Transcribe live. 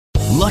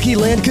Lucky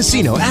Land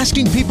Casino,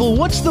 asking people,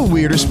 what's the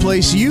weirdest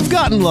place you've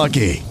gotten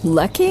lucky?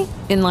 Lucky?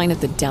 In line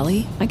at the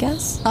deli, I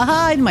guess?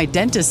 Aha, in my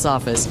dentist's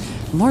office.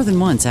 More than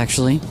once,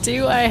 actually.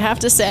 Do I have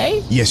to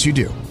say? Yes, you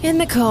do. In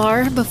the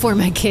car before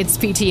my kids'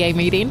 PTA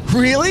meeting.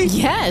 Really?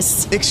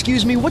 Yes.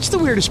 Excuse me, what's the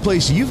weirdest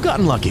place you've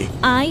gotten lucky?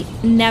 I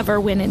never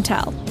win and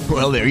tell.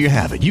 Well, there you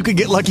have it. You can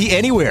get lucky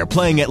anywhere,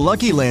 playing at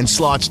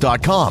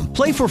LuckyLandSlots.com.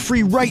 Play for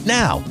free right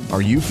now.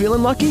 Are you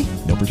feeling lucky?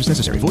 No purchase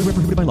necessary. Void where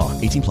prohibited by law.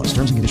 18 plus.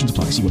 Terms and conditions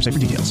apply. See website for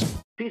details.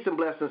 Peace and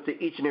blessings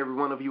to each and every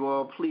one of you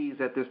all. Please,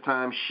 at this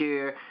time,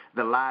 share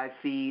the live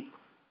feed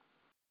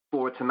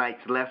for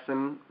tonight's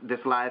lesson. This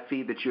live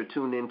feed that you're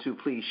tuned into,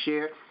 please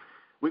share.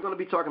 We're going to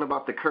be talking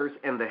about the curse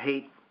and the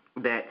hate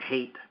that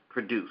hate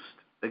produced.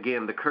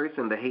 Again, the curse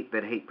and the hate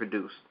that hate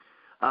produced.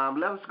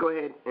 Let us go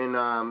ahead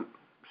and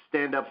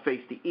stand up,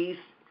 face the east,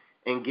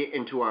 and get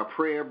into our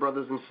prayer,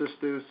 brothers and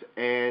sisters.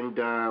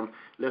 And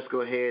let's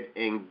go ahead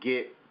and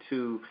get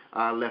to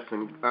our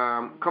lesson.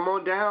 Come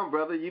on down,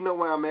 brother. You know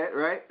where I'm at,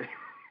 right?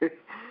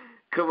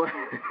 Come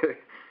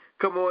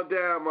on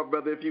down, my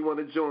brother, if you want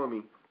to join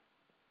me.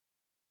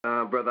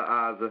 Brother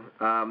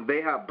Azza.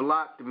 They have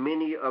blocked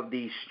many of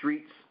these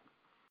streets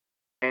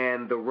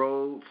and the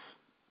roads,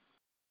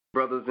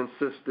 brothers and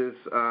sisters,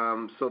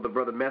 so the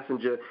brother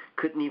messenger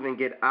couldn't even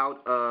get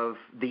out of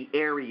the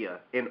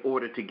area in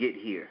order to get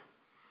here.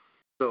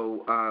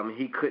 So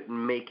he couldn't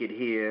make it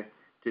here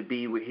to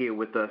be here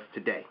with us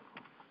today.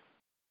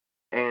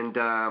 And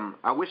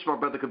I wish my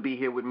brother could be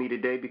here with me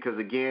today because,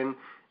 again,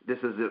 this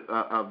is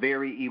a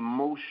very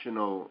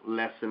emotional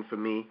lesson for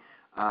me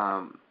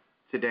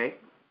today.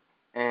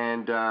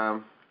 And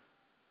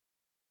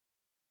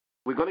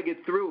we're going to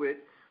get through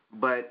it,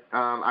 but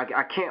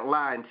I can't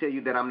lie and tell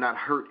you that I'm not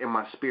hurt in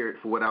my spirit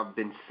for what I've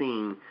been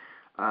seeing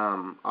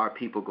our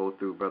people go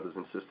through, brothers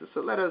and sisters. So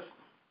let us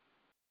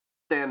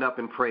stand up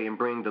and pray and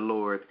bring the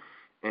Lord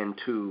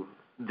into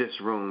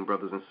this room,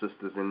 brothers and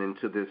sisters, and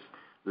into this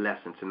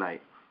lesson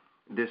tonight.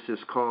 This is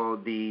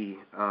called the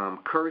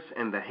curse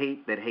and the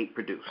hate that hate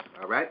produced,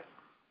 all right?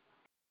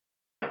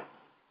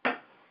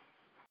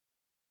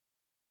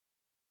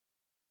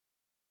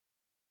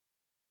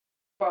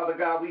 Father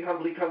God, we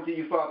humbly come to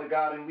you, Father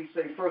God, and we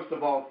say, first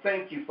of all,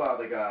 thank you,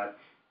 Father God.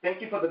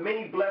 Thank you for the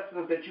many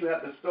blessings that you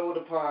have bestowed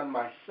upon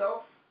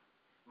myself,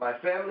 my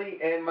family,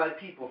 and my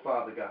people,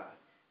 Father God.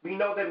 We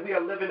know that we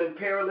are living in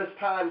perilous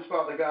times,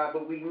 Father God,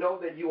 but we know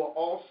that you are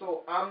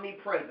also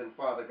omnipresent,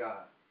 Father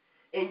God.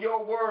 In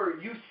your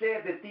word, you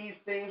said that these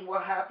things will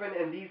happen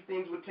and these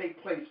things will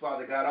take place,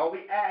 Father God. All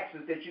we ask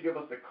is that you give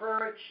us the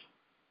courage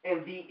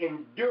and the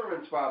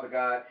endurance, Father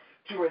God,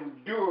 to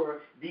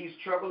endure these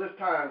troublous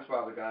times,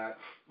 Father God.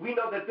 We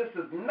know that this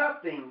is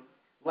nothing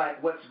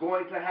like what's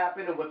going to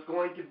happen and what's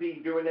going to be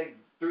during that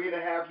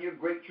 3.5-year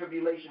great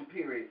tribulation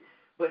period.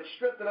 But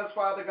strengthen us,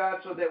 Father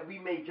God, so that we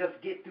may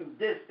just get through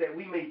this, that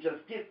we may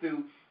just get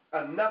through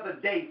another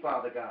day,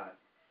 Father God.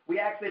 We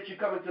ask that you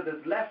come into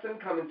this lesson,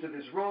 come into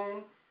this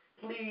room.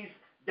 Please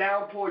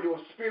downpour your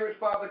spirit,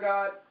 Father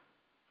God,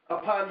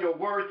 upon your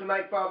word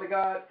tonight, Father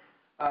God.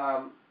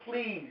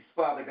 Please,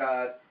 Father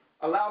God,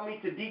 allow me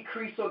to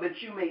decrease so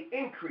that you may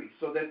increase,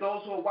 so that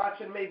those who are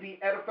watching may be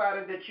edified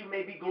and that you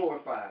may be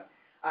glorified.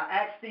 I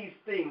ask these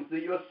things through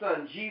your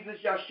Son, Jesus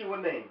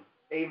Yeshua name.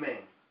 Amen.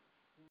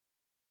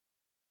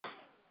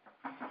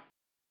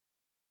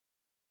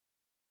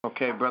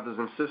 Okay, brothers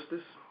and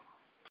sisters.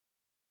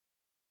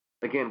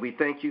 Again, we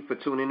thank you for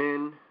tuning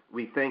in.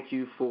 We thank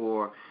you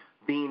for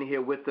being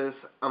here with us.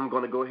 I'm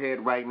going to go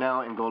ahead right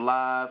now and go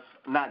live,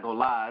 not go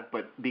live,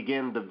 but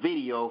begin the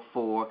video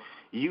for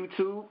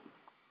YouTube.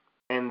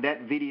 And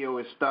that video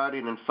is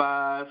starting in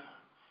 5,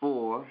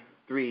 4,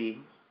 3,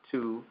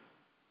 2,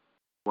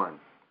 1.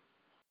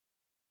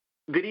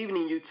 Good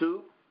evening,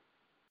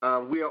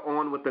 YouTube. We are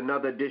on with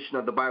another edition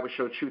of the Bible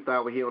Show Truth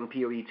Hour here on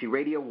POET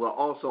Radio. We're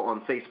also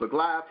on Facebook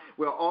Live.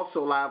 We're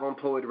also live on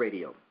Poet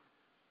Radio.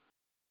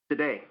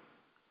 Today,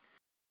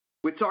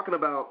 we're talking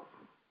about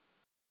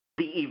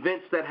the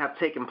events that have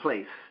taken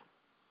place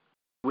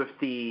with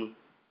the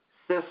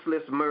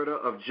senseless murder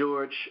of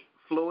George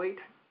Floyd,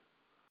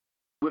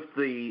 with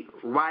the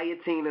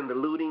rioting and the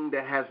looting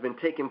that has been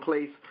taking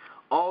place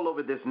all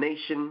over this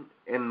nation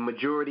and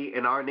majority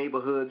in our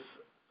neighborhoods,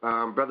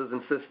 brothers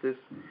and sisters.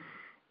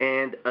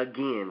 And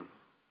again,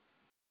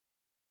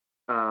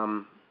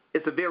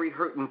 it's a very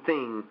hurting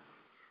thing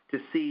to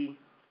see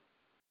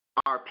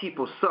our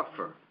people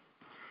suffer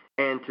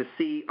and to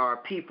see our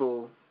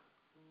people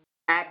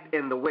act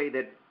in the way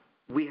that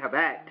we have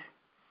acted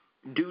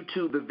due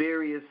to the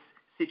various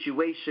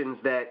situations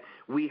that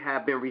we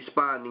have been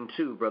responding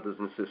to, brothers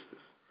and sisters.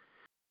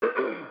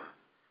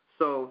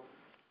 So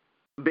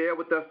bear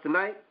with us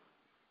tonight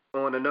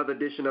on another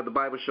edition of the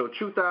Bible Show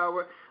Truth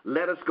Hour.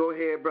 Let us go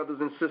ahead, brothers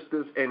and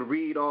sisters, and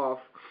read off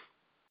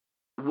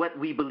what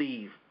we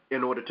believe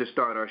in order to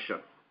start our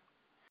show.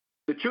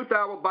 The Truth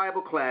Hour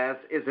Bible class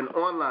is an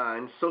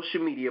online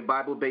social media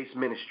Bible-based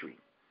ministry.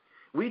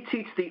 We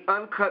teach the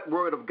uncut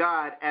word of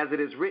God as it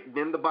is written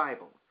in the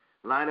Bible,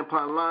 line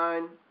upon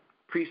line,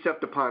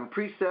 precept upon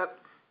precept,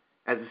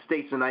 as it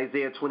states in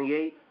Isaiah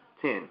 28,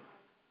 10.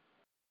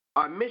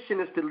 Our mission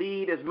is to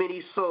lead as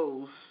many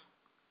souls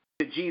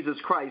to Jesus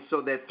Christ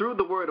so that through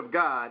the word of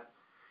God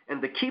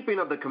and the keeping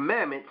of the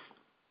commandments,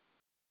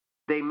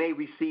 they may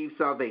receive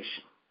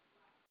salvation.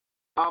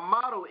 Our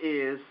motto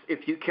is,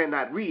 if you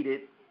cannot read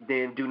it,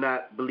 then do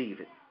not believe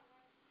it.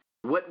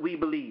 What we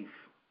believe.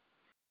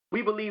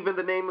 We believe in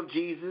the name of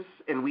Jesus,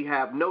 and we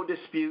have no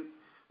dispute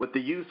with the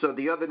use of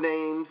the other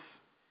names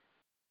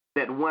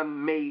that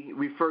one may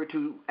refer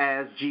to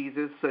as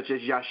Jesus, such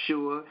as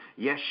Yeshua,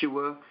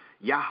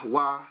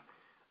 Yahweh,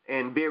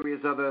 and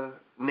various other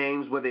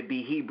names, whether it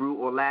be Hebrew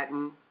or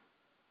Latin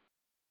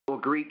or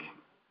Greek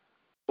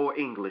or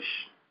English.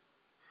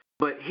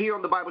 But here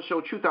on the Bible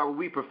Show Truth Hour,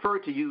 we prefer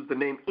to use the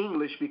name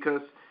English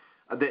because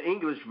the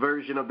English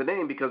version of the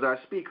name because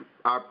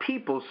our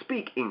people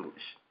speak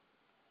English.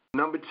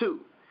 Number 2,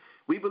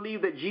 we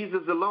believe that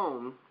Jesus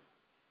alone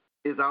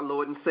is our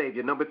Lord and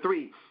Savior. Number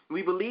 3,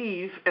 we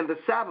believe in the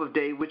Sabbath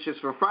day, which is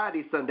from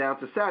Friday sundown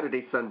to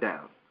Saturday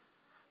sundown.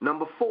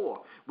 Number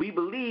 4, we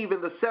believe in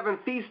the 7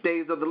 feast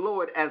days of the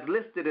Lord as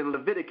listed in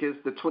Leviticus,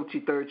 the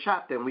 23rd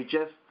chapter. And we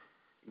just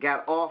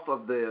got off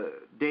of the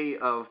day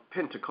of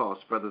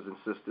Pentecost, brothers and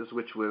sisters,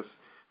 which was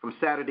from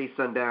Saturday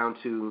sundown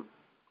to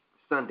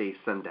Sunday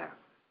sundown.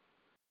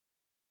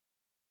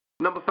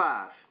 Number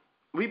 5,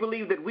 we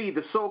believe that we,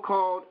 the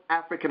so-called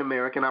African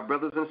American, our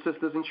brothers and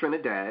sisters in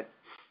Trinidad,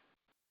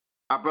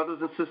 our brothers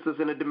and sisters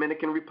in the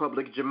Dominican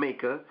Republic,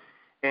 Jamaica,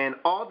 and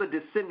all the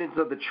descendants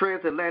of the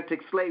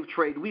transatlantic slave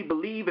trade, we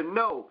believe and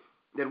know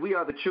that we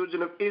are the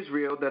children of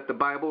Israel that the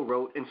Bible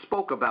wrote and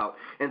spoke about,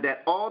 and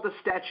that all the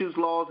statutes,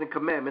 laws, and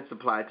commandments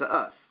apply to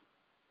us.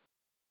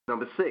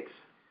 Number 6,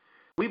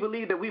 we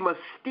believe that we must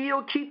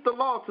still keep the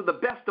law to the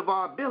best of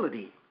our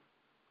ability.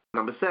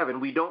 Number 7,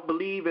 we don't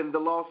believe in the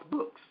lost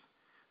books.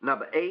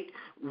 Number 8,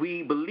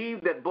 we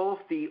believe that both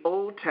the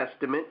Old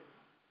Testament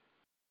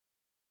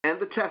and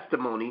the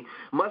testimony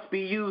must be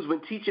used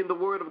when teaching the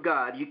Word of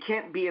God. You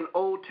can't be an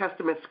Old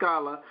Testament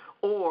scholar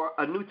or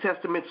a New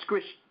Testament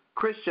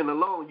Christian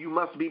alone. You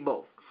must be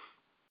both.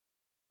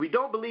 We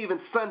don't believe in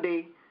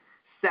Sunday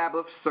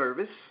Sabbath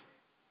service.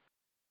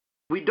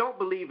 We don't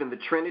believe in the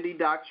Trinity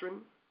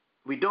doctrine.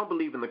 We don't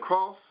believe in the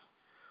cross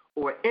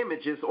or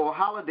images or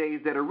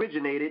holidays that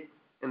originated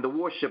in the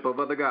worship of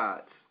other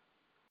gods.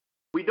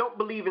 We don't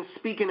believe in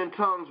speaking in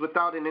tongues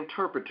without an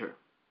interpreter,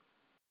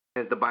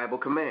 as the Bible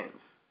commands.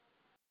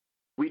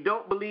 We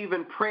don't believe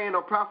in praying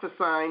or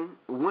prophesying,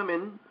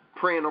 women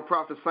praying or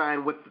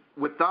prophesying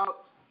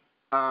without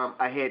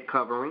a head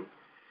covering.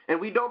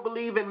 And we don't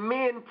believe in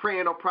men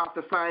praying or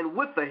prophesying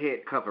with a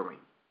head covering.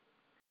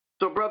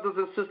 So, brothers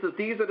and sisters,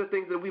 these are the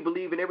things that we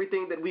believe, and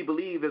everything that we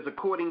believe is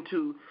according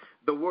to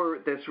the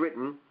word that's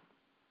written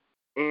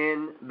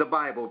in the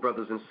Bible,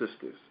 brothers and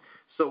sisters.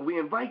 So we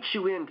invite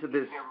you into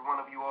this every one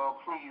of you all,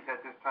 please,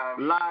 at this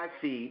time, live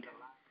feed.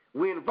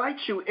 We invite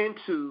you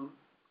into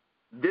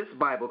this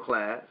Bible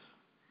class.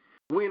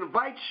 We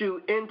invite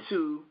you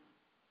into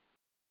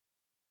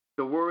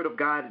the Word of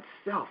God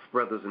itself,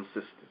 brothers and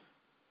sisters.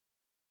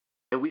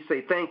 And we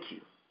say thank you.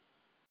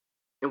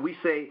 And we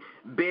say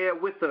bear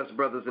with us,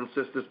 brothers and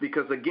sisters,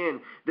 because, again,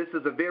 this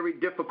is a very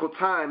difficult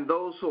time.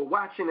 Those who are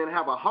watching and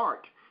have a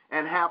heart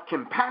and have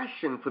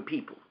compassion for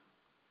people,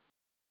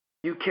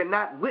 you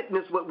cannot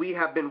witness what we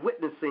have been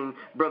witnessing,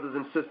 brothers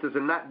and sisters,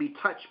 and not be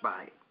touched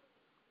by it.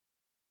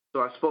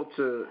 So I spoke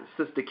to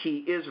Sister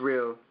Key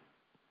Israel,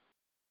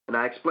 and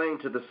I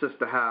explained to the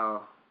sister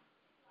how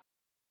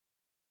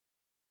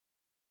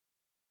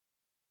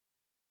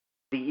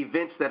the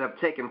events that have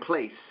taken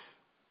place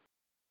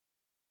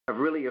have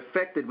really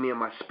affected me in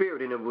my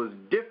spirit, and it was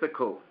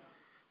difficult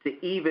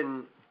to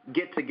even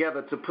get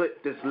together to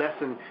put this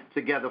lesson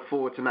together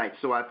for tonight.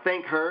 So I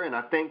thank her, and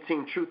I thank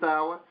Team Truth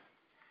Hour,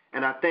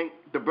 and I thank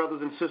the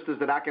brothers and sisters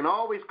that I can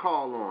always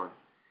call on,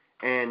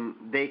 and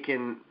they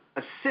can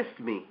assist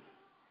me.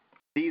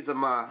 These are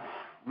my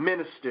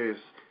ministers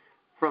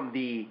from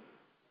the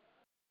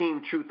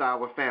Team Truth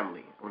Hour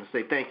family. I want to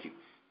say thank you.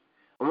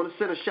 I want to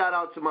send a shout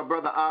out to my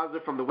brother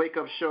Ozzy from the Wake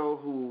Up Show,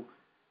 who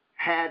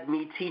had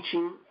me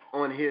teaching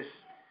on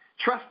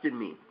trusted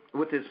me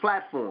with his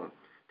platform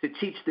to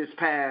teach this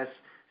past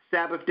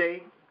Sabbath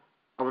day.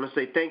 I want to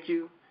say thank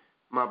you,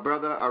 my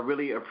brother. I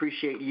really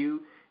appreciate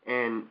you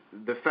and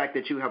the fact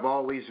that you have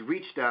always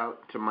reached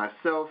out to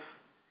myself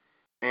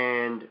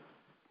and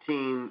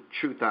Team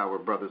Truth Hour,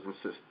 brothers and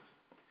sisters.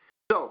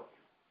 So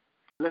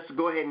let's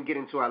go ahead and get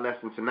into our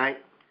lesson tonight.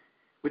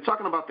 We're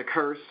talking about the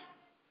curse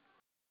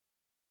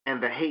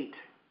and the hate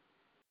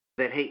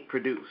that hate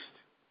produced.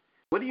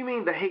 What do you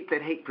mean the hate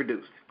that hate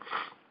produced?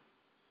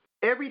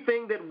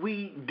 Everything that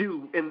we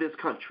do in this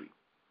country,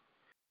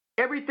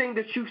 everything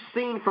that you've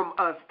seen from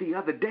us the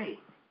other day,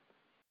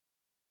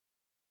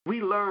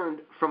 we learned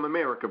from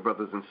America,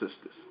 brothers and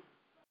sisters.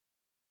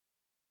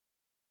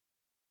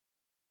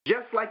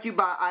 Just like you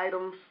buy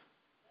items,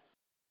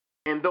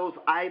 and those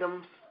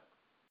items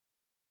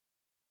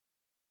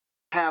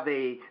have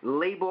a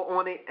label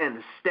on it and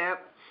a stamp,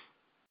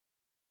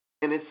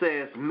 and it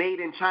says made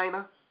in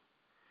China.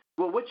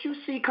 Well, what you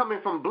see coming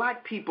from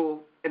black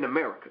people in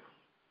America,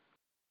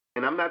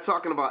 And I'm not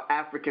talking about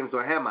Africans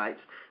or Hamites.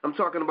 I'm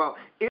talking about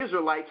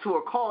Israelites who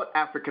are called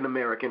African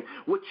American.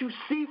 What you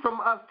see from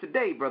us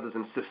today, brothers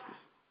and sisters,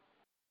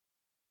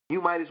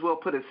 you might as well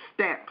put a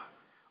stamp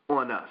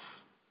on us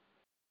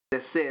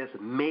that says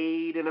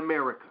made in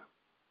America.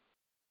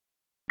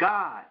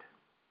 God,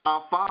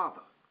 our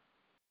Father,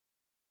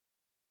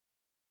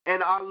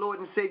 and our Lord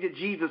and Savior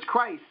Jesus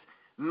Christ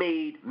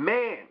made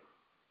man.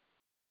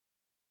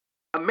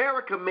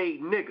 America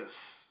made niggas.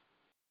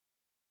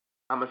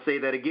 I'm going to say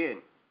that again.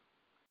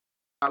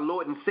 Our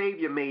Lord and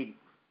Savior made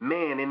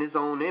man in his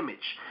own image,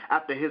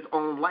 after his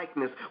own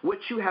likeness, which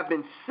you have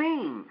been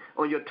seeing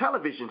on your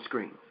television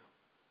screens.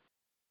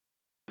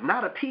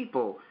 Not a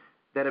people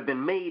that have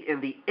been made in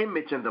the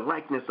image and the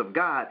likeness of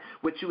God.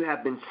 What you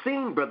have been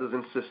seeing, brothers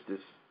and sisters,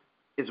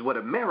 is what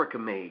America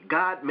made.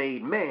 God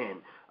made man.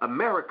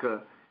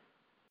 America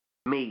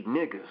made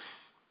niggas.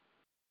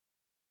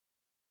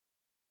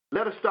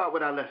 Let us start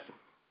with our lesson.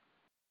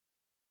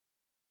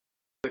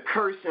 The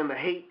curse and the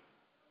hate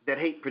that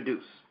hate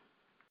produce.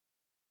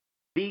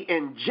 The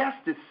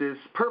injustices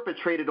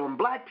perpetrated on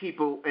black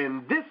people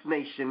in this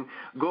nation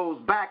goes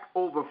back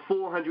over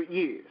 400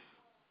 years.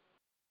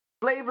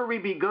 Slavery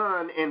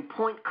began in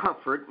Point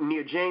Comfort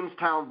near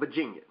Jamestown,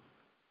 Virginia,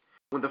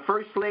 when the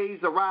first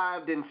slaves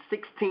arrived in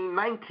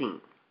 1619,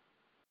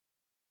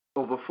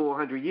 over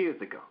 400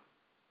 years ago.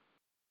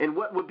 And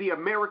what would be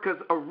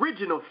America's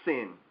original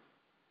sin,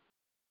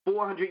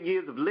 400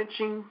 years of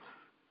lynchings,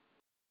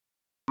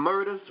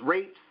 murders,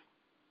 rapes,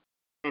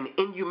 and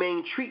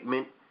inhumane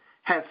treatment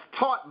has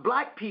taught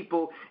black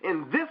people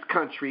in this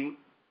country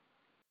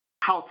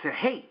how to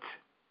hate,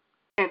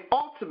 and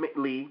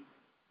ultimately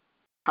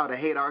how to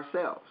hate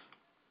ourselves.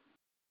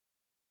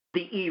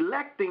 The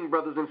electing,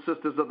 brothers and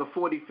sisters, of the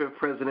 45th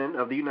President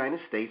of the United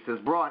States has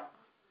brought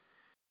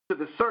to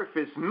the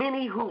surface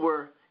many who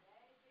were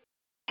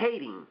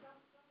hating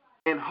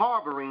and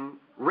harboring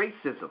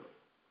racism,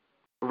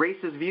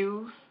 racist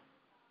views,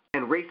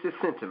 and racist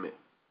sentiment.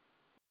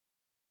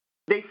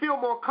 They feel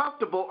more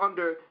comfortable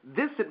under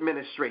this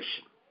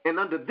administration and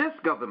under this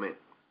government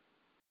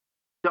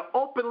to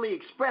openly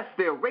express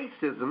their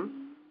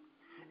racism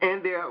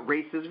and their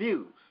racist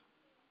views.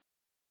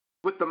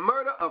 With the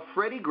murder of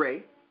Freddie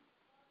Gray,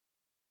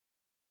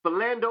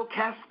 Philando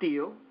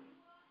Castile,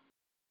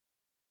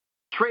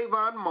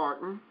 Trayvon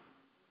Martin,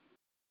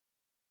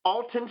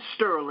 Alton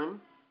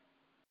Sterling,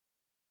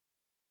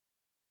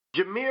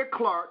 Jameer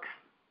Clark,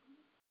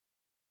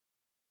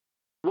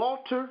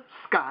 Walter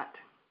Scott,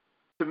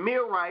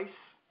 Tamir Rice,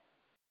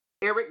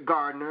 Eric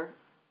Gardner,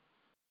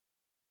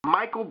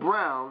 Michael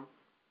Brown,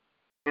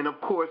 and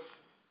of course,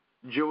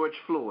 George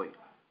Floyd.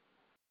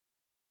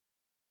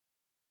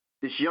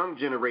 This young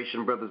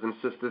generation, brothers and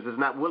sisters, is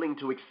not willing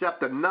to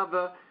accept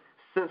another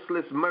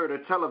senseless murder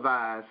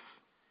televised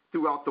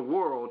throughout the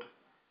world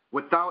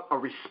without a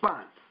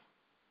response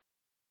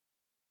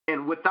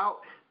and without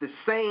the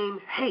same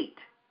hate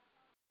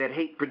that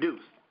hate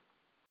produced.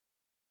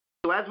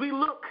 So as we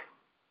look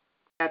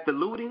at the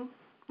looting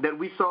that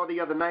we saw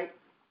the other night,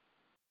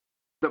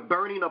 the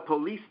burning of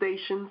police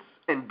stations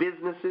and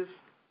businesses,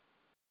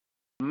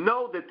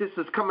 know that this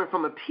is coming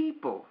from a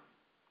people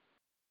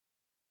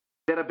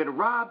that have been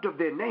robbed of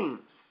their names,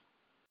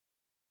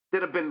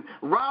 that have been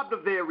robbed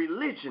of their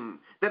religion,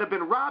 that have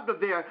been robbed of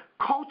their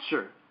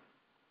culture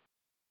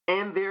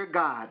and their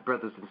God,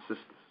 brothers and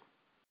sisters.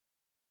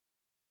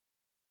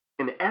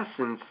 In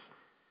essence,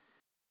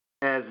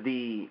 as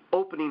the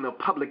opening of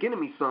Public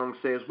Enemy song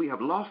says, we have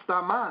lost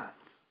our minds.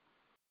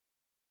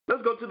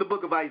 Let's go to the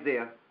book of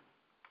Isaiah,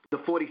 the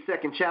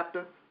 42nd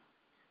chapter.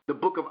 The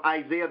book of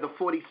Isaiah, the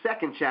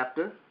 42nd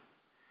chapter.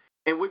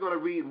 And we're going to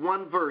read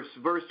one verse,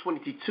 verse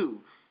 22.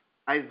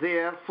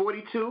 Isaiah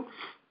 42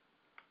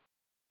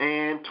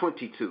 and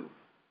 22.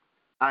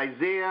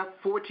 Isaiah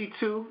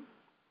 42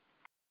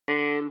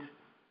 and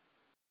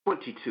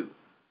 22.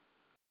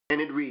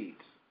 And it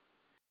reads,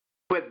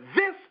 "But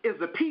this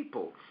is a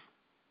people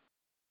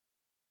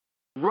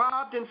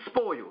robbed and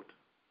spoiled.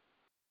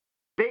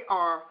 They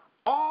are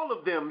all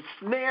of them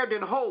snared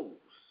in holes,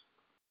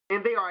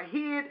 and they are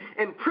hid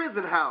in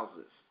prison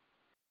houses.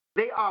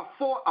 They are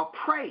for a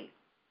prey,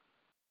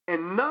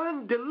 and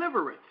none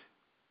delivereth,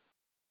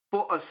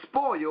 for a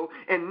spoil,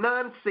 and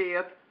none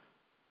saith,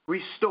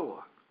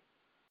 restore."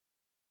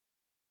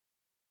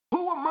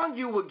 Who among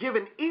you will give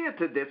an ear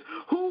to this?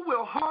 Who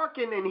will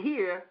hearken and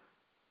hear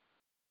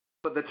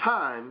for the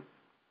time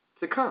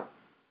to come?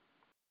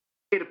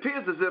 It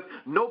appears as if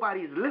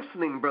nobody's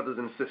listening, brothers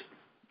and sisters.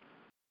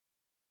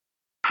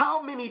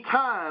 How many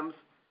times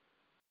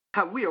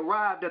have we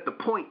arrived at the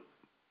point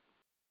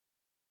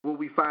where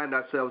we find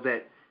ourselves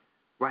at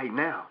right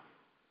now?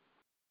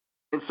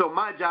 And so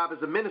my job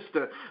as a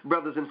minister,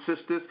 brothers and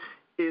sisters,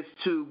 is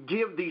to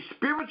give the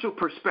spiritual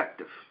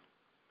perspective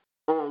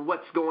on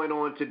what's going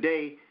on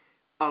today,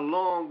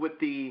 along with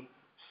the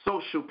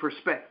social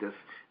perspective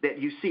that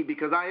you see,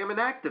 because I am an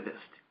activist.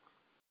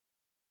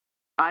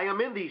 I am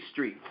in these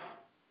streets.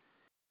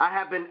 I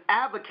have been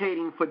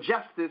advocating for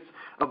justice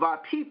of our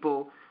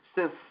people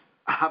since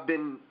I've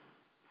been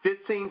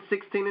 15,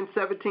 16, and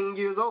 17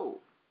 years old.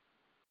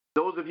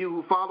 Those of you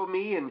who follow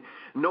me and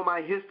know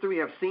my history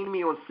have seen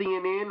me on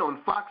CNN,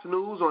 on Fox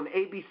News, on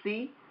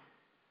ABC,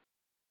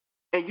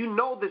 and you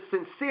know the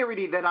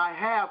sincerity that I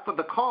have for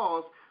the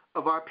cause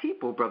of our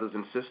people, brothers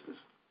and sisters.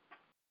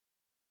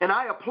 And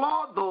I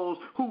applaud those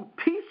who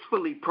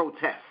peacefully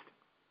protest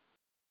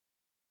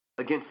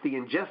against the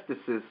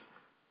injustices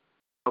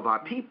of our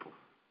people.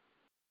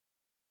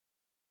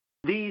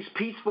 These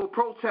peaceful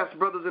protests,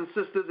 brothers and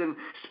sisters, and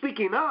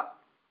speaking up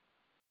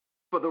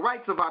for the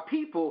rights of our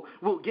people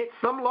will get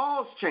some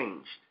laws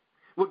changed.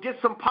 We'll get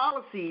some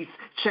policies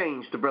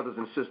changed, brothers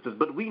and sisters.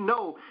 But we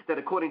know that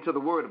according to the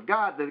Word of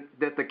God,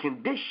 that the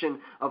condition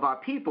of our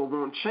people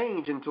won't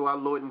change until our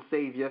Lord and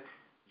Savior,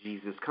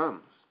 Jesus,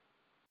 comes.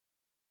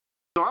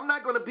 So I'm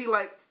not going to be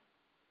like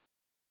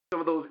some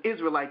of those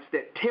Israelites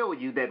that tell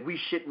you that we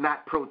should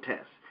not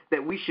protest,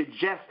 that we should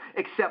just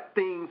accept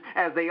things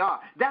as they are.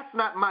 That's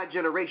not my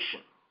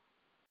generation.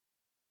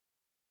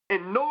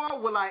 And nor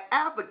will I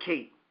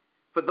advocate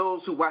for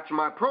those who watch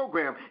my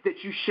program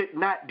that you should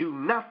not do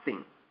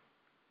nothing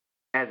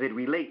as it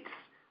relates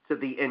to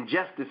the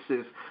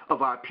injustices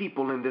of our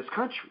people in this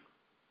country.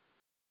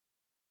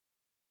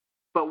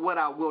 But what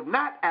I will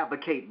not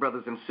advocate,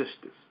 brothers and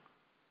sisters,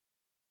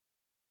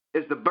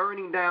 is the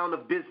burning down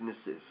of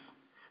businesses,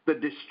 the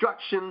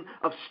destruction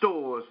of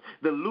stores,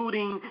 the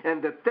looting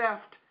and the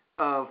theft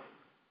of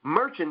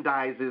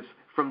merchandises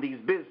from these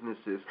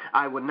businesses.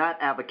 I will not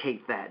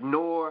advocate that,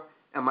 nor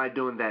am I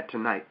doing that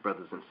tonight,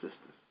 brothers and sisters.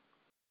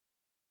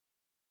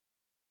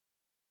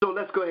 So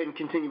let's go ahead and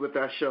continue with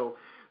our show.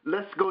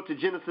 Let's go to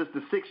Genesis, the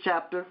 6th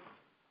chapter.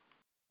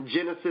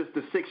 Genesis,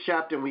 the 6th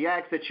chapter, and we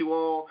ask that you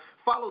all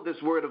follow this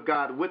word of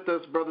God with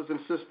us, brothers and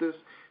sisters.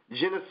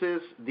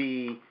 Genesis,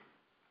 the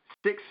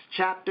 6th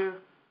chapter.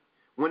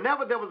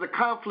 Whenever there was a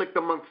conflict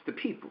amongst the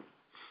people,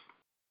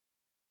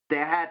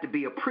 there had to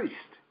be a priest.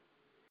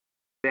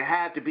 There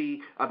had to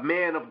be a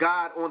man of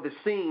God on the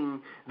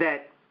scene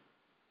that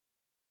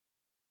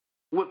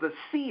was a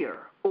seer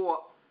or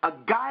a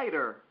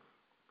guider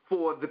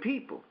for the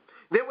people.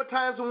 There were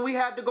times when we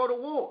had to go to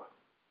war,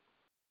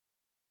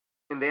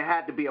 and there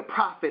had to be a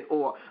prophet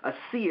or a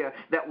seer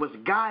that was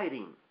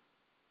guiding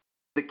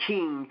the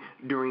king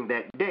during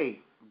that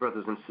day,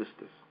 brothers and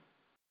sisters.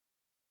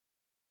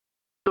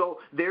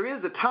 So there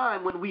is a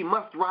time when we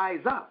must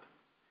rise up,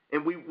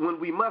 and when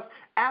we must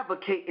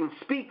advocate and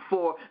speak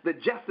for the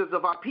justice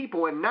of our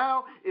people, and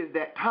now is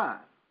that time.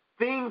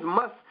 Things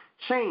must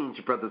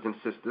change, brothers and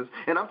sisters.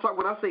 And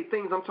when I say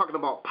things, I'm talking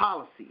about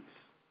policies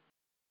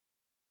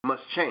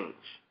must change.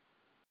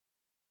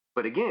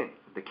 But again,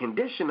 the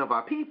condition of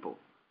our people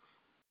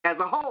as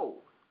a whole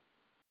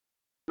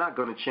is not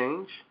going to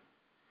change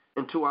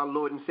until our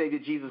Lord and Savior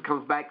Jesus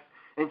comes back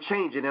and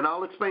change it. And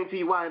I'll explain to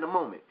you why in a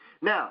moment.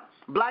 Now,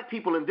 black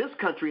people in this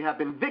country have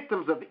been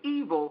victims of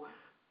evil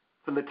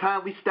from the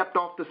time we stepped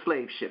off the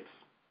slave ships.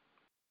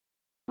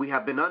 We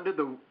have been under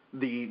the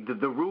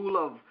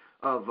rule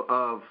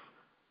of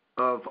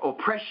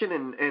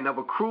oppression and of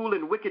a cruel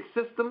and wicked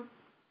system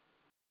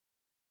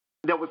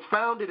that was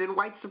founded in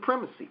white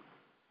supremacy.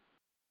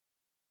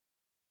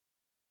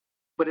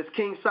 But as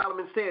King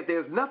Solomon said,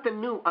 there's nothing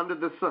new under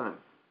the sun.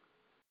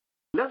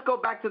 Let's go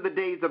back to the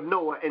days of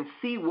Noah and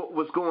see what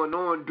was going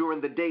on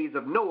during the days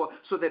of Noah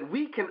so that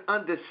we can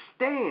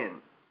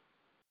understand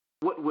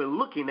what we're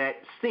looking at,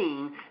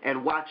 seeing,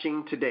 and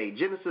watching today.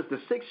 Genesis,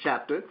 the 6th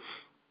chapter,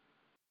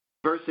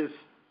 verses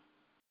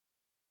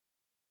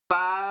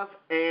 5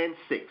 and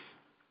 6.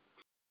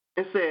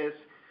 It says,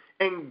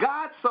 "And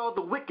God saw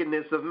the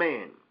wickedness of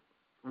man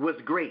was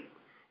great.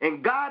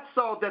 And God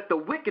saw that the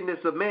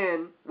wickedness of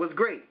man was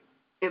great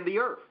in the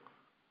earth,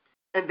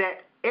 and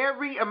that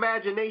every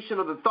imagination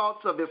of the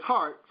thoughts of his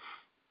heart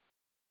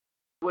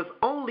was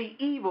only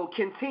evil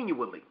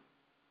continually.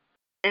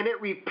 And it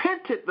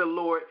repented the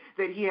Lord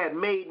that he had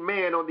made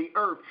man on the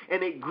earth,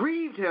 and it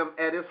grieved him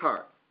at his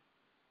heart."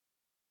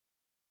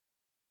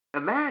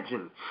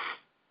 Imagine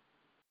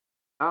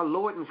our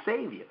Lord and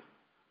Savior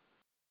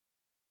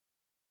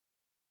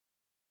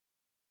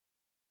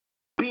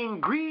being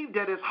grieved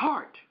at his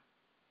heart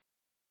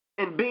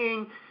and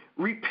being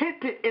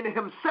repented in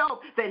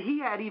himself that he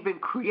had even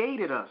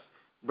created us,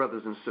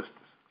 brothers and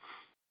sisters.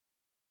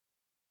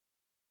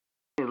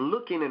 And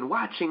looking and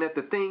watching at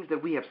the things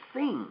that we have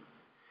seen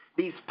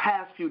these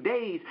past few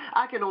days,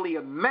 I can only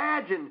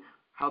imagine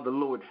how the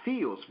Lord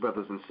feels,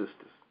 brothers and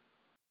sisters.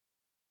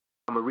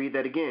 I'm going to read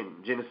that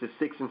again, Genesis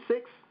 6 and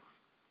 6.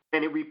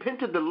 "And it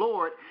repented the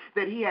Lord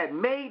that he had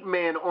made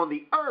man on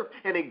the earth,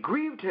 and it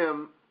grieved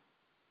him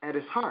at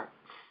his heart.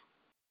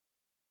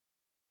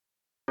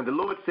 And the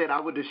Lord said,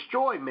 I will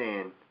destroy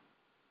man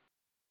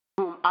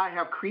whom I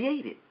have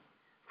created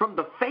from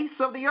the face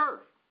of the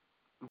earth,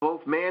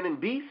 both man and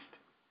beast,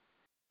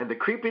 and the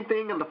creeping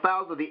thing and the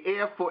fowls of the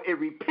air, for it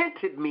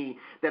repented me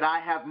that I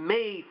have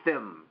made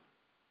them."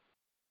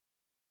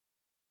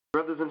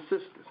 Brothers and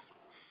sisters,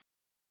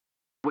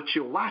 what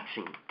you're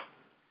watching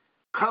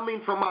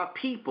coming from our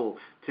people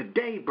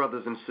today,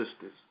 brothers and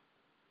sisters,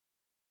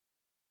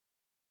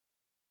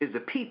 is a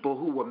people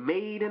who were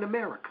made in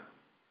America.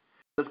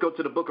 Let's go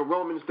to the book of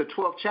Romans, the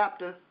 12th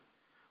chapter.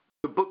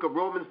 The book of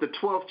Romans, the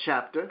 12th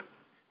chapter.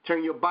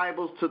 Turn your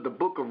Bibles to the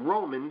book of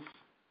Romans,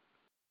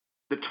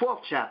 the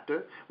 12th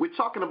chapter. We're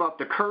talking about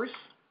the curse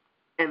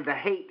and the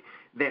hate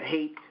that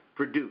hate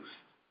produced.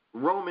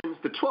 Romans,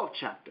 the 12th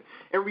chapter.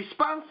 In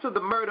response to the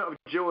murder of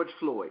George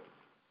Floyd,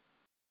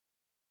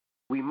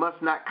 we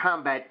must not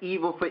combat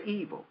evil for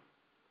evil.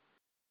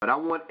 But I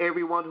want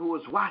everyone who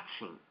is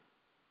watching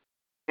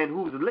and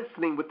who's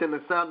listening within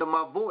the sound of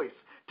my voice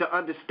to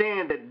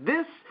understand that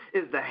this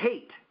is the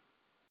hate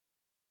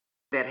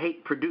that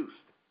hate produced.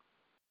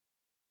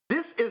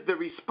 This is the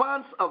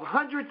response of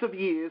hundreds of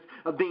years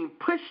of being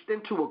pushed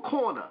into a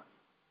corner.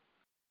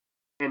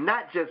 And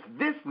not just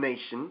this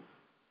nation,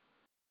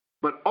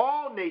 but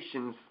all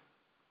nations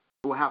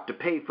will have to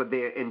pay for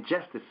their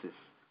injustices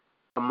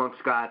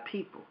amongst God's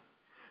people.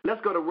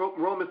 Let's go to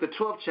Romans, the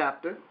 12th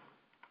chapter,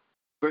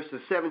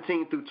 verses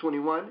 17 through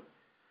 21.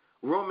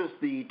 Romans,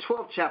 the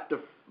 12th chapter,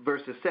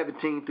 verses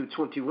 17 through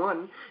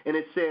 21. And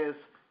it says,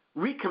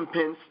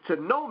 recompense to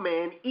no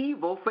man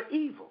evil for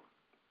evil.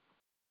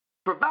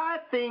 Provide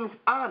things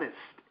honest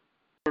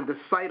in the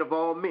sight of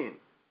all men.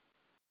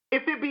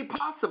 If it be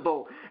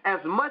possible, as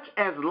much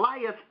as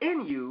lieth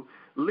in you,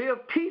 live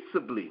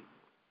peaceably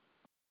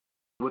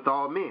with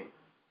all men.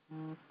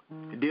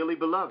 Dearly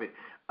beloved,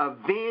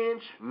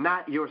 avenge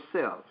not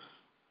yourselves,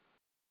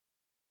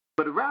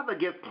 but rather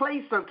give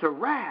place unto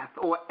wrath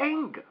or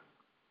anger.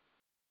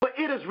 For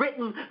it is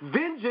written,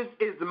 vengeance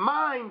is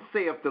mine,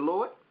 saith the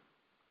Lord.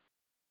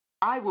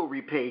 I will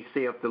repay,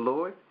 saith the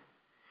Lord.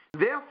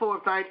 Therefore,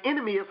 if thine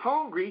enemy is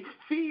hungry,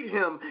 feed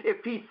him.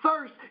 If he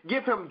thirst,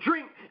 give him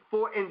drink.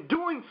 For in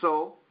doing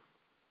so,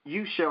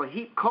 you shall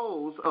heap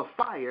coals of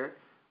fire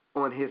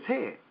on his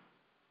head.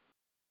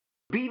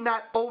 Be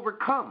not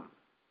overcome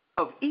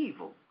of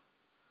evil,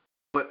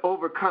 but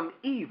overcome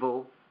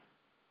evil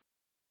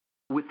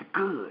with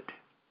good.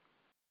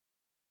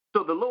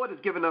 So the Lord has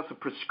given us a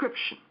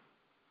prescription.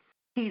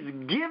 He's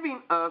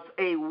giving us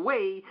a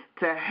way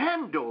to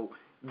handle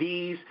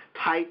these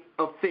type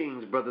of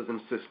things, brothers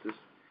and sisters.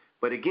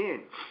 But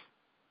again,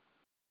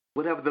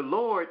 whatever the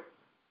Lord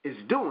is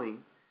doing,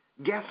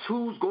 guess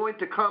who's going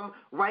to come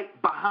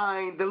right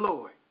behind the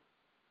Lord?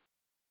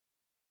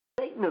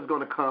 Satan is going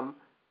to come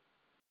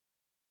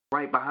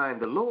right behind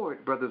the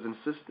Lord, brothers and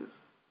sisters.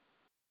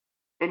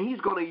 And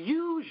he's going to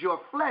use your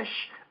flesh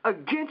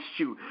against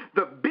you.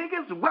 The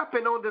biggest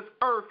weapon on this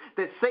earth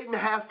that Satan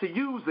has to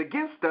use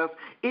against us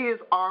is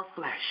our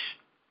flesh.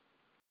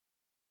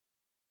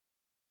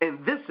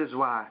 And this is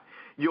why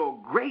your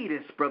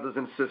greatest, brothers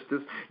and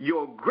sisters,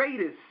 your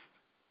greatest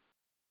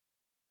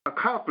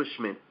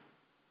accomplishment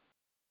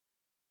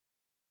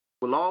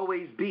will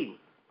always be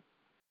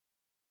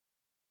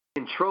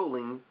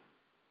controlling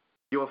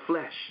your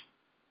flesh.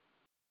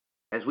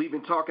 As we've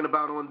been talking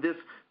about on this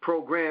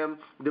program,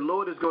 the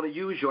Lord is going to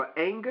use your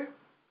anger.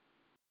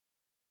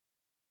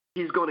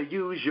 He's going to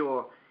use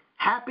your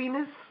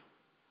happiness.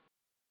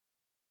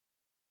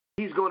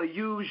 He's going to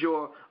use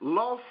your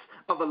loss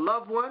of a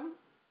loved one,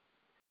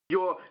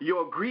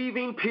 your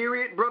grieving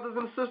period, brothers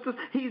and sisters.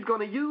 He's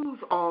going to use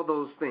all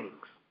those things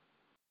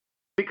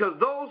because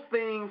those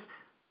things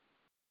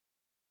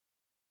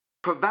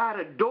provide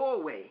a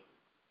doorway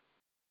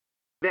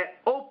that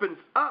opens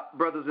up,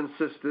 brothers and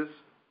sisters,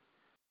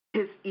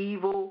 his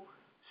evil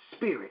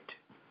spirit.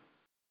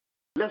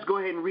 Let's go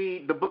ahead and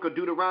read the book of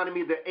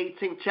Deuteronomy, the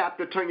 18th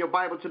chapter. Turn your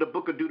Bible to the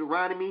book of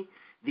Deuteronomy,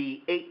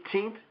 the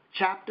 18th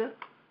chapter.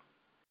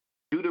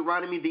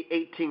 Deuteronomy, the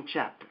 18th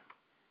chapter.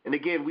 And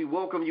again, we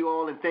welcome you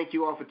all and thank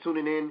you all for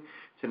tuning in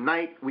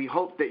tonight. We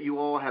hope that you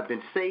all have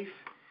been safe.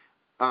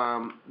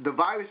 The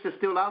virus is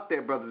still out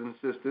there, brothers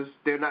and sisters.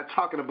 They're not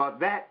talking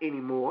about that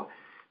anymore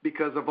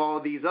because of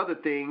all these other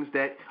things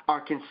that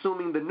are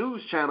consuming the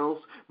news channels.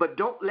 But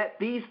don't let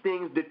these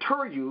things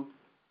deter you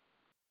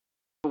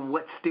from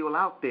what's still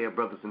out there,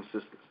 brothers and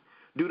sisters.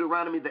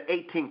 Deuteronomy, the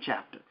 18th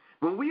chapter.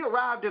 When we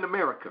arrived in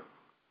America,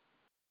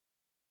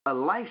 a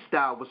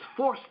lifestyle was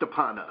forced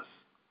upon us.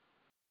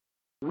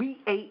 We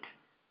ate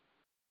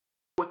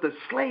what the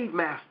slave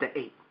master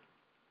ate,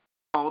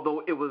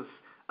 although it was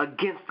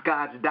against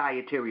God's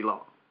dietary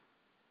law.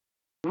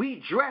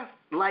 We dressed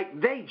like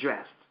they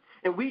dressed,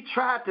 and we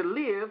tried to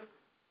live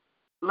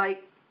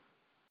like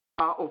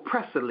our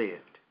oppressor lived.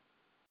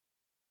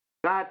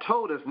 God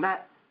told us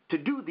not to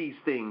do these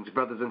things,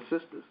 brothers and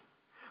sisters.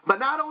 But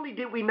not only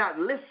did we not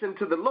listen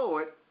to the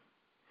Lord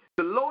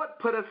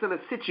put us in a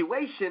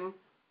situation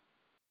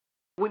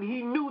when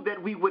he knew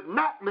that we would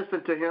not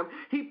listen to him.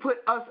 He put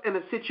us in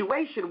a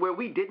situation where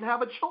we didn't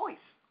have a choice.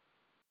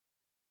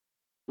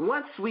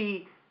 Once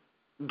we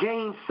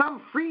gained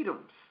some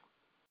freedoms,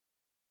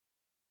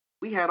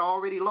 we had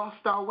already lost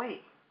our way.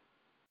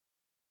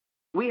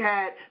 We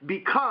had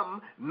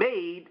become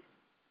made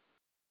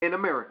in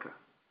America.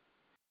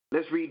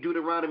 Let's read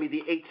Deuteronomy,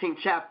 the 18th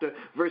chapter,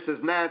 verses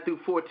 9 through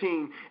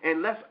 14,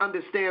 and let's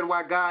understand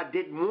why God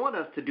didn't want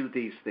us to do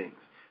these things.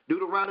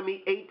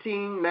 Deuteronomy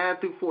 18, 9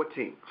 through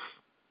 14.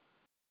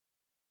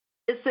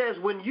 It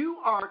says, when you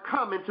are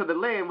come into the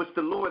land which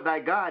the Lord thy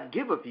God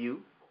giveth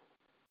you,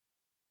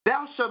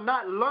 thou shalt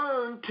not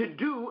learn to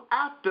do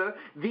after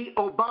the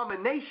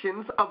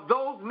abominations of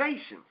those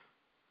nations.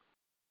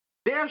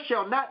 There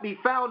shall not be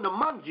found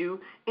among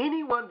you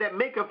anyone that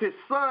maketh his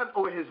son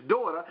or his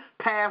daughter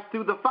pass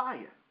through the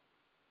fire.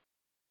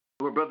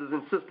 Well, brothers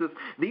and sisters,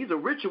 these are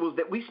rituals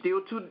that we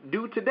still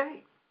do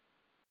today.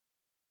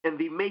 In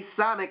the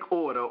Masonic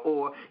order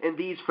or in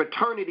these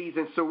fraternities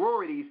and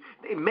sororities,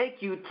 they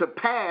make you to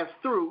pass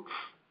through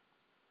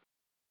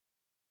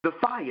the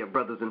fire,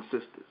 brothers and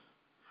sisters,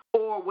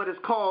 or what is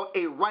called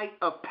a rite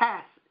of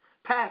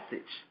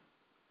passage.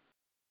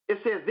 It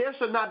says, there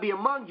shall not be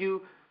among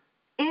you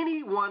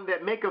anyone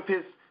that maketh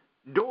his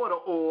daughter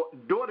or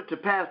daughter to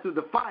pass through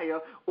the fire,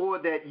 or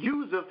that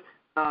useth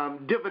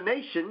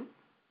divination,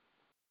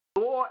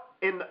 or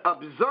an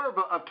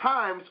observer of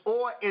times,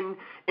 or an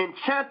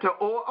enchanter,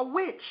 or a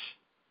witch,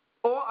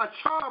 or a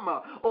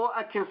charmer, or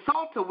a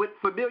consulter with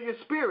familiar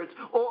spirits,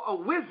 or a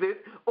wizard,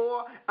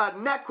 or a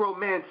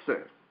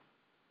necromancer.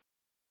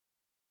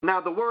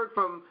 Now, the word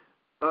from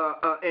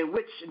in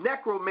which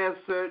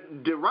necromancer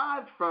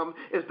derived from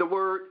is the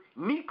word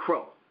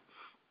necro.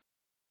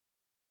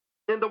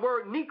 And the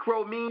word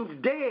necro means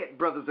dead,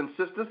 brothers and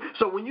sisters.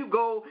 So when you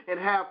go and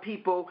have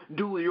people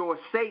do your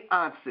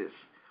seances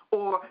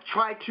or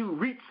try to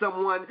reach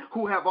someone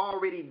who have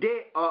already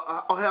dead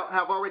or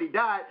have already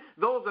died,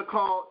 those are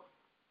called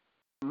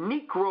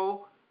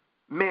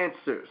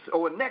necromancers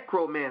or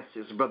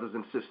necromancers, brothers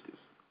and sisters.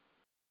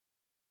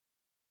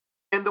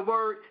 And the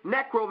word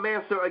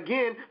necromancer,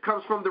 again,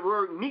 comes from the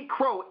word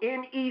necro,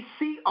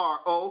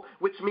 N-E-C-R-O,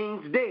 which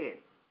means dead.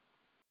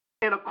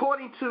 And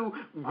according to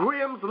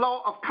Grimm's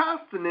law of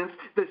consonants,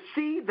 the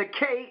C, the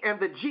K, and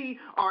the G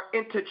are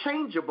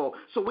interchangeable.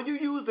 So when you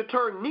use the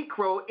term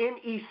necro,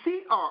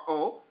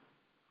 N-E-C-R-O,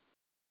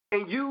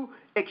 and you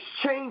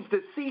exchange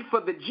the C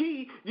for the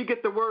G, you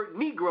get the word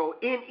negro,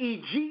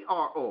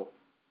 N-E-G-R-O.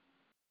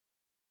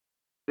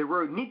 The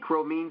word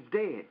necro means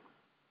dead.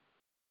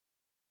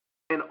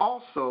 And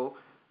also,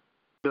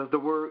 does the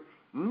word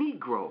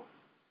negro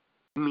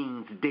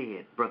means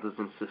dead, brothers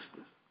and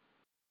sisters.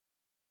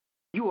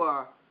 You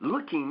are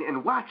looking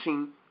and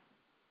watching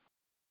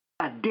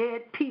a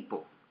dead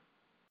people,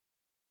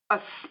 a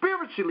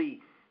spiritually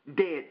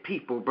dead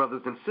people,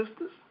 brothers and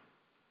sisters,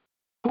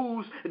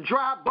 whose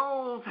dry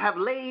bones have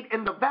laid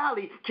in the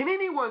valley. Can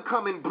anyone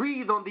come and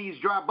breathe on these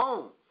dry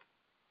bones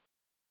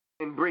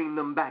and bring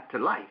them back to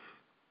life?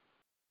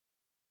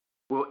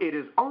 Well, it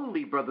is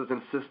only, brothers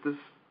and sisters,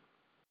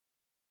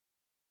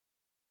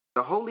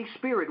 the Holy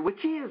Spirit,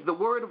 which is the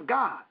Word of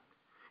God.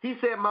 He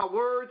said, my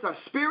words are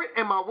spirit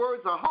and my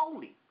words are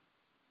holy.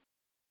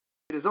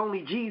 It is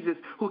only Jesus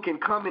who can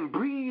come and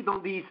breathe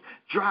on these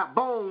dry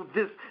bones,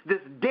 this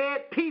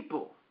dead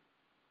people,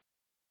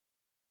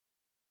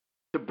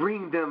 to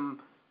bring them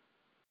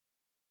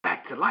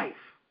back to life.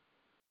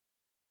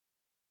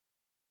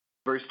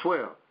 Verse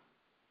 12.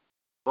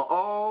 For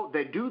all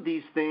that do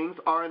these things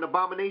are an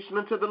abomination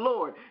unto the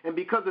Lord. And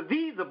because of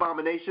these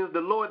abominations,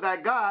 the Lord thy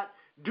God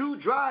do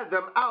drive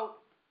them out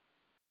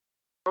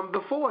from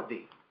before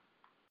thee.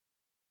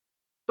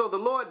 So the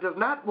Lord does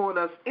not want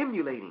us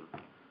emulating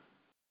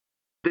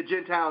the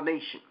Gentile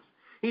nations.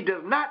 He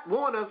does not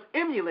want us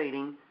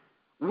emulating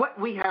what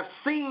we have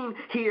seen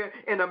here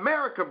in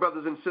America,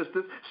 brothers and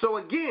sisters. So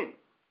again,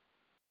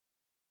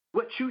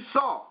 what you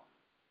saw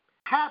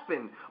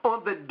happen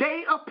on the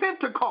day of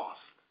Pentecost,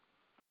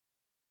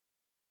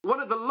 one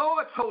of the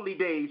Lord's holy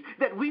days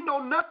that we know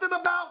nothing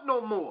about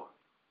no more,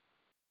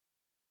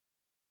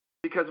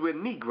 because we're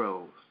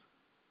Negroes.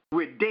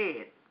 We're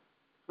dead.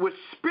 We're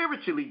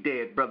spiritually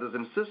dead, brothers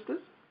and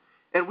sisters,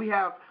 and we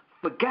have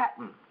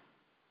forgotten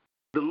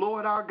the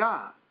Lord our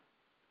God.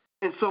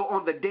 And so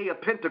on the day of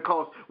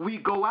Pentecost, we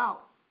go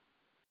out.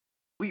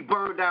 We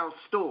burn down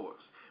stores.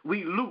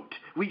 We loot.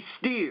 We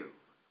steal.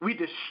 We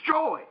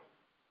destroy.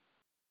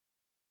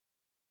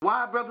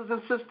 Why, brothers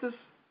and sisters?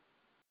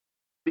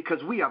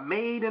 Because we are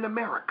made in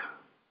America.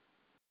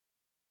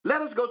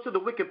 Let us go to the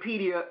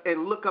Wikipedia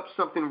and look up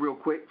something real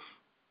quick.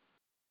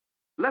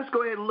 Let's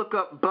go ahead and look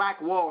up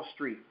Black Wall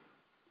Street.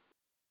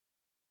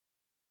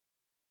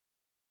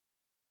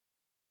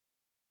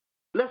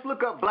 Let's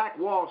look up Black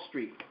Wall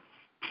Street.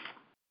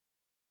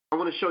 I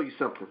want to show you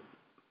something.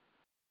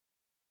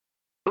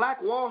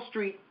 Black Wall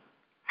Street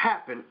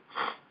happened.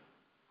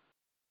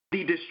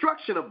 The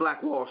destruction of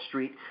Black Wall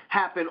Street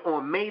happened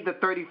on May the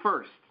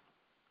 31st,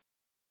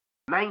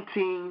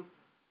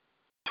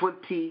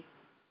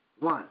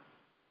 1921.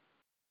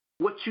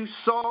 What you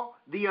saw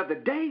the other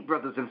day,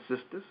 brothers and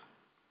sisters,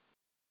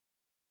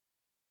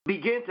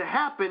 began to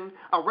happen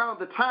around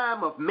the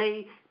time of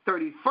May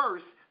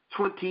 31st,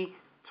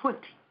 2020.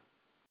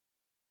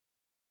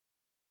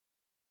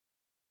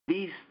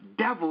 These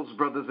devils,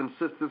 brothers and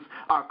sisters,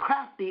 are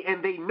crafty,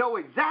 and they know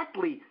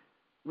exactly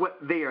what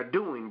they are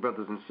doing,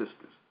 brothers and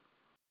sisters.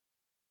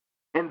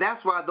 And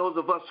that's why those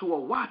of us who are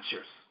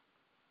watchers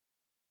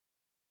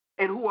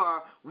and who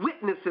are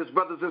witnesses,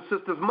 brothers and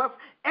sisters, must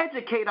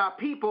educate our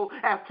people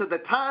as to the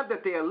time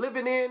that they are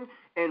living in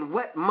and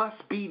what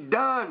must be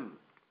done.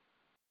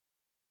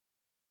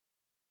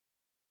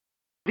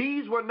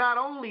 These were not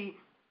only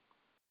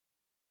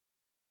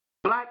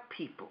black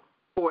people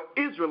or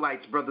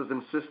Israelites, brothers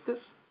and sisters.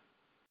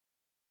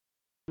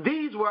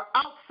 These were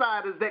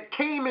outsiders that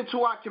came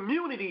into our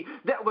community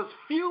that was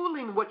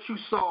fueling what you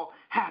saw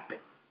happen.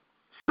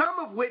 Some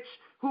of which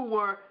who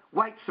were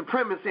white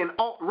supremacists and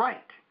alt-right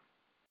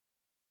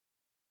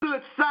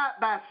stood side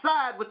by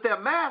side with their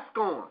mask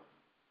on.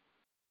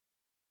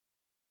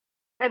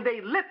 And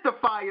they lit the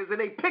fires and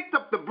they picked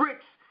up the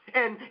bricks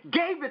and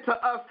gave it to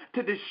us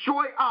to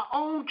destroy our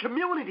own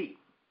community.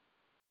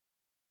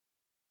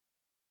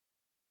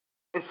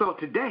 And so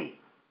today,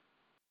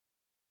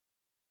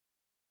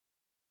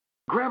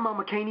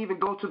 grandmama can't even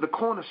go to the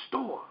corner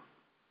store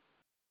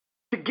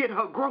to get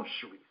her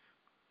groceries.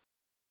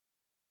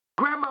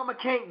 Grandmama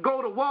can't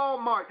go to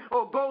Walmart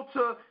or go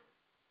to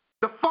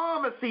the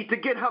pharmacy to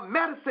get her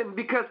medicine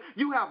because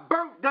you have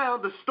burnt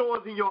down the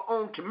stores in your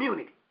own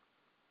community.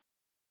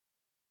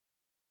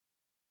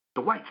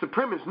 The white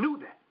supremacists knew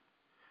that.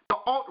 The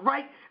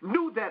alt-right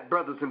knew that,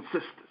 brothers and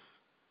sisters.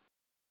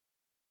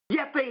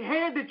 Yet they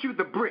handed you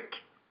the brick.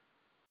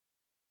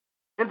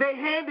 And they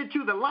handed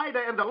you the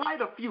lighter and the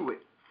lighter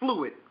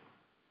fluid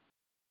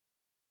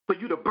for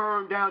you to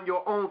burn down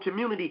your own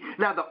community.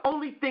 Now the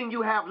only thing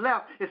you have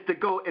left is to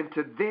go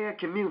into their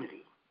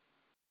community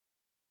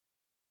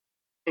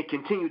and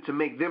continue to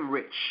make them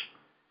rich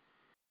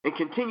and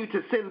continue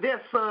to send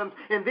their sons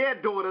and their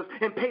daughters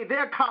and pay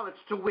their college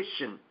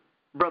tuition,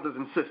 brothers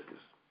and sisters.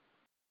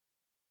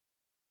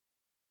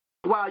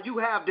 While you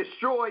have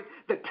destroyed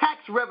the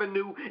tax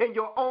revenue in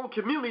your own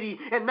community,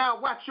 and now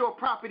watch your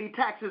property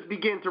taxes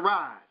begin to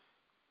rise.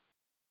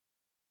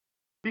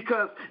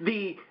 Because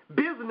the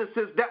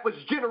businesses that was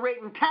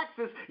generating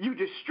taxes, you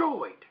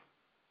destroyed.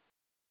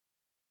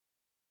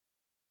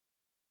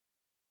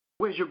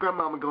 Where's your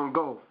grandmama gonna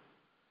go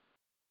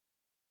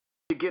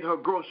to get her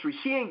groceries?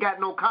 She ain't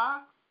got no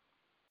car.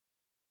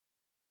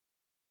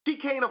 She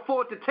can't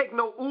afford to take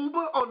no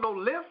Uber or no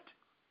Lyft.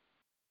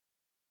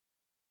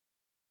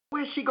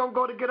 Where's she going to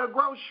go to get her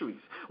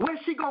groceries? Where's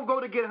she going to go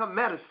to get her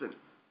medicine?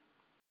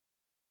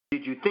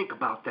 Did you think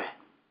about that?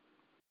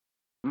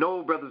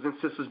 No, brothers and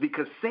sisters,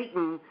 because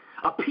Satan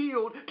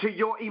appealed to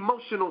your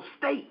emotional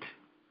state.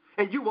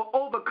 And you were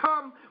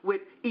overcome with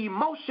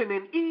emotion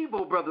and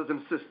evil, brothers and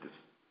sisters.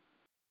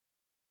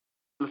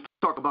 Let's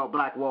talk about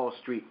Black Wall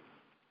Street.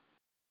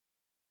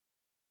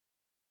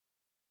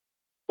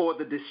 Or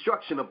the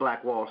destruction of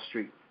Black Wall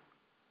Street.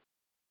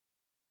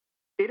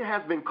 It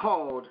has been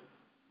called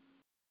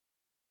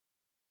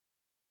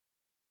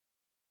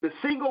the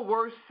single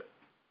worst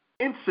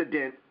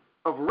incident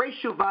of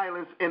racial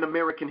violence in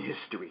American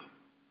history.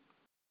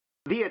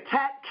 The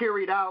attack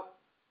carried out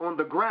on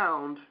the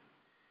ground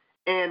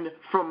and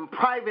from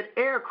private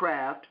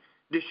aircraft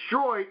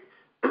destroyed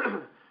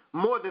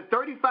more than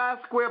 35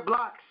 square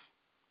blocks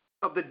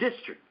of the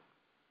district.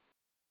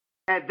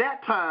 At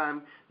that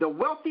time, the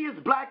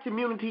wealthiest black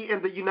community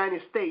in the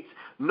United States,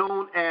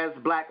 known as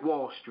Black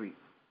Wall Street.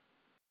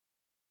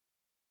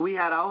 We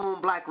had our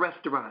own black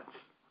restaurants.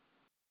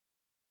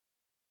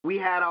 We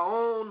had our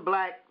own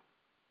black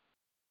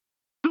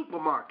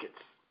supermarkets,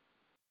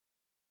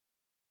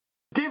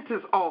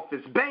 dentist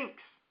office,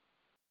 banks.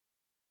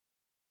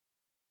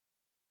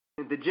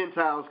 And the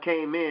Gentiles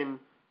came in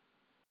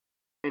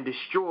and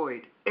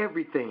destroyed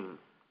everything.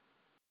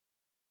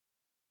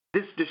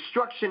 This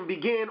destruction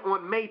began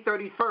on May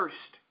 31st,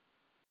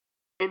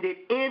 and it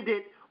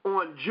ended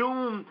on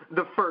June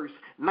the 1st,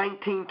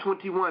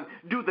 1921.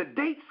 Do the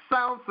dates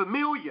sound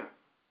familiar?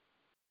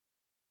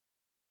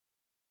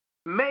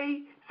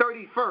 May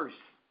 31st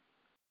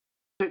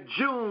to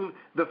June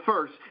the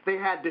 1st, they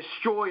had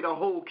destroyed a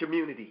whole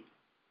community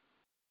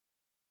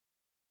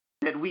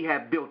that we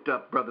had built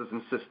up, brothers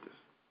and sisters.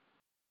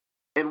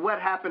 And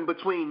what happened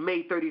between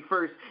May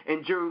 31st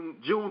and June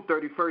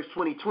 31st,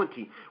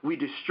 2020? We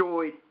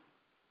destroyed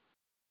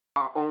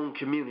our own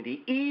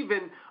community,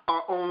 even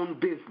our own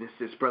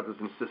businesses, brothers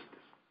and sisters.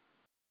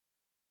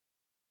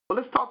 Well,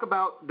 let's talk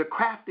about the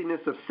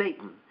craftiness of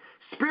Satan.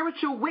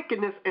 Spiritual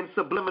wickedness and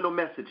subliminal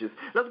messages.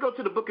 Let's go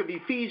to the book of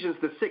Ephesians,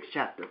 the 6th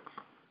chapter.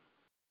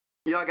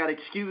 Y'all got to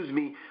excuse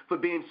me for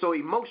being so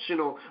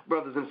emotional,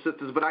 brothers and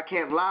sisters, but I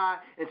can't lie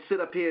and sit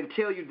up here and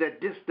tell you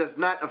that this does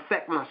not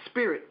affect my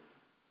spirit.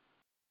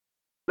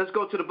 Let's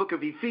go to the book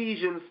of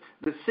Ephesians,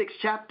 the 6th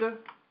chapter.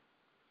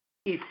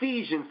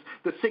 Ephesians,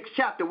 the 6th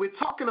chapter. We're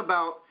talking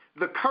about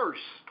the curse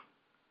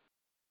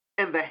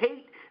and the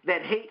hate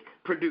that hate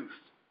produced.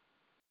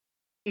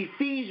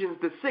 Ephesians,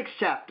 the 6th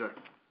chapter.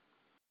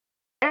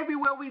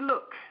 Everywhere we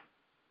look,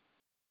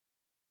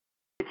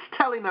 it's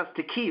telling us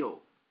to kill.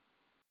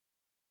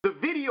 The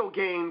video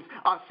games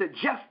are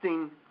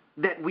suggesting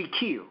that we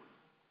kill.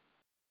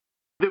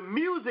 The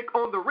music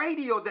on the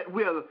radio that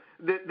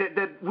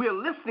we're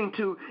listening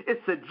to is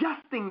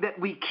suggesting that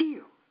we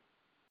kill.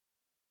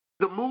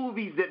 The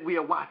movies that we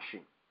are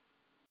watching.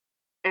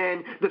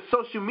 And the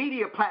social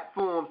media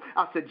platforms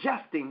are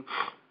suggesting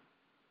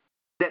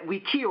that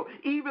we kill.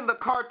 Even the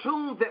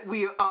cartoons that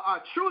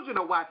our children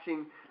are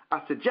watching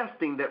are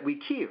suggesting that we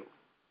kill.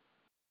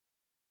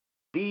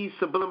 These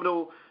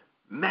subliminal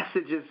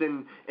messages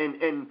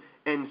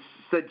and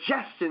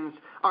suggestions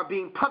are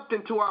being pumped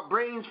into our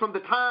brains from the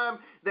time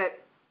that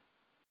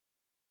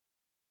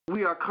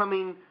we are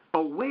coming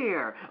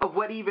aware of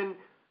what even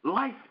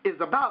life is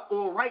about,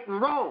 or right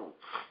and wrong.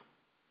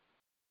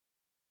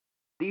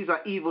 These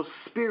are evil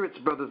spirits,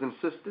 brothers and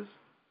sisters.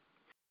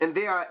 And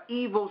there are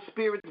evil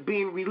spirits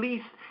being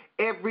released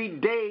every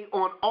day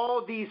on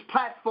all these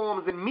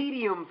platforms and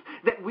mediums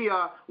that we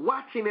are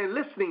watching and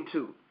listening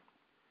to.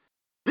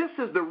 This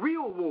is the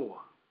real war,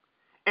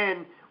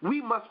 and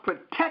we must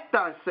protect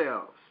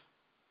ourselves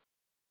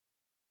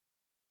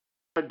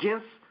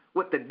against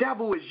what the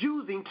devil is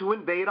using to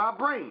invade our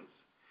brains.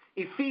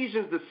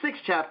 Ephesians, the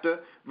 6th chapter,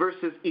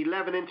 verses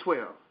 11 and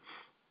 12.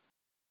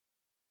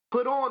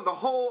 Put on the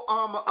whole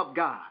armor of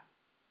God,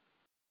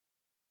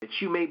 that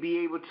you may be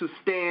able to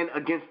stand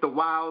against the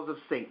wiles of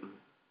Satan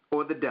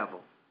or the devil.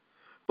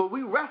 For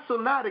we wrestle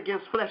not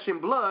against flesh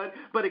and blood,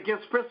 but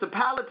against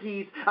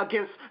principalities,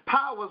 against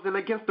powers, and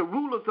against the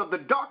rulers of the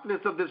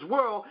darkness of this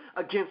world,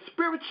 against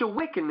spiritual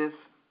wickedness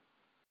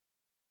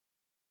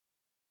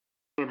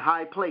in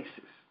high places.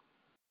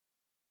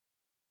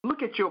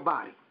 Look at your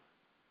body.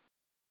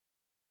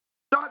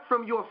 Start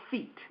from your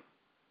feet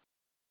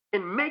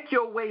and make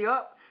your way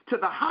up to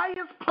the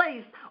highest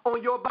place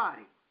on your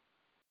body.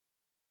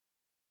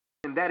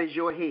 And that is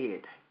your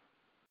head.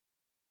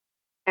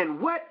 And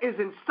what is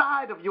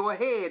inside of your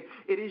head?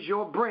 It is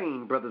your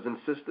brain, brothers and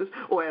sisters,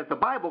 or as the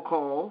Bible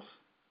calls,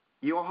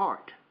 your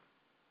heart.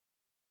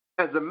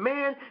 As a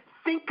man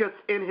thinketh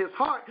in his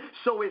heart,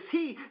 so is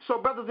he. So,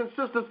 brothers and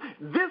sisters,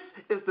 this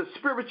is the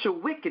spiritual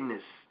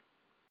wickedness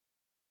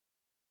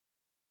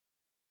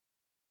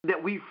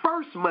that we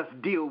first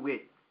must deal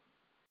with,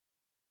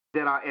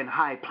 that are in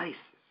high places.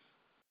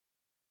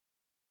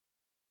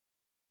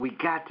 We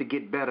got to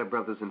get better,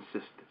 brothers and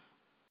sisters.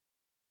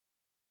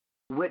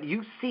 What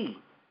you see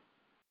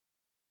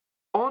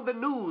on the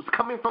news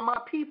coming from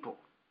our people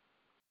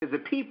is the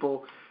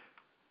people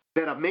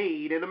that are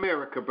made in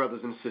America,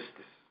 brothers and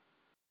sisters.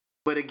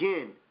 But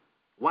again,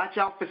 watch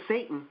out for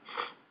Satan.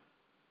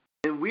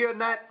 And we are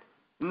not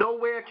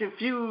nowhere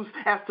confused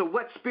as to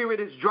what spirit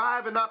is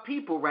driving our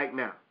people right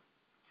now.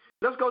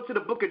 Let's go to the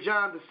book of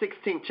John, the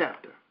 16th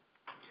chapter.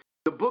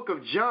 The book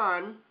of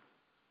John,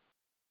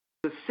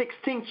 the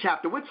 16th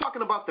chapter. We're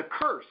talking about the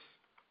curse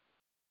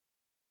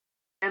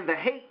and the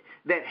hate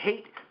that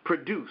hate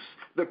produce.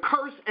 The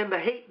curse and the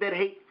hate that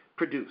hate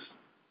produce.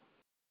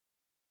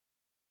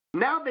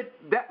 Now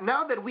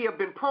that we have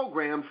been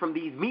programmed from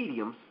these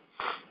mediums,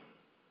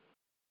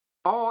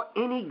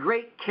 any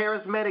great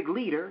charismatic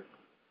leader,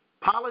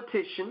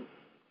 politician,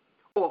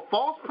 or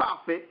false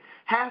prophet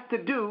has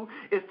to do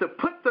is to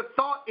put the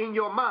thought in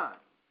your mind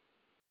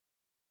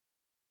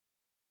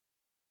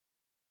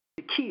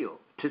to kill,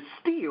 to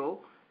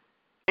steal,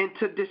 and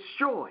to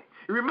destroy.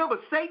 Remember,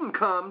 Satan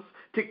comes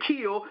to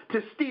kill,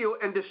 to steal,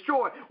 and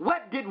destroy.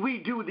 What did we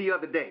do the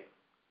other day?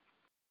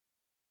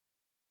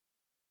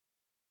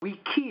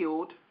 We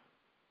killed,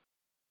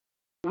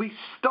 we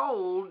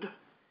stole,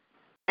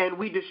 and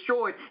we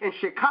destroyed. In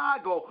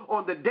Chicago,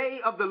 on the day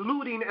of the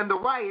looting and the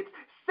riots,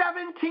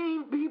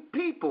 17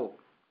 people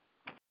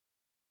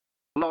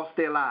lost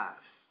their lives.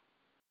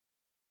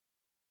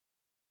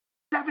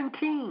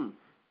 17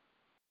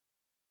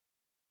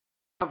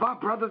 of our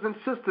brothers and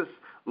sisters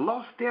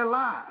lost their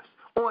lives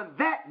on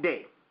that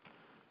day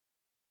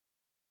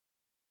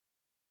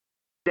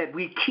that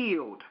we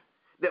killed,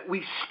 that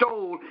we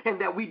stole, and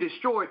that we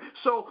destroyed.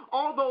 So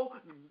although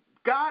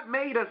God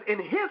made us in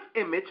his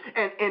image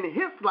and in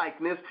his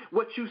likeness,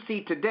 what you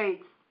see today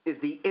is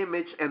the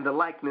image and the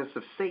likeness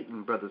of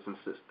Satan, brothers and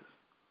sisters.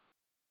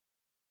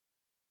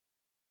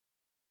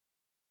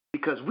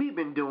 Because we've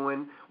been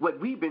doing what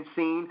we've been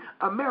seeing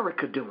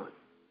America doing.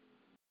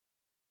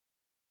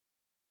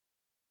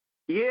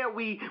 Yeah,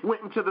 we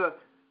went into the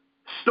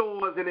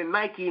stores and in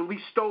Nike and we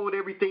stole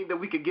everything that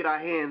we could get our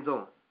hands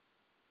on.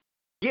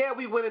 Yeah,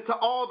 we went into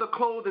all the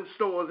clothing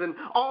stores and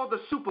all the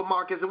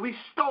supermarkets and we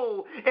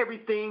stole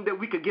everything that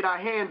we could get our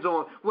hands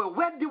on. Well,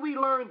 where did we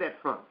learn that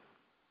from?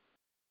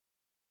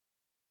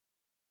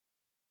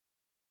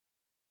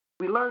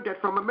 We learned that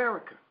from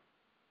America.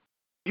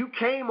 You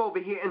came over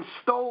here and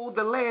stole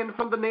the land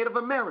from the Native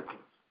Americans.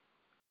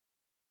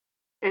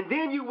 And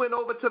then you went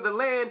over to the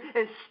land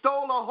and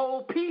stole a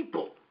whole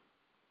people.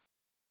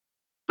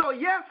 So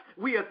yes,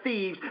 we are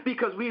thieves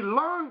because we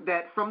learned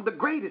that from the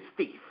greatest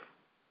thief.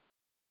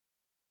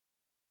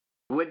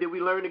 Where did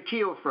we learn to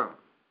kill from?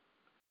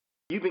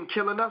 You've been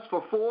killing us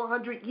for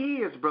 400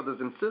 years, brothers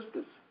and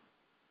sisters.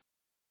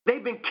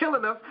 They've been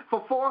killing us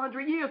for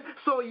 400 years.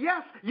 So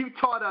yes, you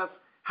taught us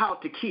how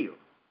to kill.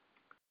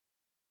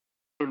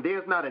 And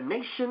there's not a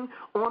nation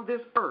on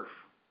this earth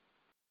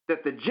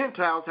that the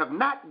Gentiles have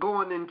not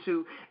gone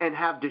into and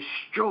have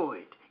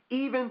destroyed,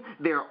 even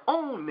their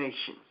own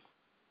nations.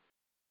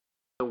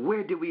 So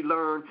where did we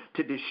learn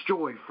to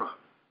destroy from?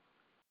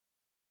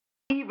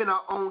 Even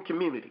our own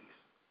communities.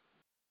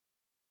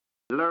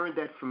 Learn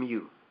that from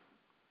you.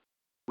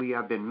 We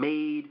have been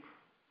made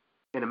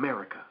in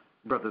America,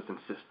 brothers and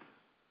sisters.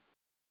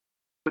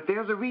 But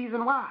there's a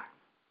reason why.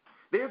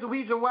 There's a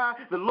reason why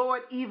the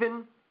Lord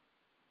even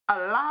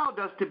allowed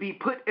us to be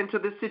put into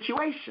this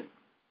situation.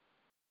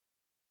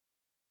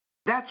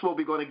 That's what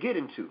we're going to get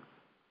into.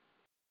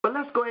 But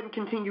let's go ahead and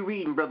continue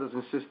reading, brothers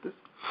and sisters.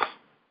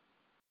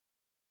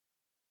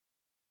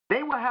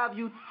 They will have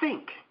you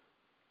think,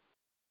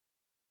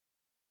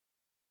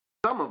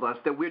 some of us,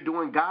 that we're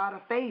doing God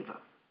a favor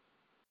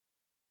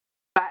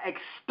by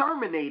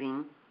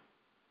exterminating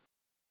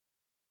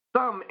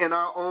some in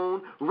our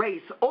own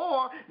race,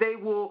 or they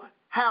will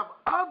have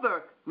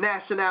other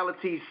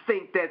nationalities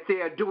think that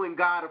they are doing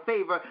God a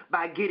favor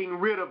by getting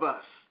rid of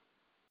us.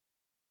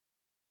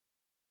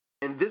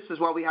 And this is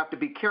why we have to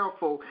be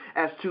careful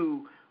as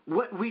to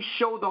what we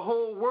show the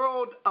whole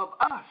world of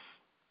us.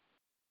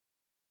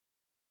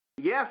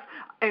 Yes,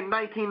 in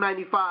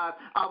 1995,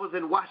 I was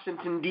in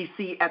Washington,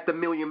 D.C. at the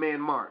Million Man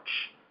March.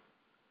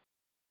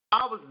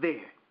 I was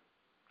there.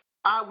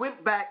 I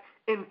went back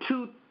in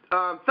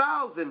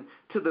 2000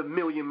 to the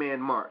Million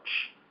Man March.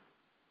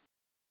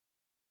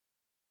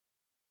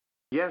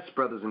 Yes,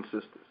 brothers and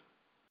sisters.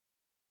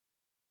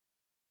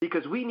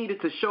 Because we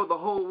needed to show the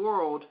whole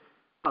world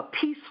a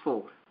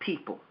peaceful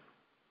people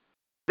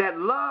that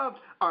loved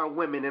our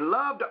women and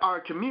loved our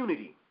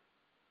community.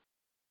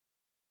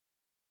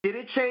 Did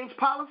it change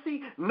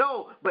policy?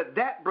 No, but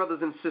that,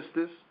 brothers and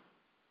sisters,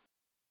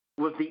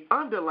 was the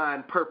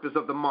underlying purpose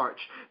of the march.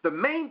 The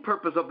main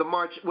purpose of the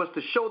march was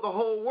to show the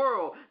whole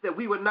world that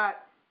we were not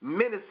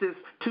menaces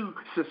to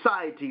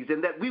societies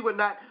and that we were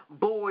not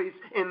boys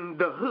in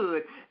the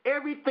hood.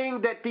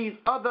 Everything that these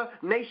other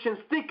nations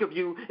think of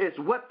you is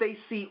what they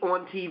see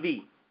on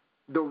TV,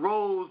 the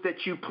roles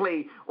that you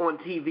play on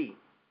TV.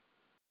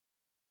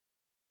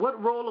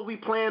 What role are we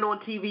playing on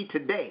TV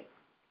today?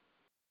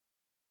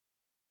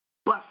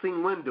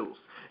 Busting windows,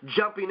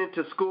 jumping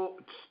into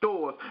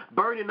stores,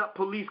 burning up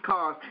police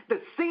cars. The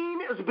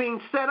scene is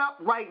being set up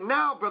right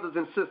now, brothers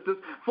and sisters,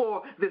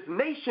 for this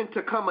nation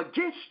to come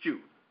against you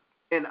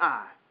and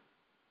I.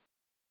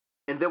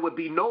 And there would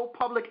be no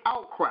public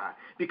outcry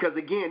because,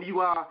 again, you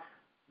are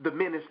the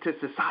menace to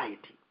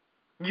society.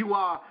 You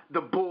are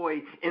the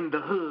boy in the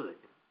hood.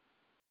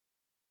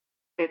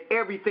 And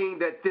everything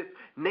that this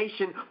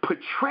nation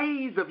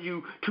portrays of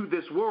you to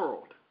this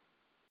world.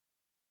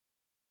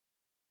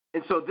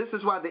 And so this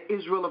is why the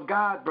Israel of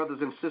God, brothers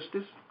and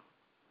sisters,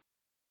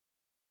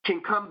 can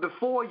come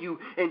before you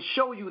and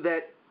show you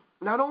that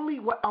not only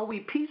are we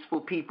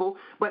peaceful people,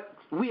 but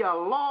we are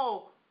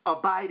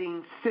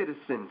law-abiding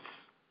citizens.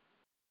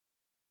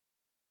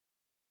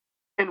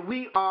 And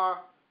we are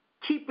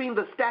keeping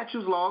the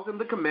statutes, laws, and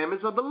the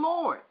commandments of the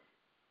Lord.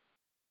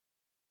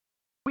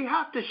 We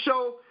have to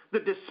show the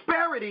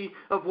disparity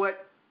of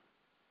what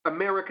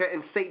America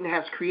and Satan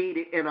has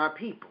created in our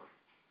people,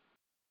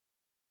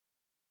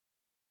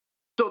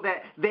 so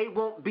that they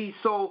won't be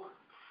so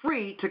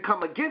free to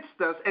come against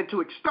us and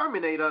to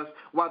exterminate us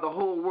while the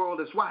whole world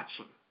is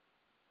watching.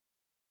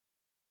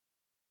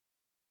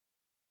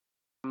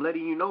 I'm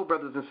letting you know,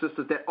 brothers and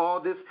sisters, that all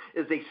this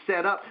is a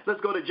setup. Let's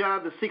go to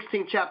John, the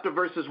 16th chapter,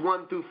 verses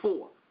 1 through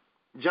 4.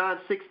 John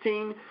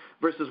 16,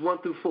 verses 1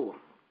 through 4.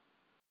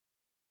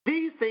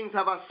 These things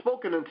have I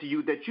spoken unto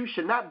you, that you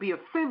should not be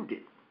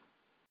offended.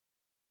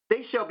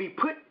 They shall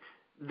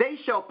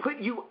put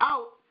you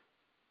out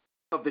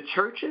of the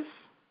churches.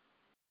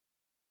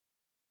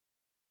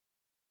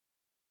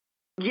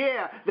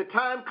 Yeah, the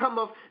time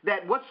cometh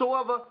that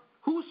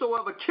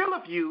whosoever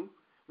killeth you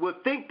will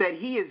think that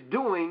he is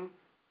doing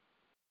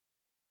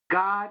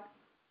God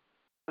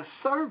a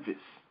service.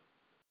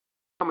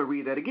 I'm going to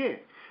read that again.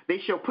 They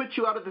shall put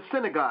you out of the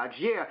synagogues.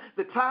 Yeah,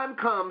 the time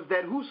comes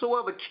that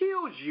whosoever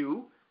kills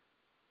you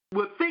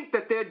will think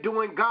that they're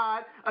doing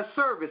God a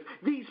service.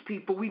 These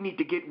people, we need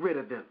to get rid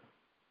of them.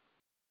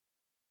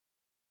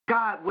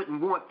 God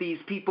wouldn't want these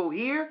people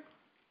here.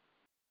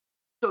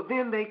 So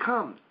then they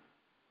come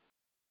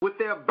with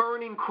their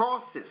burning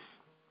crosses,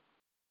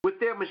 with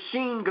their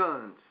machine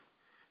guns.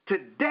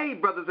 Today,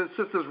 brothers and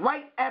sisters,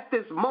 right at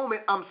this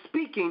moment I'm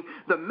speaking,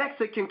 the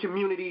Mexican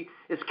community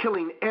is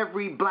killing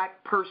every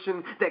black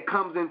person that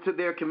comes into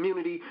their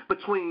community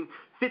between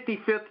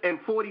 55th and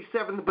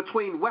 47th,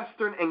 between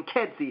Western and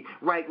Kedzie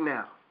right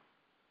now.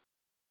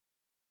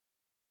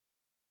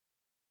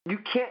 You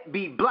can't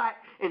be black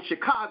in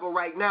Chicago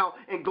right now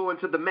and go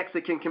into the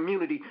Mexican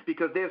community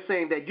because they're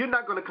saying that you're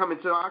not going to come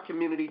into our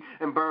community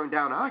and burn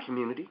down our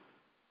community.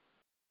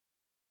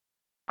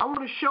 I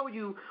want to show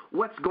you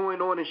what's going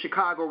on in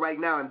Chicago right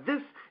now, and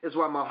this is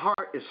why my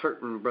heart is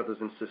hurting, brothers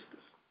and sisters.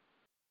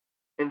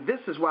 And this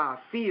is why I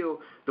feel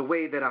the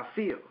way that I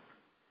feel.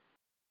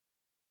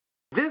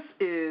 This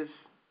is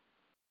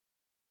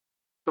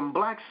some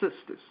black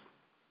sisters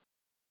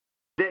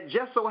that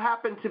just so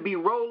happen to be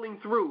rolling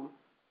through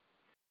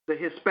the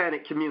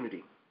Hispanic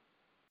community.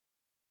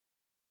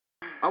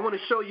 I want to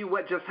show you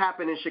what just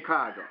happened in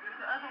Chicago.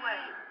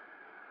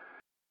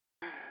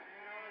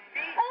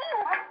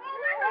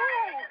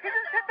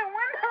 at the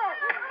window.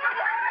 Please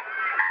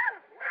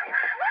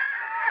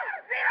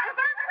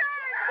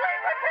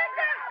protect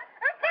us.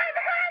 And find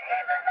the Lord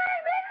Jesus'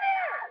 name in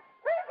here.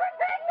 Please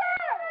protect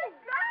us.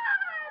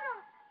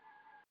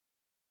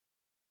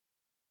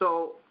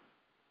 So,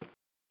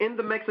 in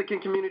the Mexican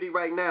community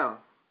right now,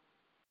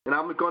 and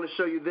I'm going to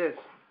show you this.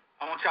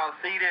 I want y'all to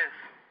see this.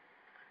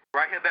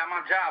 Right here by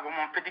my job, I'm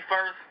on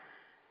 51st.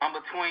 I'm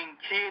between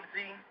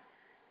Kedzie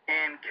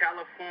and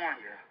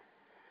California.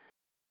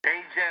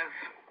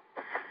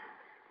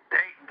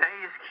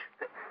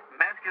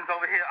 Mexicans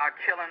over here are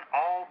killing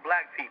all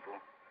black people.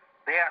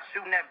 They are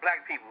shooting at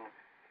black people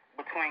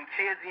between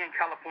Kedzie and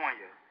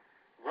California.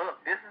 Look,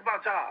 this is my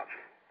job.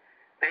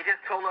 They just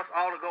told us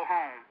all to go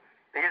home.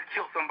 They just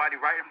killed somebody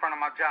right in front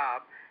of my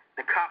job.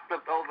 The cop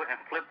flipped over and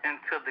flipped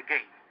into the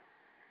gate.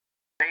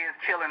 They is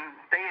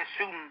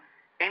shooting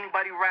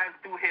anybody riding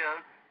through here.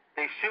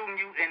 They shooting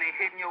you and they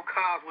hitting your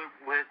cars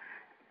with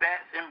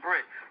bats and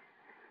bricks.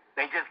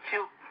 They just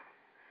killed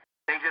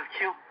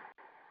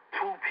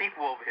 2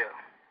 people over here.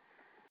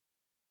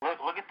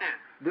 Look at this.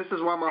 This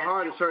is why my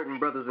heart is hurting,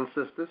 brothers and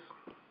sisters.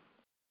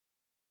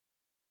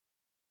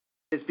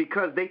 It's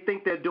because they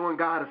think they're doing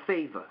God a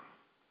favor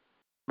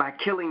by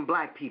killing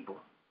black people.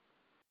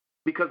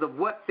 Because of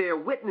what they're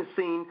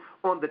witnessing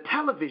on the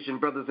television,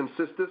 brothers and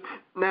sisters.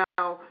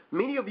 Now,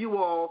 many of you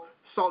all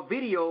saw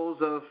videos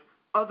of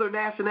other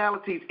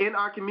nationalities in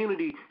our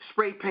community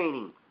spray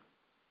painting,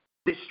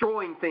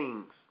 destroying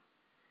things,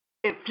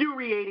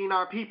 infuriating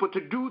our people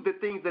to do the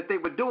things that they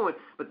were doing.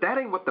 But that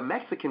ain't what the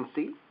Mexicans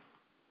see.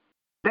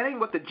 That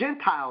ain't what the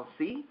Gentiles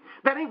see.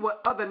 That ain't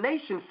what other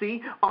nations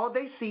see. All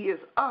they see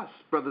is us,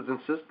 brothers and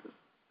sisters.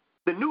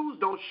 The news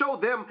don't show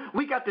them.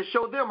 We got to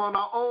show them on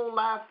our own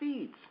live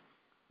feeds.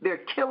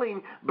 They're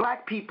killing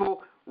black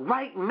people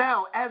right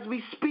now as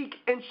we speak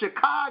in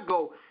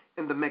Chicago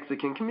in the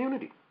Mexican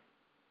community.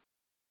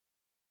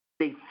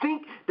 They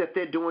think that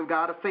they're doing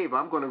God a favor.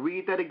 I'm going to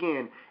read that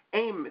again.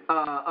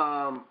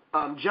 John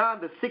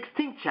the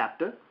 16th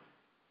chapter,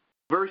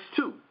 verse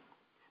 2.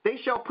 They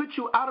shall put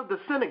you out of the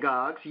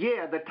synagogues.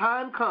 Yeah, the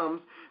time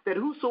comes that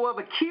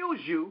whosoever kills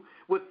you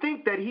would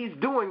think that he's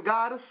doing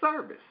God a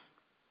service.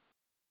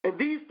 And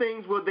these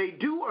things will they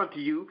do unto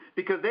you,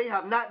 because they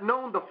have not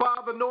known the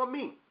Father nor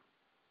me.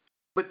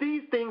 But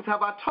these things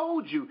have I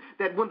told you,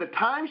 that when the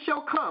time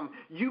shall come,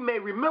 you may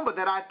remember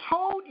that I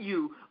told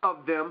you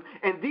of them,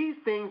 and these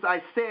things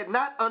I said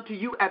not unto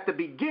you at the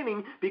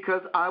beginning,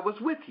 because I was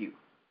with you.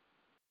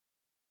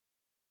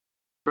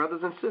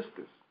 Brothers and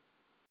sisters,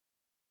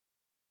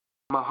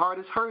 my heart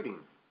is hurting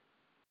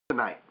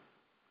tonight.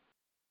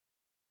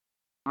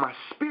 My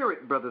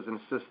spirit, brothers and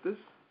sisters,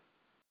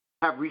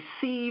 have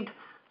received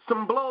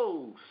some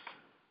blows,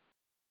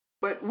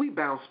 but we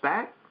bounce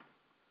back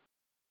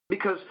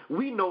because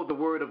we know the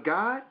Word of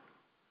God,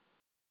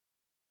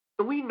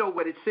 and we know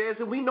what it says,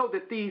 and we know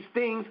that these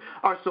things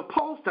are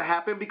supposed to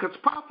happen because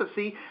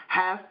prophecy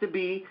has to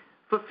be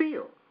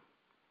fulfilled.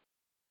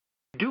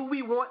 Do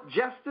we want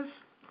justice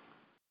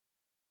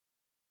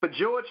for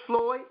George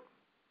Floyd,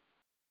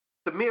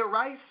 Tamir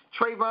Rice,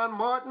 Trayvon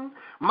Martin,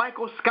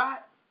 Michael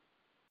Scott?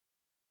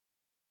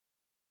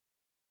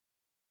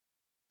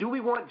 Do we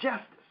want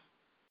justice?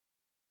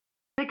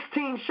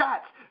 16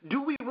 shots.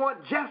 Do we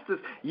want justice?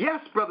 Yes,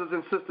 brothers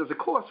and sisters, of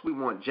course we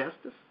want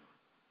justice.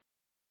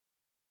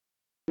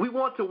 We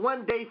want to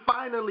one day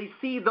finally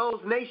see those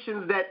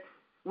nations that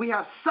we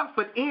have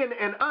suffered in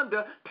and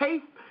under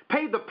pay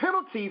the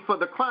penalty for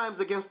the crimes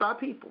against our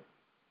people.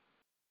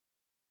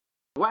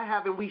 Why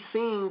haven't we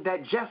seen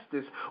that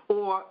justice?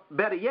 Or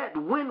better yet,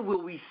 when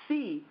will we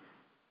see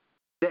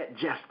that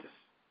justice?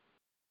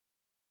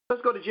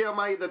 Let's go to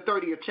Jeremiah, the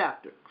 30th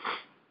chapter.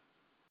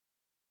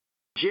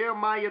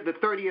 Jeremiah, the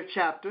 30th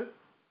chapter.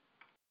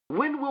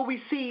 When will we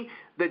see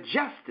the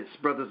justice,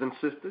 brothers and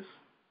sisters,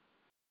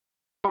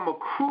 from a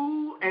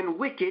cruel and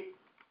wicked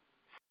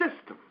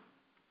system?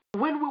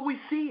 When will we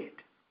see it?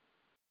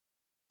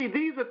 See,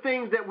 these are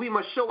things that we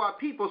must show our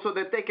people so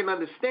that they can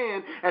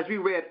understand, as we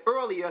read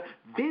earlier,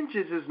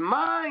 vengeance is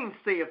mine,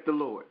 saith the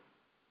Lord.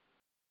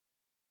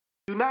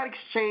 Do not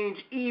exchange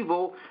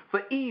evil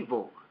for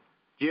evil.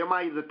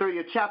 Jeremiah, the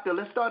 30th chapter.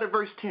 Let's start at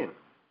verse 10.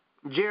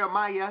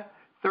 Jeremiah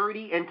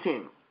 30 and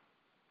 10.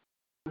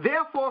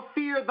 Therefore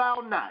fear thou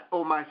not,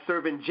 O my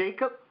servant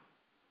Jacob,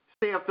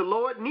 saith the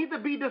Lord, neither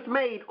be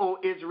dismayed, O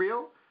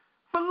Israel.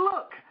 For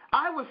look,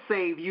 I will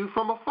save you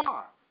from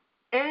afar,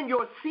 and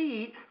your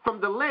seed from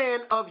the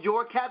land of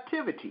your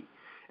captivity.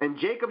 And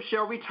Jacob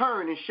shall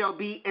return, and shall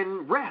be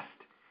in rest,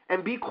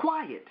 and be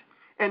quiet,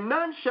 and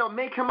none shall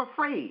make him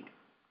afraid.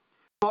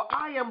 For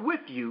I am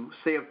with you,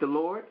 saith the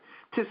Lord,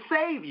 to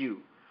save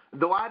you,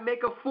 though I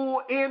make a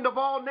full end of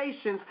all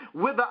nations,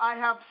 whither I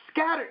have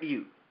scattered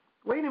you.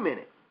 Wait a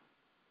minute.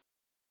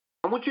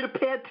 I want you to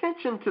pay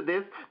attention to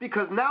this,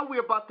 because now we're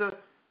about to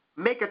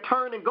make a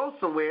turn and go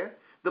somewhere.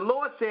 The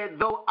Lord said,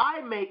 though I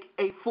make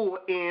a full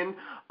end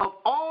of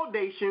all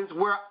nations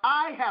where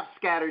I have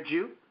scattered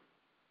you,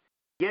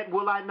 yet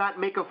will I not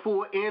make a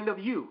full end of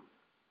you.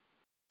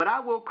 But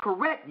I will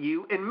correct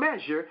you in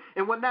measure,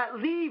 and will not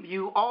leave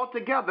you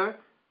altogether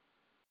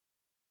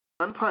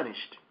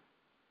unpunished.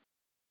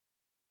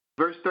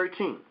 Verse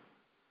 13.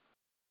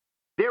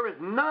 There is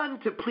none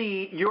to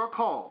plead your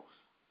cause,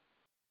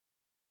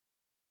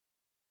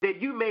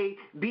 that you may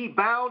be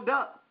bound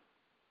up.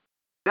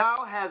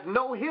 Thou hast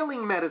no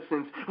healing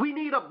medicines. We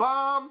need a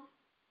balm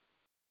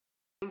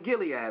in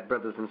Gilead,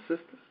 brothers and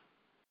sisters.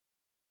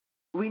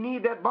 We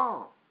need that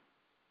balm.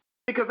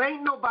 Because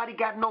ain't nobody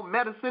got no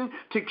medicine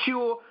to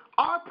cure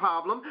our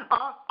problem,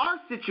 our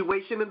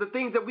situation, and the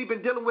things that we've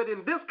been dealing with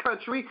in this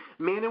country.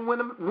 Men and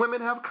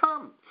women have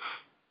come.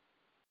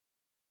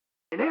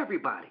 And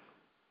everybody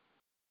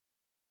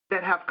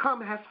that have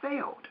come has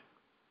failed.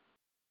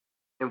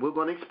 And we're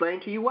going to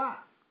explain to you why.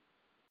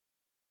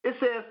 It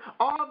says,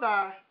 all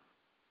thy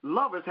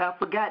lovers have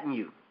forgotten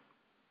you.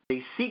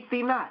 They seek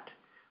thee not.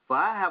 For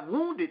I have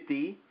wounded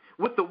thee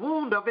with the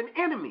wound of an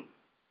enemy,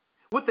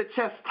 with the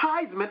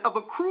chastisement of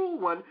a cruel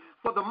one,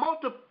 for the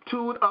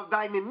multitude of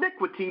thine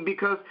iniquity,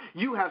 because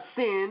you have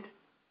sinned,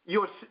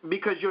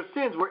 because your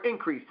sins were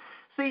increased.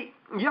 See,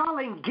 y'all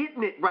ain't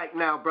getting it right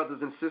now, brothers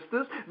and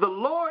sisters. The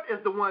Lord is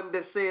the one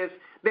that says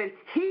that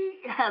he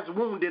has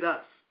wounded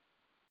us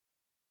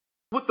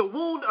with the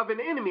wound of an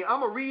enemy.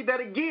 I'm going to read that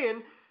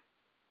again,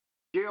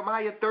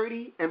 Jeremiah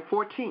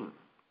 30:14.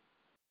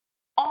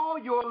 All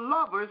your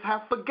lovers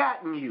have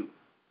forgotten you.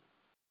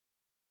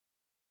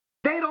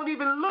 They don't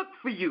even look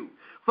for you.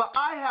 For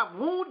I have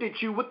wounded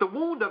you with the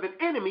wound of an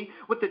enemy,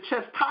 with the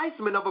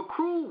chastisement of a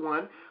cruel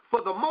one,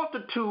 for the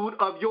multitude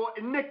of your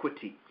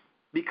iniquity,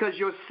 because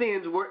your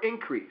sins were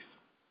increased.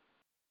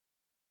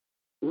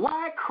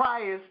 Why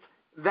criest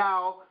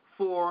thou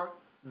for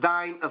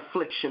thine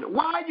affliction?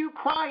 Why are you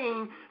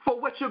crying for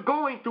what you're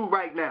going through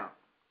right now?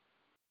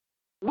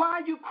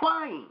 Why are you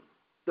crying?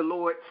 The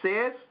Lord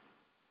says,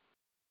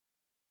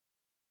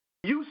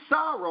 you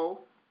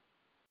sorrow,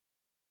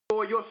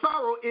 for your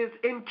sorrow is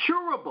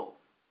incurable,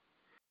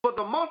 for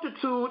the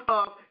multitude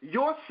of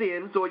your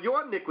sins or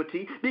your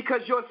iniquity,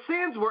 because your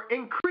sins were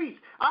increased.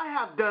 I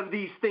have done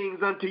these things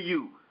unto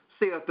you,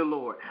 saith the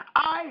Lord.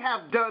 I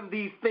have done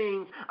these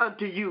things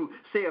unto you,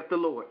 saith the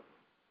Lord.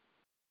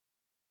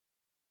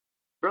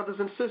 Brothers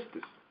and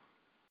sisters,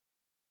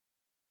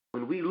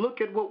 when we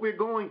look at what we're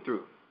going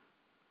through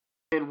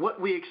and what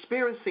we're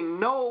experiencing,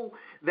 know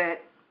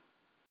that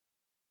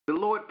the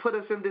Lord put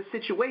us in this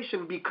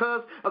situation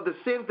because of the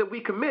sins that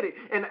we committed.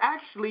 And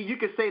actually, you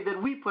could say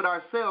that we put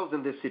ourselves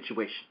in this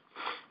situation.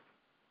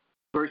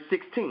 Verse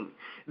 16.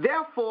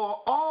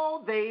 Therefore,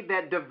 all they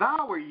that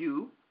devour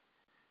you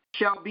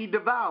shall be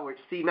devoured.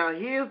 See, now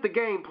here's the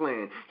game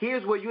plan.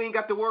 Here's where you ain't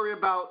got to worry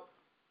about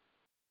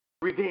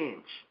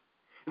revenge.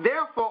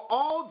 Therefore,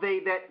 all they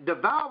that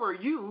devour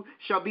you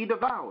shall be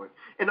devoured,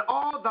 and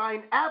all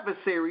thine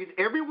adversaries,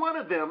 every one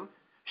of them,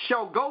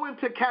 shall go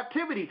into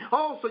captivity.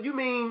 Oh, so you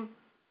mean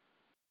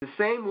the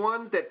same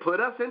ones that put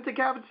us into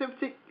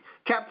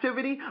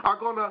captivity are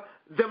going to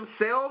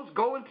themselves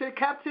go into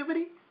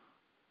captivity?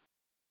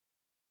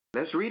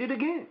 Let's read it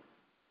again.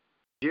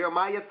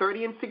 Jeremiah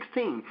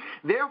 30:16.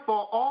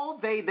 Therefore, all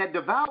they that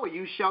devour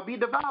you shall be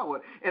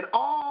devoured, and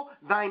all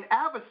thine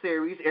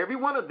adversaries, every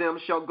one of them,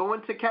 shall go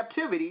into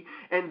captivity,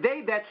 and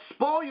they that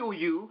spoil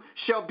you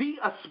shall be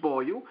a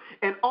spoil,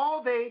 and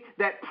all they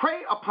that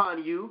prey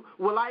upon you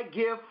will I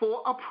give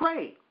for a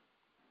prey.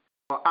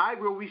 For I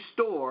will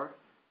restore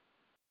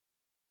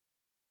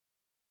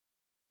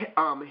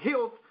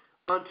health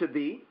unto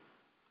thee,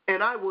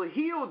 and I will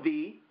heal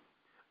thee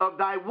of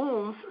thy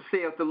wounds,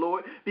 saith the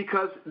Lord,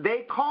 because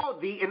they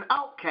called thee an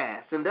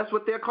outcast. And that's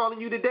what they're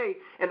calling you today,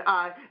 an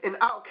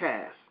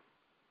outcast,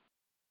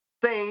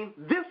 saying,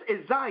 this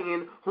is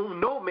Zion,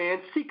 whom no man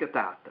seeketh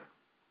after.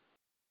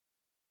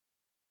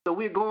 So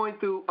we're going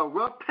through a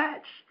rough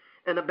patch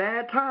and a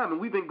bad time,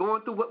 and we've been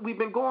going through what we've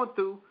been going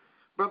through,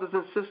 brothers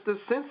and sisters,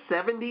 since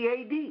 70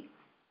 A.D.,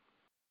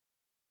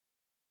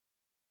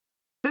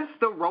 since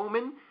the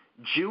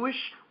Roman-Jewish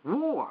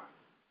war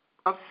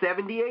of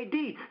 70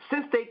 A.D.,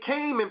 since they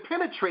came and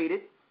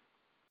penetrated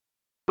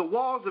the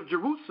walls of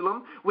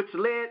Jerusalem, which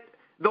led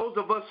those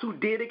of us who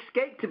did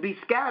escape to be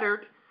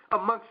scattered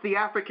amongst the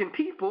African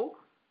people,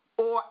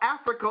 or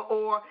Africa,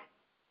 or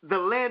the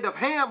land of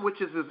Ham, which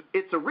is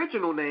its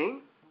original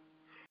name,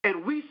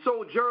 and we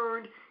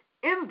sojourned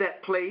in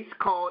that place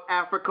called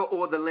Africa,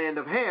 or the land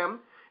of Ham,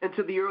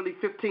 into the early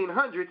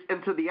 1500s,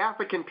 until the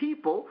African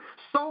people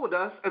sold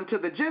us unto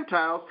the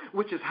Gentiles,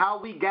 which is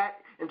how we got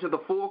into the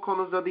four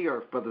corners of the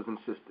earth, brothers and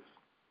sisters.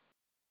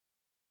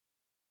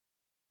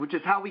 Which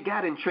is how we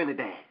got in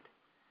Trinidad.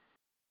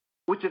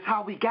 Which is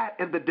how we got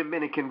in the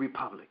Dominican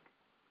Republic.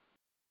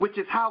 Which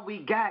is how we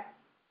got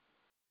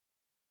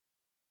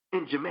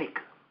in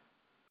Jamaica.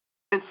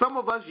 And some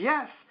of us,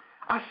 yes,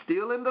 are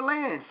still in the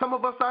land. Some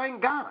of us are in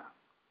Ghana.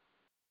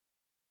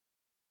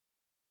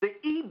 The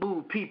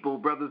Ibu people,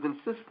 brothers and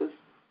sisters.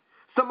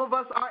 Some of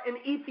us are in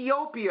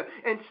Ethiopia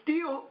and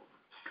still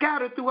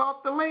scattered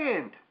throughout the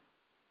land.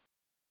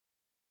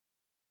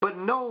 But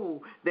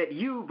know that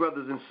you,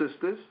 brothers and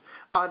sisters,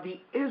 are the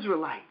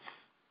Israelites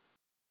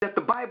that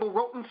the Bible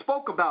wrote and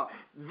spoke about.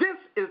 This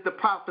is the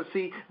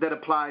prophecy that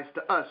applies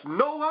to us.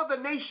 No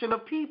other nation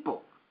of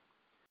people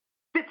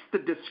fits the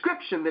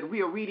description that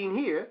we are reading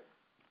here,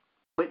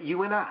 but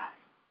you and I,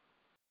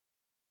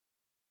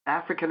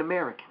 African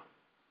American.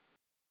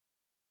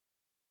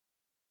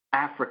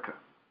 Africa,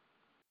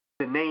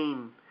 the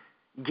name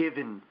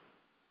given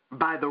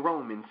by the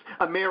Romans.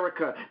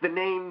 America, the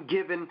name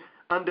given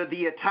under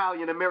the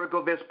Italian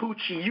Amerigo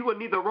Vespucci. You are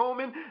neither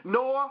Roman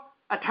nor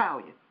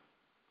Italian.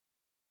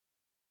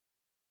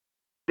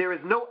 There is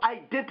no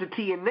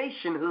identity in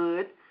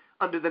nationhood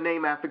under the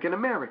name African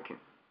American.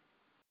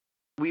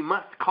 We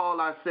must call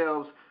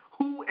ourselves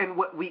who and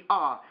what we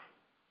are,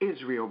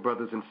 Israel,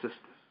 brothers and sisters,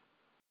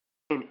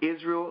 and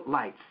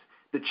Israelites,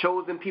 the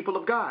chosen people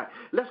of God.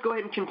 Let's go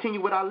ahead and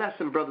continue with our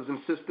lesson, brothers and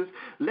sisters.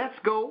 Let's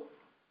go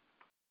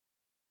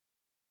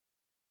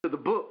to the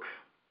book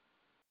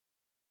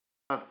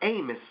of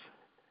Amos,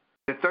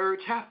 the 3rd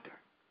chapter.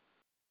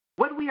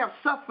 What we have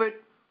suffered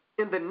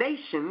in the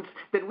nations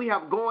that we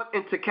have gone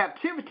into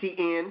captivity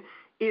in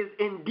is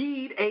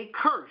indeed a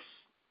curse.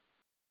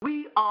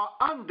 We are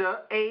under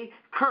a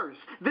curse.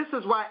 This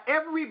is why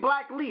every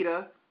black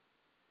leader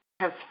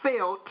has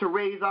failed to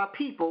raise our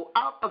people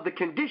out of the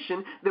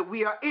condition that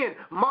we are in.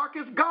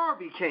 Marcus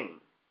Garvey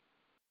came,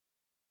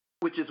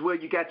 which is where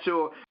you got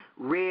your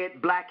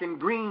red, black, and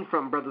green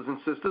from, brothers and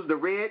sisters. The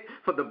red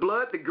for the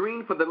blood, the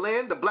green for the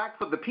land, the black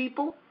for the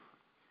people.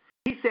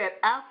 He said,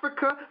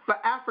 Africa for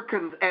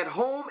Africans at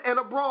home and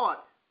abroad,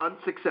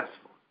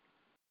 unsuccessful.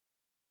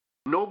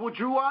 Noble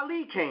Drew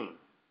Ali came,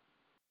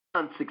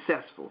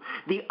 unsuccessful.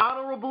 The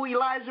Honorable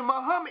Elijah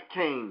Muhammad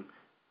came,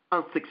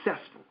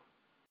 unsuccessful.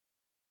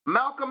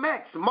 Malcolm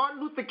X,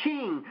 Martin Luther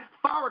King,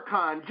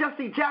 Farrakhan,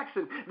 Jesse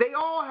Jackson, they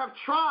all have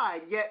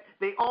tried, yet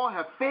they all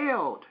have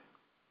failed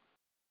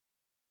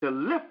to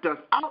lift us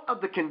out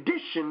of the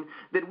condition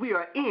that we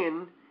are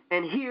in,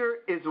 and here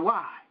is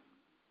why.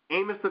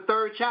 Amos, the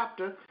 3rd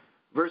chapter,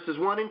 verses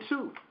 1 and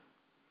 2.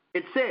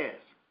 It says,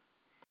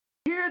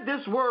 hear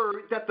this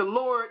word that the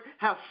Lord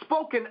hath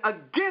spoken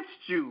against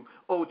you,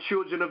 O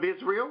children of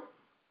Israel,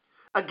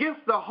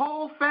 against the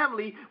whole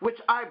family which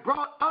I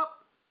brought up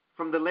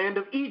from the land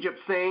of Egypt,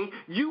 saying,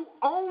 you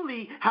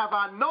only have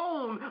I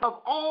known of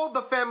all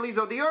the families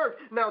of the earth.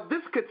 Now,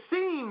 this could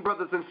seem,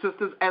 brothers and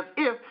sisters, as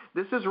if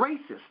this is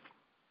racist.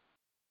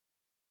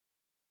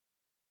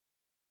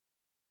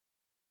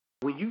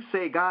 When you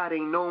say God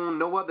ain't known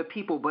no other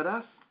people but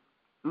us,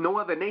 no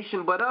other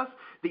nation but us,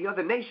 the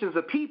other nations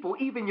of people,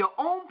 even your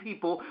own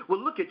people,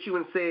 will look at you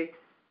and say,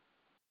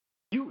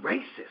 you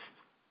racist.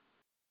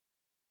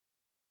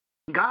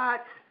 God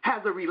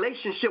has a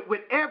relationship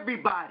with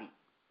everybody.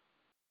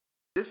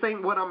 This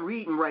ain't what I'm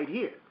reading right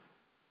here.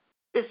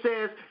 It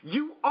says,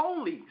 you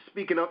only,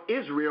 speaking of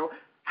Israel,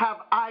 have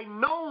I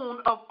known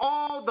of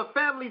all the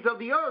families of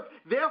the earth.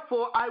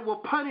 Therefore, I will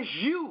punish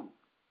you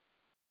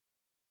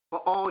for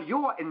all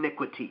your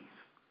iniquities.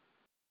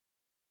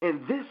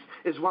 And this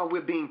is why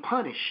we're being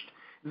punished.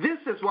 This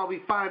is why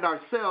we find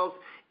ourselves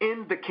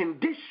in the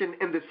condition,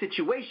 in the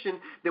situation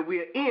that we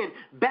are in.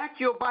 Back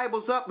your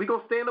Bibles up. We're going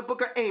to stay in the book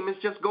of Amos.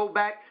 Just go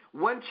back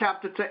one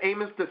chapter to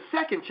Amos, the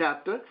 2nd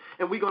chapter,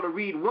 and we're going to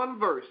read one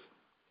verse.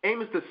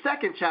 Amos, the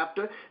 2nd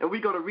chapter, and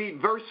we're going to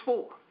read verse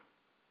 4.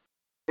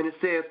 And it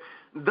says,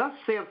 thus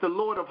saith the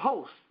Lord of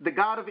hosts, the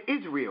God of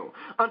Israel,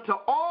 unto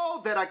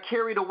all that are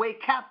carried away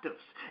captives,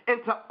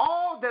 and to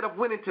all that have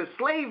went into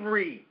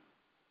slavery,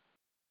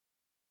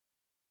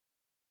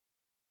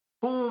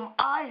 whom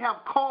I have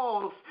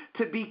caused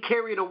to be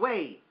carried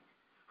away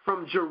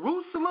from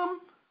Jerusalem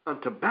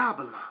unto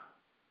Babylon.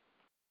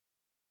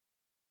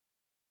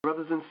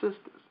 Brothers and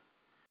sisters,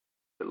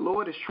 the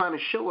Lord is trying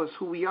to show us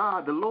who we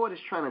are. The Lord is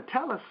trying to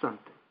tell us something.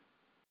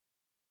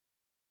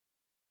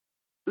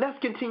 Let's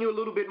continue a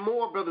little bit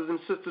more, brothers and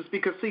sisters,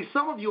 because, see,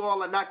 some of you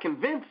all are not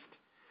convinced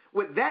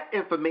with that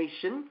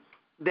information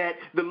that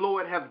the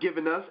Lord have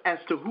given us as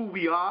to who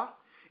we are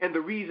and the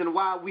reason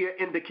why we are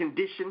in the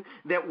condition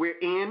that we're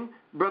in,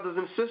 brothers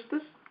and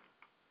sisters.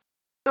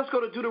 Let's go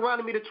to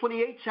Deuteronomy, the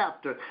 28th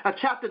chapter, a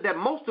chapter that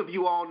most of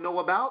you all know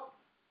about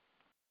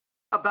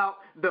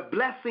the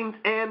blessings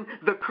and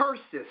the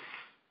curses,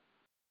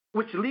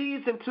 which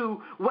leads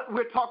into what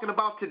we're talking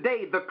about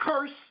today, the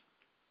curse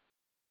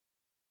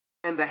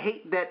and the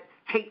hate that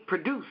hate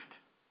produced.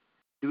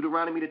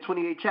 Deuteronomy, the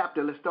 28th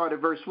chapter, let's start at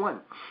verse 1.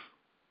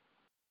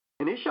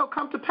 And it shall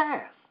come to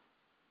pass,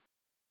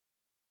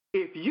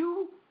 if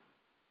you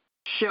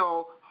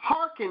shall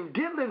hearken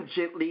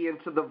diligently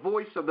unto the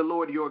voice of the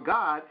Lord your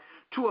God,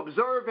 to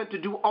observe and to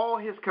do all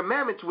his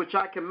commandments which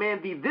I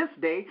command thee this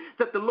day,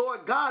 that the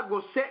Lord God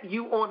will set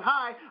you on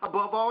high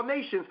above all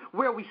nations.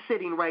 Where are we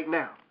sitting right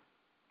now?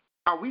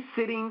 Are we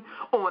sitting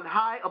on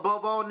high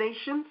above all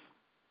nations?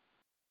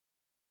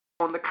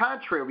 On the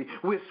contrary,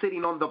 we're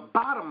sitting on the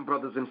bottom,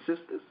 brothers and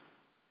sisters.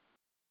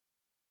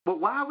 But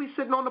why are we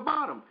sitting on the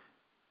bottom?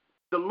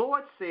 The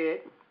Lord said,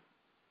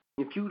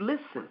 if you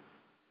listen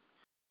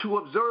to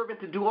observe and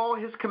to do all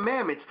his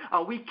commandments,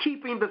 are we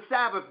keeping the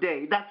Sabbath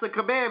day? That's a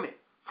commandment.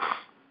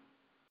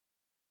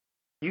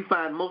 You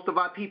find most of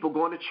our people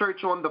going to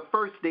church on the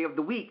first day of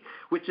the week,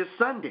 which is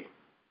Sunday.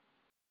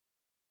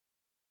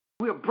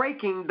 We're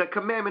breaking the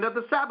commandment of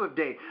the Sabbath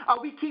day. Are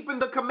we keeping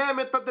the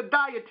commandment of the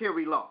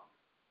dietary law?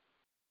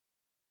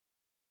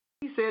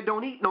 He said,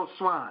 don't eat no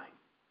swine.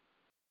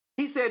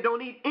 He said,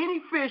 don't eat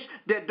any fish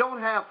that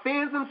don't have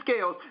fins and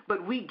scales,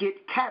 but we get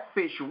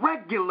catfish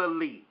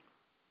regularly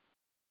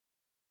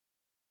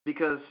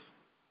because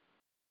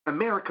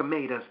America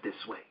made us this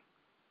way.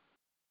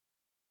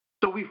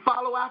 So we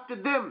follow after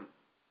them.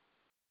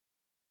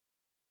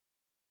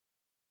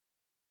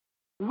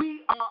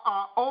 We are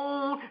our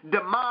own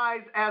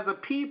demise as a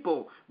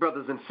people,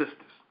 brothers and sisters.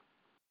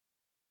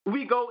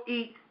 We go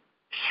eat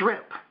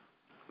shrimp.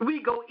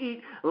 We go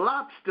eat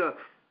lobster,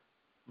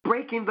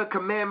 breaking the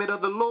commandment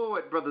of the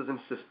Lord, brothers and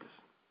sisters.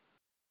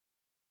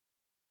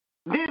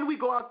 Then we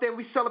go out there and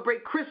we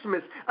celebrate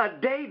Christmas, a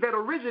day that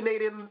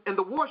originated in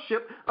the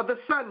worship of the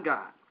sun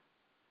god.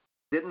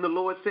 Didn't the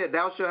Lord say,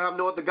 thou shalt have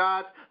no other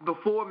gods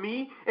before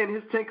me in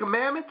his 10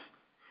 commandments?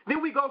 Then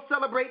we go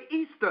celebrate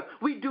Easter.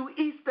 We do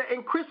Easter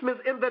and Christmas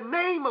in the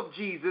name of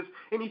Jesus,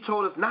 and he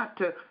told us not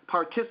to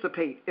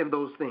participate in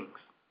those things.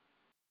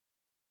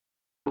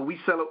 But we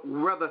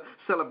rather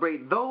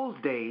celebrate those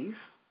days,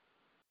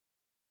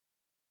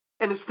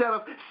 and instead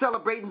of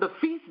celebrating the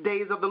feast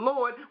days of the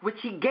Lord, which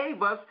he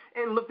gave us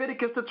in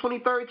Leviticus the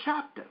 23rd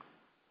chapter,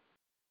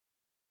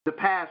 the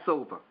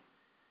Passover,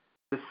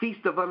 the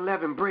Feast of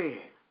Unleavened Bread,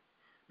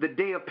 the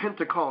day of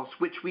Pentecost,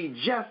 which we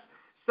just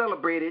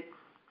celebrated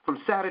from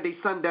Saturday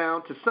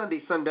sundown to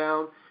Sunday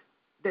sundown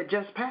that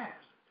just passed.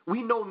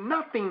 We know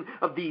nothing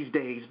of these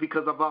days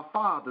because of our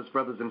fathers,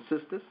 brothers and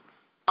sisters.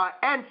 Our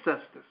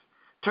ancestors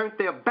turned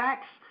their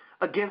backs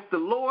against the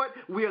Lord.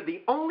 We are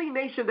the only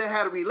nation that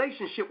had a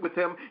relationship with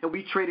him, and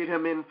we traded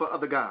him in for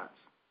other gods.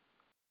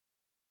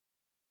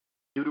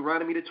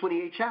 Deuteronomy the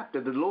 28th chapter,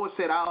 the Lord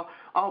said,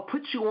 I'll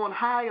put you on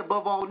high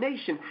above all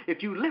nations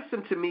if you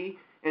listen to me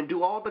and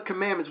do all the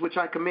commandments which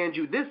I command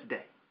you this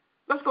day.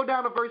 Let's go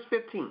down to verse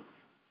 15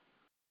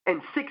 and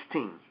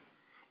 16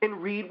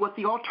 and read what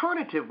the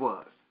alternative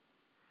was.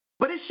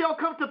 But it shall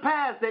come to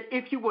pass that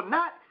if you will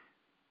not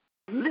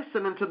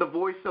listen unto the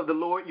voice of the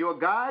Lord your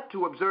God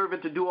to observe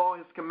and to do all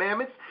his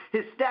commandments,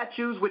 his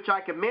statutes which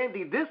I command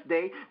thee this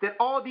day, that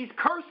all these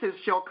curses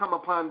shall come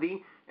upon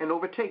thee and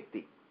overtake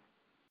thee.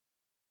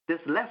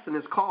 This lesson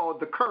is called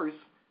the curse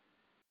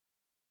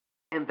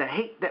and the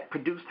hate that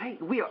produced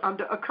hate. We are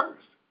under a curse.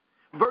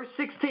 Verse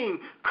 16,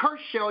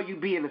 cursed shall you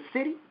be in the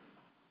city,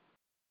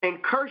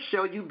 and cursed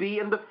shall you be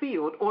in the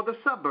field or the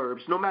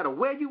suburbs. No matter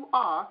where you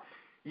are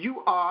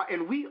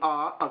and we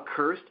are a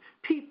cursed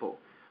people.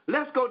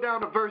 Let's go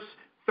down to verse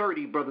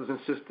 30, brothers and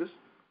sisters.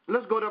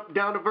 Let's go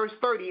down to verse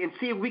 30 and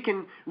see if we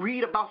can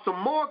read about some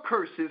more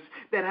curses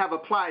that have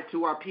applied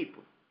to our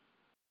people.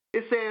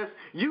 It says,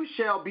 you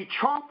shall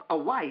betroth a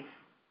wife,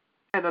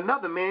 and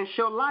another man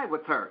shall lie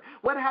with her.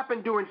 What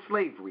happened during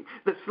slavery?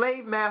 The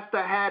slave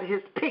master had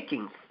his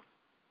pickings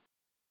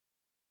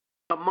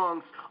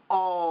amongst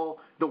all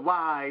the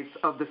wives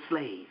of the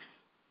slaves.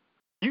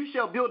 You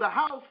shall build a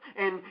house,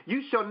 and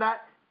you shall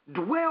not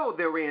dwell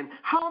therein.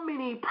 How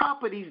many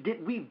properties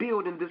did we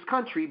build in this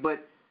country,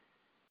 but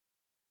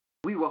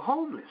we were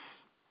homeless,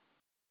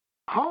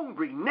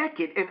 hungry,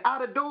 naked, and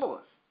out of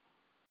doors?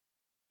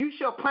 You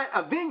shall plant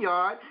a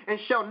vineyard and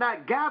shall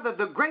not gather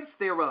the grapes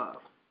thereof.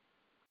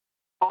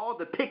 All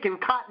the picking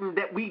cotton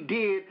that we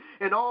did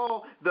and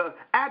all the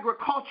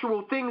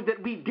agricultural things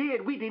that we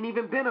didn't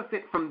even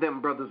benefit from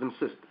them, brothers and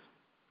sisters.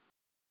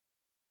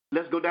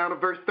 Let's go down to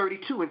verse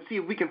 32 and see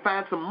if we can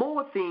find some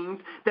more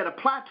things that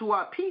apply to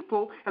our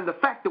people and the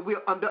fact that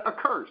we're under a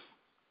curse.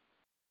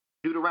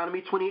 Deuteronomy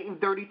 28 and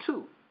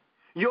 32.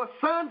 Your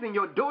sons and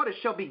your daughters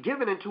shall be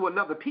given into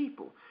another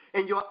people,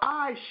 and your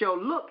eyes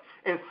shall look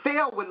and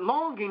fail with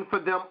longing for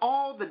them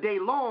all the day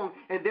long,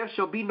 and there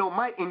shall be no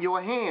might in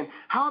your hand.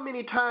 How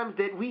many times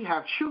did we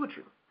have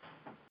children,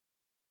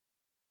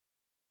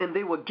 and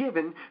they were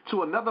given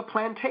to another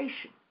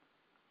plantation?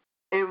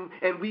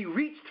 And we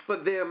reached for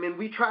them, and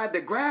we tried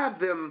to grab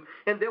them,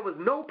 and there was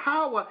no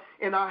power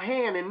in our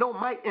hand and no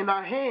might in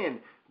our hand,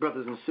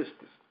 brothers and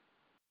sisters.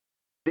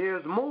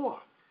 There's more.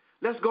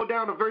 Let's go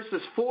down to verses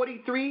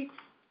 43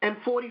 and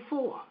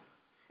 44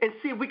 and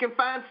see if we can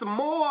find some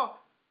more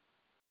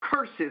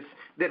curses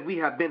that we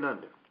have been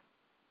under.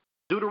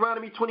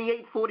 Deuteronomy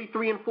 28,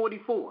 43 and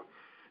 44.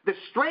 The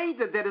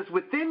stranger that is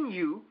within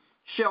you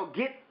shall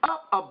get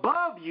up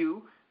above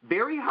you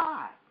very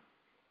high,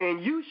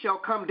 and you shall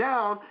come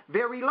down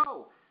very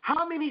low.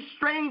 How many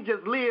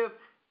strangers live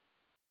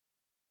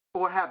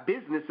or have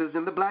businesses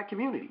in the black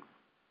community?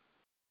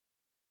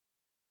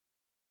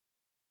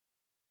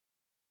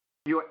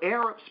 Your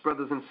Arabs,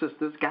 brothers and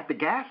sisters, got the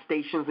gas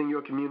stations in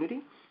your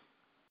community.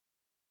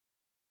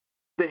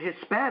 The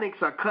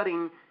Hispanics are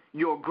cutting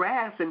your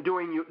grass and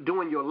doing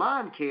your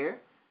lawn care.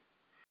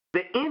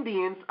 The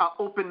Indians are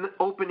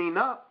opening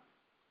up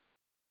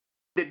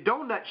the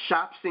donut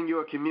shops in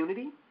your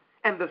community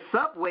and the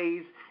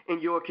subways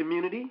in your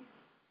community.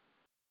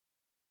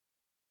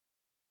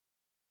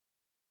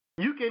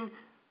 You can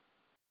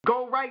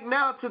go right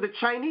now to the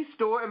Chinese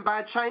store and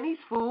buy Chinese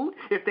food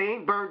if they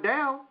ain't burned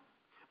down.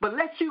 But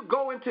let you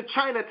go into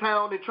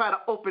Chinatown and try to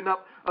open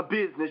up a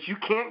business. You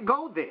can't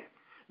go there.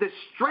 The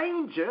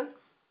stranger,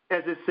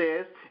 as it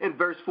says in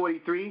verse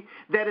 43,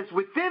 that is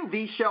within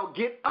thee shall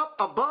get up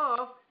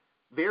above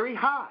very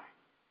high,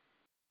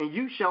 and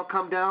you shall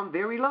come down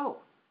very low.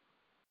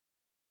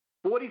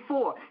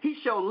 44, he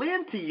shall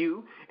lend to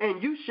you,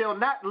 and you shall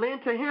not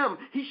lend to him.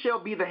 He shall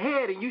be the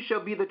head, and you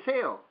shall be the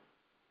tail.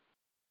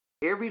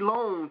 Every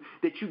loan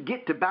that you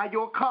get to buy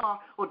your car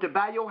or to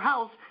buy your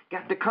house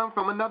got to come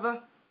from another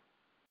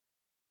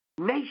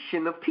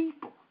nation of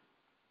people.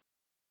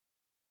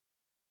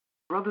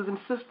 Brothers and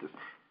sisters,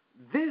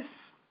 this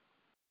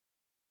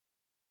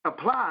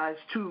applies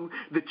to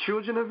the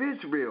children of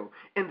Israel.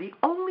 And the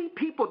only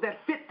people that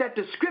fit that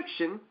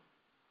description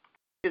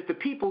is the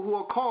people who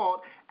are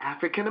called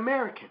African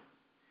American.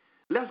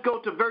 Let's go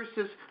to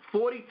verses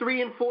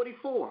 43 and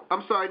 44.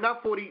 I'm sorry,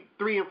 not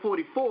 43 and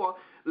 44.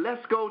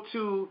 Let's go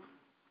to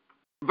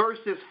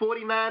verses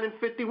 49 and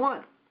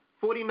 51.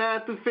 49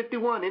 through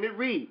 51, and it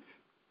reads,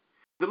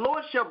 the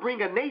Lord shall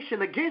bring a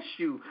nation against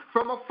you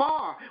from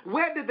afar.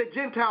 Where did the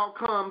Gentile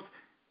come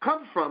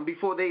from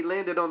before they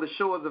landed on the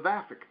shores of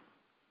Africa?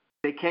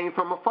 They came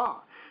from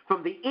afar,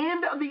 from the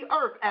end of the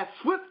earth, as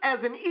swift as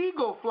an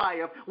eagle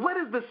flieth. What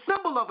is the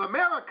symbol of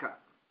America?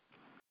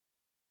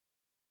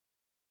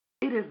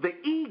 It is the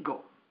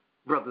eagle,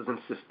 brothers and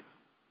sisters.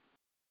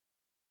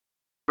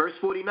 Verse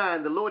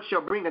 49, the Lord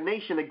shall bring a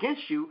nation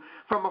against you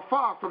from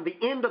afar, from the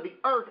end of the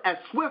earth, as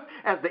swift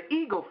as the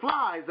eagle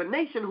flies, a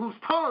nation whose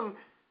tongue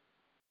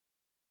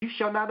you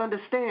shall not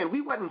understand.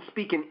 We wasn't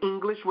speaking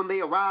English when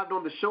they arrived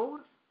on the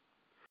shores.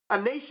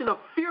 A nation of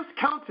fierce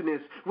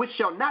countenance, which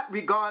shall not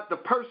regard the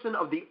person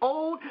of the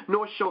old,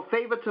 nor show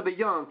favor to the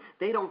young.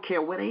 They don't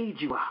care what age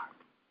you are.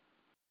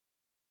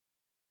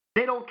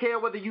 They don't care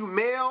whether you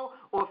male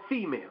or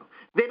female.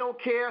 They don't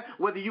care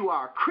whether you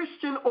are a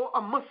Christian or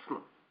a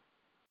Muslim.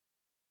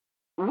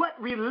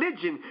 What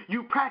religion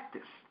you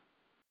practice.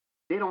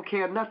 They don't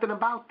care nothing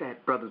about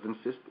that, brothers and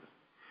sisters.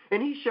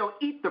 And he shall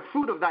eat the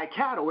fruit of thy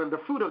cattle and the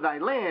fruit of thy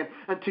land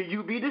until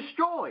you be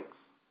destroyed,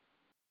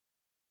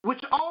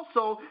 which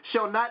also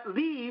shall not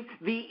leave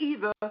thee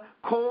either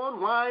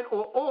corn, wine,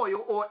 or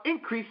oil, or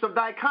increase of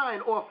thy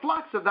kind, or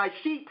flocks of thy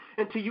sheep,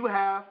 until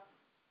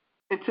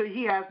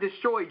he has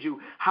destroyed you.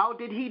 How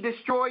did he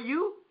destroy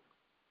you?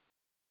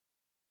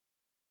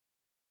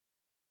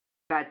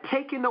 By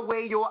taking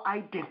away your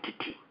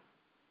identity.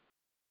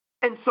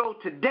 And so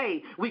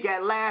today we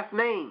got last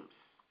names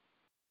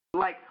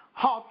like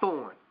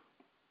Hawthorne,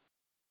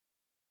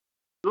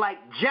 like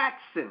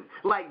Jackson,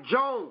 like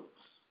Jones.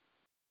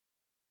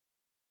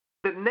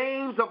 The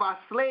names of our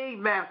slave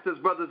masters,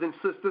 brothers and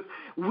sisters,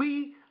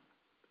 we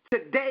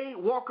today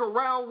walk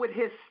around with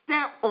his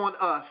stamp on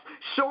us,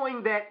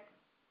 showing that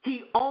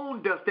he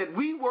owned us, that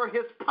we were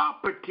his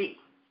property.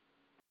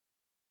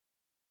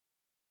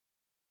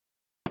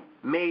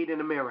 Made in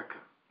America.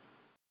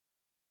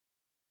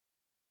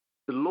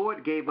 The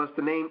Lord gave us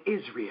the name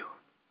Israel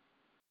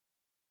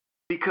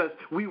because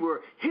we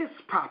were his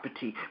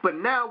property, but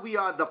now we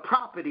are the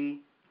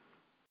property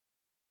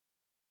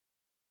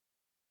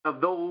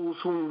of those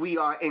whom we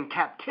are in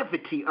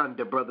captivity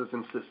under, brothers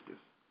and sisters.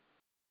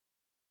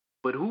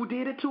 But who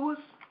did it to us?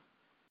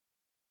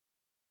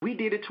 We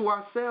did it to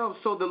ourselves.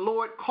 So the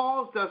Lord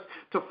caused us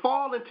to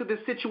fall into this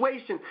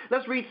situation.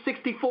 Let's read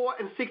 64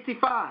 and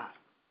 65.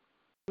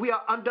 We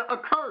are under a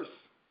curse.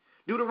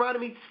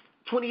 Deuteronomy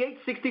 28,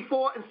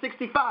 64 and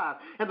 65.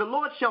 And the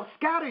Lord shall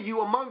scatter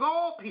you among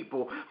all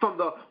people from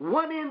the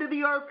one end of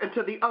the earth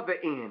unto the other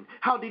end.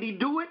 How did he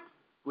do it?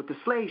 With the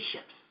slave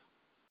ships.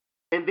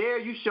 And there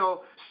you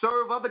shall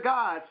serve other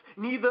gods.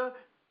 Neither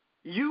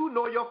you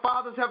nor your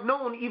fathers have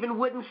known, even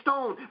wood and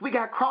stone. We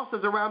got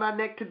crosses around our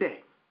neck today.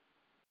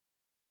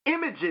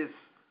 Images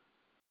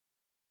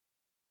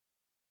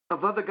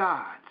of other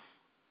gods.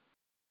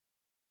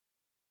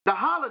 The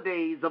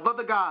holidays of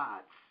other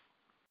gods.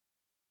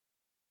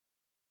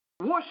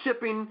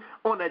 Worshipping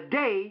on a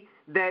day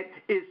that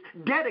is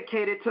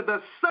dedicated to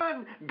the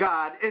sun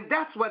god, and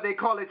that's why they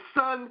call it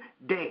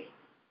Sunday.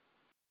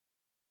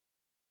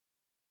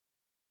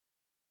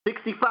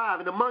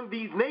 65, and among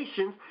these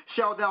nations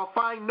shalt thou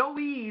find no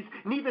ease,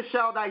 neither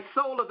shall thy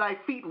sole of thy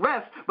feet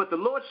rest, but the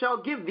Lord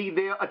shall give thee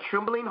there a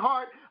trembling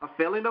heart, a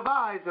failing of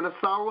eyes, and a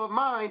sorrow of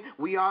mind.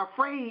 We are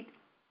afraid.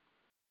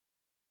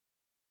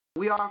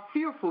 We are a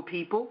fearful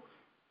people.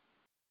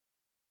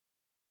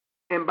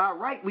 And by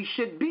right we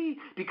should be,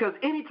 because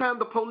anytime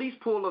the police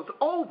pull us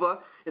over,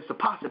 it's a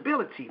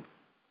possibility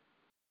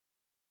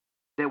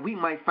that we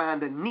might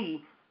find a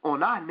knee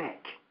on our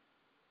neck.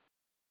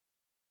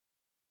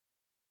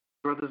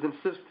 Brothers and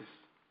sisters,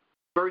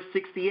 verse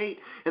 68,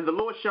 and the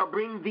Lord shall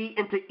bring thee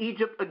into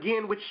Egypt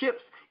again with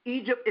ships.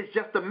 Egypt is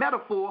just a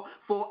metaphor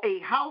for a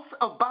house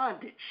of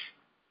bondage.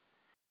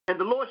 And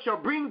the Lord shall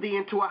bring thee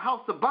into a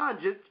house of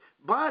bondage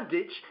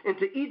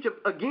into Egypt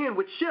again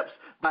with ships,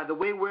 by the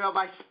way whereof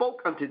I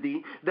spoke unto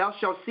thee. Thou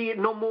shalt see it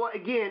no more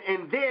again,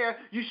 and there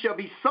you shall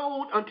be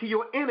sold unto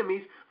your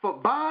enemies for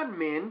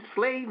bondmen,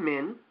 slave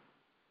men,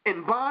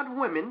 and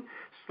bondwomen,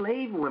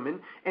 slave women,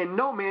 and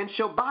no man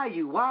shall buy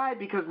you. Why?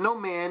 Because no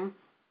man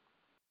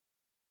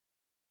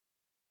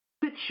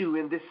puts you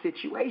in this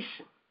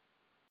situation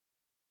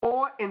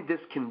or in this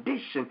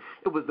condition.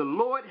 It was the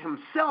Lord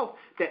himself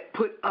that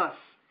put us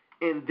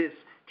in this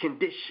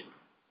condition.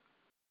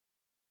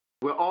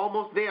 We're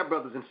almost there,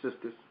 brothers and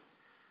sisters.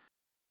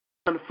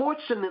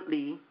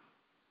 Unfortunately,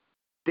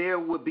 there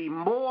would be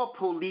more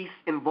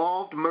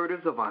police-involved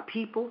murders of our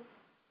people.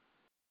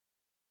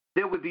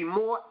 There would be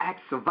more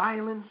acts of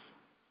violence.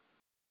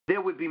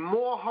 There would be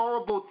more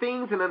horrible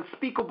things and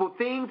unspeakable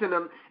things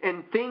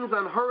and things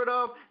unheard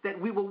of that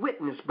we will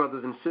witness,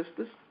 brothers and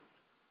sisters.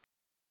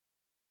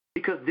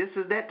 Because this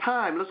is that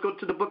time. Let's go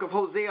to the book of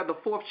Hosea, the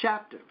 4th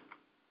chapter.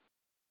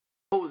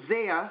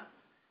 Hosea,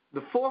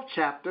 the 4th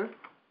chapter,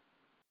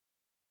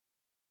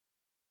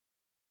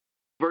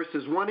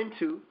 verses 1 and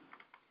 2.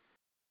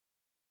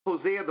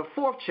 Hosea, the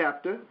 4th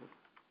chapter,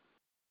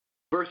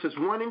 verses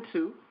 1 and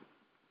 2.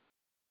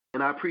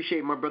 And I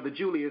appreciate my brother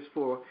Julius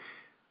for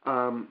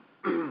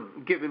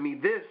giving me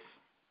this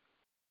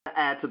to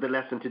add to the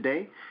lesson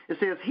today. It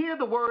says, "Hear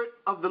the word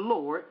of the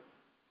Lord,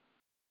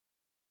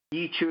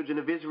 ye children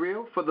of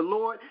Israel, for the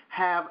Lord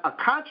have a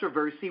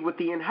controversy with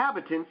the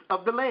inhabitants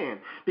of the land,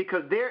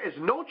 because there is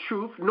no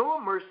truth,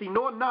 nor mercy,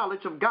 nor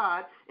knowledge of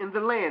God in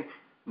the land."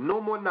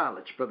 No more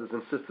knowledge, brothers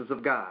and sisters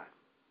of God.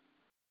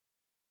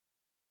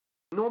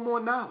 No more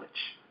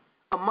knowledge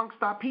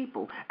amongst our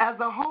people as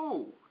a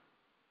whole.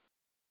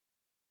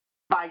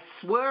 By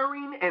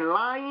swearing and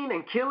lying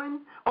and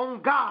killing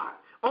on God,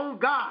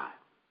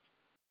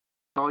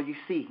 all you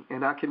see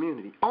in our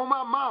community, on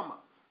my mama.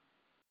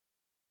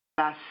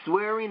 By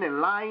swearing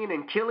and lying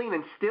and killing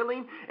and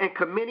stealing and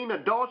committing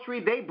adultery,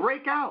 they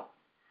break out,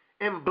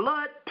 and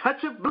blood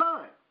toucheth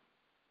blood.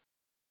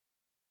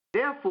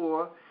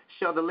 Therefore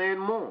shall the land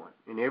mourn,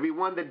 and every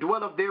one that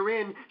dwelleth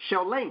therein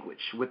shall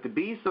languish, with the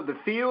beasts of the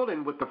field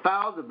and with the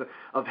fowls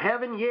of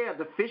heaven, yea,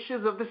 the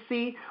fishes of the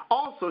sea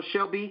also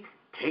shall be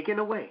taken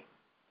away.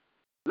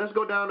 Let's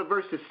go down to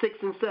verses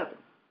 6 and 7.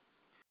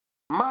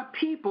 My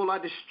people are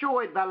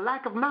destroyed by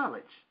lack of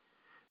knowledge.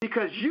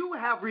 Because you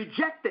have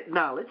rejected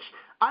knowledge,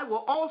 I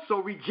will also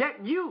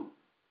reject you,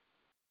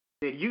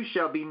 that you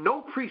shall be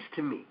no priest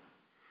to me,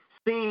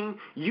 seeing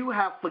you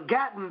have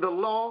forgotten the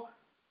law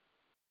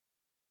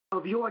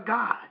of your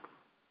God.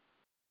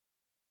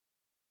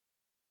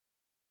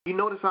 You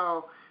notice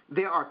how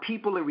there are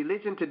people in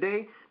religion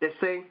today that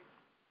say,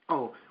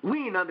 oh,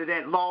 we ain't under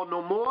that law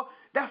no more.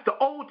 That's the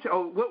old,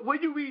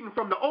 what you reading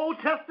from, the Old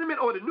Testament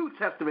or the New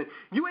Testament?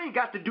 You ain't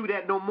got to do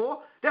that no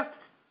more.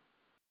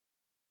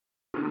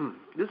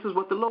 This is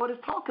what the Lord is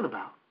talking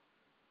about.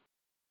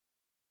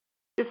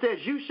 It says,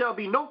 you shall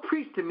be no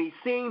priest to me,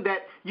 seeing that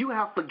you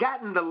have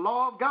forgotten the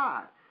law of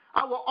God.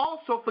 I will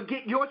also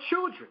forget your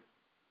children.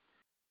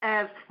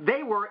 As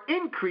they were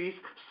increased,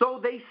 so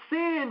they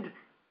sinned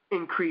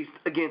increased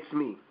against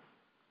me.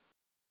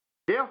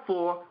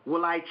 Therefore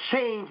will I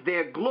change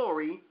their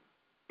glory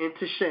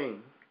into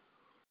shame.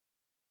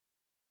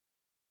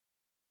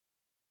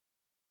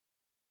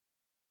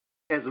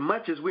 As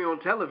much as we're on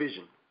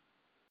television,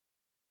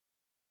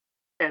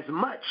 as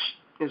much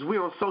as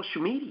we're on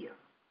social media,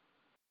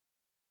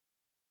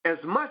 as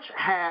much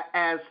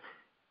as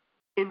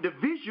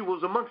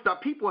individuals amongst our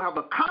people have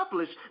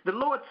accomplished, the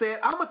Lord said,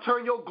 I'm going to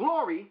turn your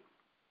glory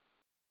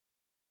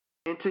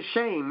into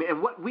shame.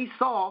 And what we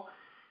saw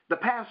the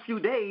past few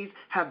days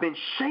have been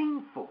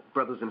shameful,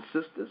 brothers and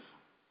sisters.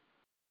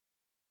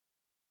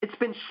 It's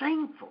been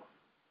shameful.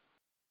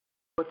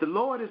 But the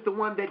Lord is the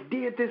one that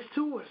did this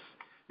to us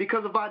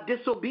because of our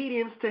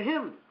disobedience to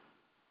him.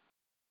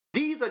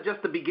 These are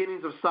just the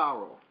beginnings of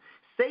sorrow.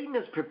 Satan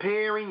is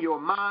preparing your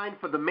mind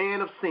for the man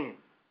of sin,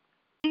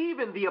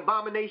 even the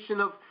abomination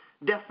of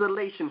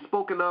desolation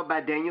spoken of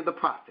by Daniel the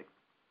prophet.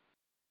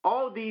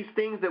 All these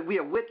things that we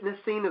are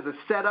witnessing is a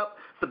setup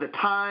for the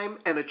time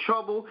and the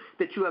trouble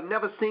that you have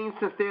never seen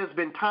since there's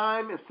been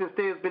time and since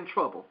there's been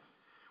trouble.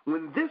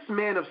 When this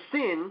man of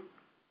sin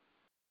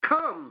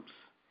comes,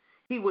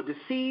 he will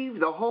deceive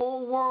the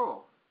whole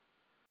world,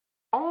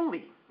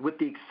 only with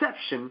the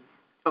exception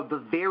of the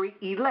very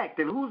elect.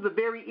 And who's the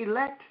very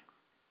elect?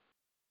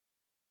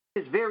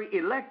 His very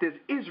elect is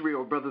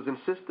Israel, brothers and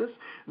sisters.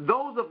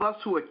 Those of us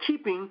who are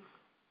keeping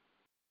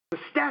the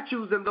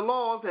statutes and the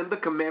laws and the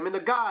commandment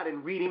of God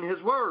and reading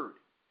his word.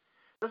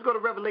 Let's go to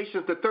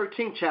Revelation, the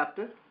 13th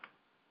chapter,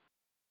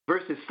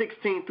 verses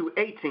 16 through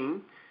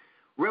 18.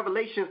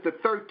 Revelation, the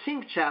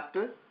 13th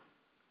chapter,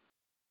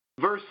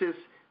 verses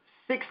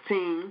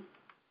 16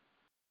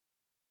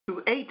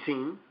 through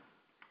 18,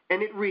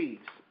 and it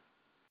reads,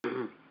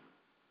 And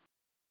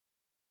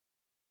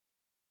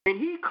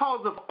he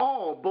causeth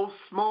all, both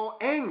small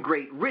and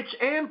great, rich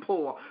and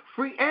poor,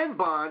 free and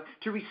bond,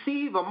 to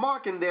receive a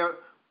mark in their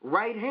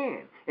right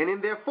hand and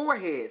in their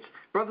foreheads.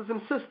 Brothers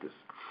and sisters,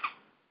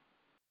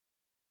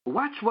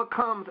 watch what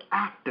comes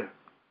after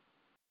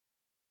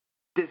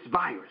this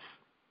virus.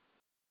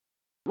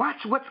 Watch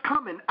what's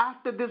coming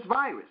after this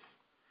virus.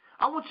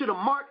 I want you to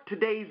mark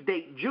today's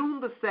date, June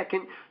the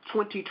 2nd,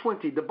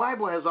 2020. The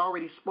Bible has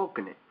already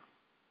spoken it.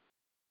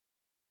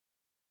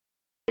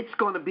 It's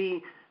going to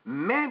be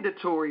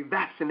mandatory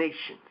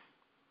vaccinations.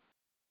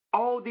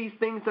 All these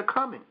things are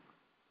coming.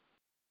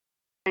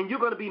 And you're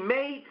going to be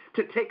made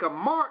to take a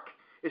mark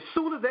as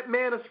soon as that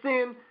man of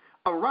sin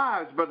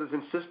arrives, brothers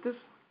and sisters.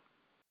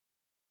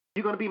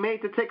 You're going to be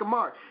made to take a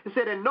mark. It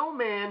said, and no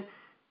man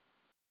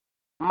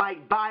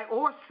might buy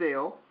or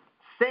sell,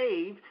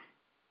 save,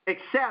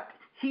 except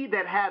he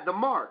that had the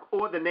mark,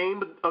 or the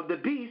name of the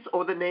beast,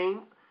 or the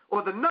name,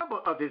 or the number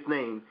of his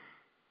name.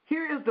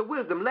 Here is the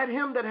wisdom. Let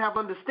him that have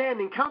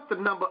understanding count the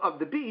number of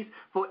the beast,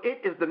 for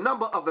it is the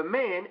number of a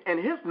man, and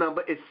his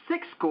number is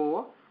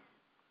 600,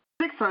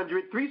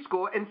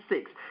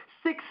 606.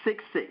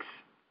 666.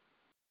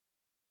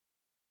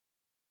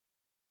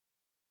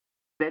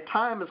 That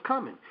time is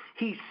coming.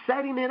 He's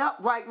setting it up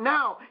right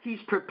now. He's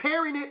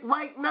preparing it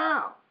right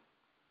now.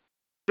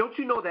 Don't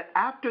you know that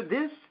after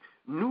this,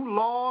 new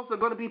laws are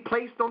going to be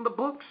placed on the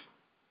books?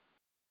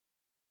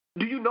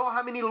 Do you know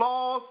how many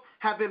laws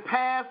have been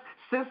passed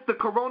since the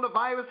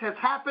coronavirus has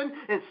happened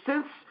and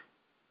since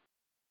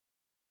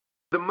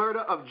the murder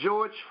of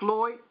George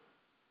Floyd?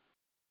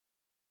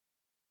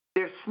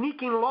 They're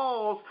sneaking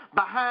laws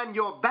behind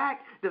your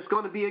back that's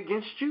going to be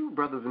against you,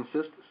 brothers and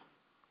sisters.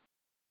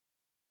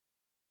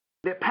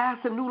 They're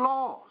passing new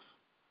laws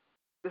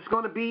that's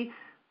going to be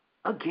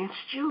against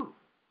you.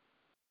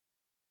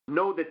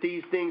 Know that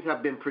these things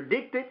have been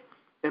predicted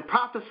and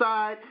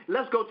prophesied.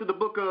 Let's go to the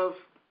book of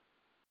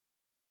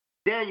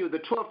Daniel, the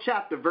 12th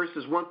chapter,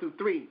 verses 1 through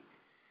 3.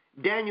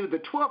 Daniel, the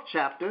 12th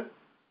chapter,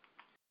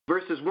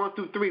 verses 1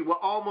 through 3. We're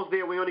almost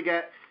there. We only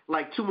got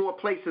like 2 more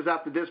places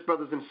after this,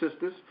 brothers and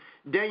sisters.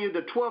 Daniel,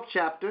 the 12th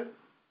chapter,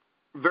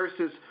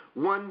 verses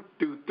 1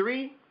 through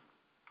 3.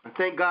 I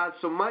thank God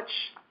so much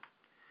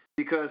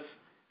because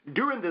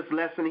during this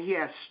lesson, he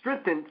has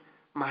strengthened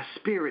my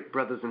spirit,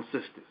 brothers and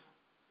sisters.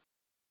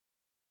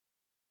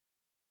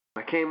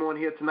 I came on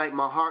here tonight,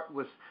 my heart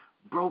was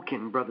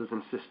broken, brothers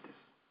and sisters.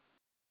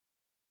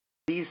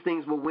 These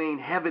things were weighing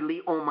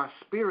heavily on my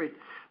spirit,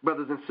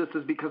 brothers and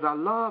sisters, because I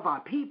love our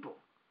people.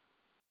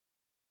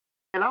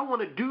 And I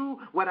want to do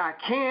what I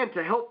can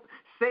to help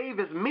save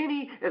as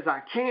many as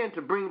I can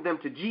to bring them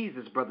to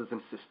Jesus, brothers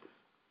and sisters.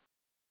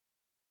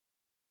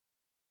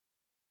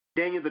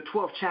 Daniel, the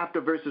 12th chapter,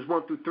 verses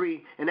 1 through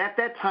 3. And at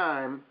that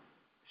time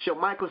shall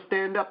Michael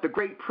stand up, the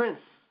great prince,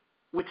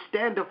 which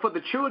stand up for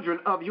the children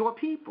of your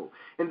people.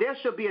 And there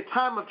shall be a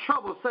time of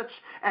trouble such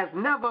as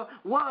never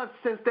was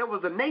since there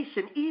was a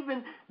nation,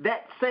 even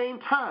that same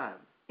time,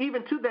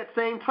 even to that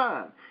same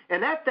time.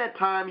 And at that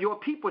time your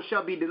people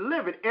shall be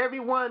delivered, every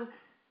one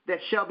that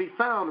shall be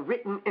found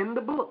written in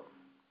the book.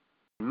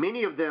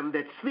 Many of them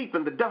that sleep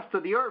in the dust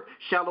of the earth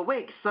shall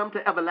awake, some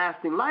to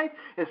everlasting life,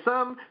 and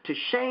some to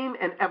shame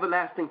and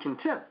everlasting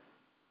contempt.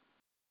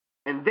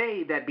 And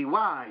they that be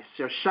wise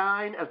shall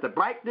shine as the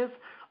brightness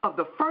of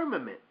the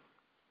firmament,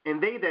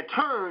 and they that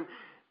turn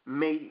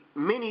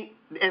many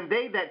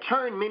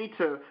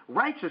to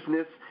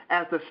righteousness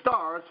as the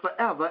stars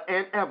forever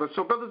and ever.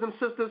 So, brothers and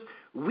sisters,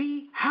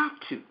 we have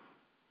to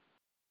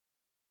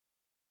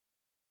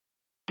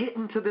get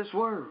into this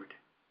word.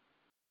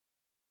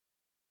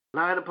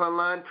 Line upon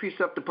line,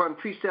 precept upon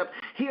precept,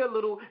 here a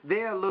little,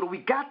 there a little. We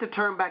got to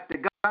turn back to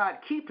God,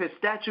 keep his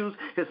statutes,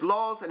 his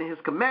laws, and his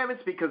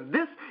commandments, because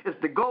this is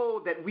the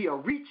goal that we are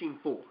reaching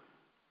for.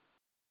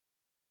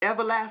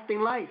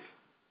 Everlasting life.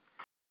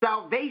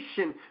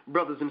 Salvation,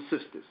 brothers and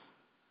sisters.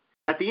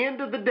 At the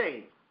end of the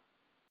day,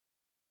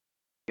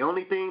 the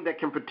only thing that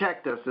can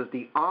protect us is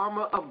the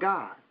armor of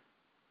God.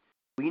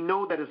 We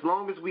know that as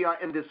long as we are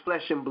in this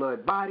flesh and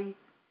blood body,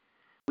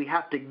 we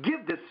have to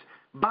give this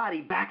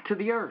body back to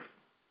the earth.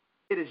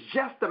 It is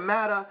just a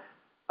matter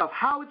of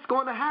how it's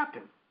going to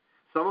happen.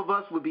 Some of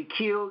us will be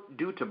killed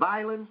due to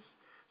violence.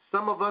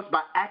 Some of us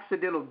by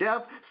accidental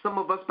death. Some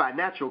of us by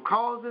natural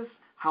causes.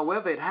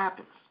 However it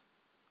happens,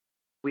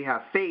 we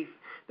have faith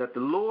that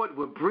the Lord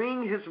will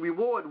bring his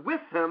reward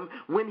with him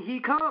when he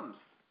comes.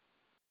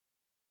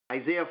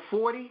 Isaiah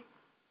 40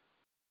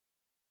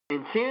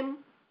 and 10.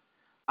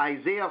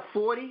 Isaiah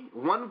 40,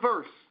 one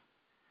verse.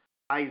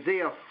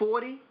 Isaiah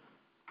 40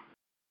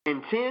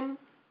 and 10.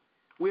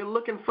 We're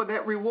looking for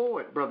that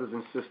reward, brothers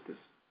and sisters,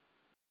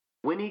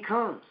 when he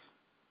comes.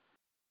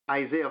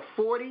 Isaiah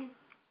 40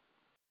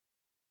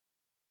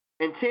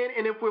 and 10.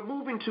 And if we're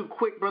moving too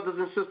quick, brothers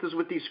and sisters,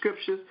 with these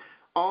scriptures,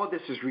 all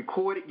this is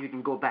recorded. You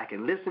can go back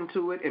and listen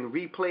to it and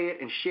replay it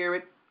and share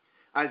it.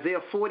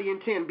 Isaiah 40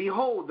 and 10.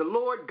 Behold, the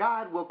Lord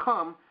God will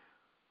come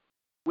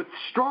with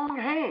strong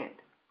hand,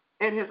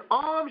 and his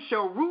arm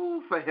shall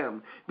rule for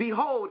him.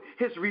 Behold,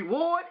 his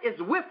reward is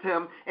with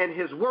him, and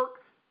his work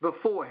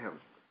before him.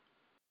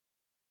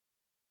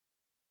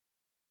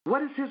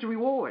 What is his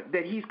reward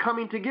that he's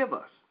coming to give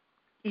us?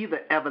 Either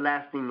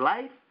everlasting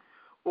life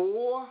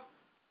or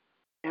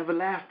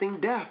everlasting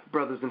death,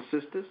 brothers and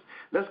sisters.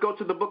 Let's go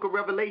to the book of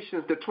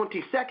Revelations, the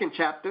 22nd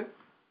chapter,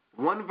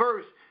 one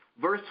verse,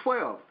 verse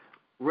 12.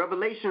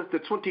 Revelations, the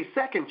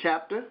 22nd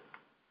chapter,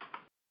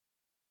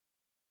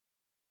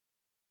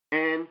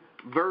 and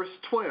verse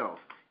 12.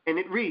 And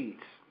it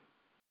reads,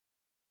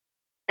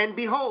 And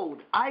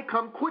behold, I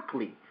come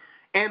quickly,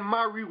 and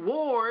my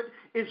reward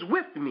is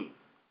with me,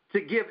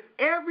 to give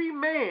every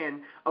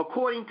man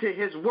according to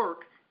his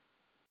work,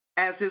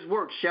 as his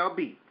work shall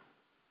be.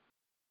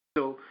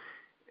 So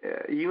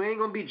you ain't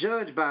going to be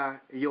judged by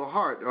your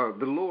heart.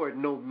 The Lord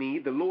know me.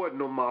 The Lord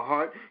know my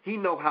heart. He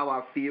know how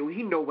I feel.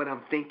 He know what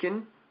I'm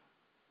thinking.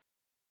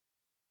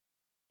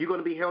 You're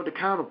going to be held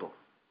accountable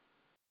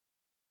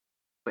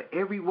for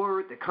every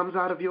word that comes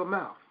out of your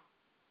mouth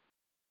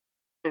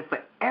and for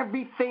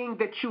everything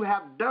that you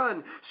have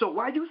done. So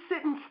while you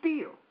sitting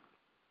still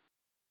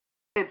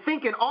and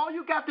thinking all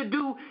you got to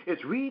do is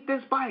read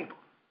this Bible,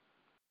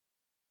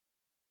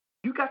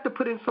 you got to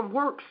put in some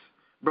works,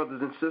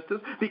 brothers and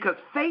sisters, because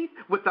faith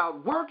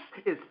without works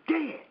is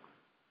dead.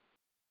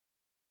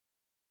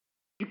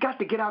 You got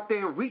to get out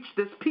there and reach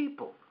this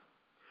people.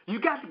 You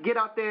got to get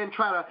out there and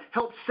try to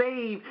help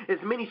save as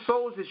many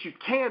souls as you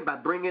can by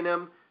bringing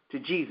them to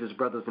Jesus,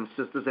 brothers and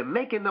sisters, and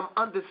making them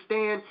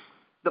understand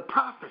the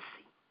prophecy,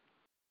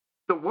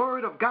 the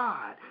word of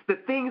God, the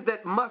things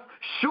that must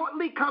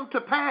shortly come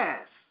to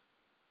pass,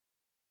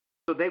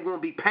 so they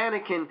won't be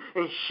panicking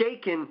and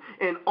shaking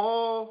and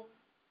all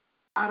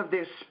out of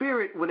their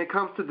spirit when it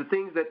comes to the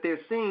things that they're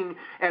seeing,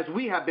 as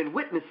we have been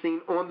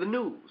witnessing on the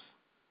news.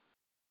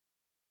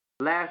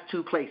 Last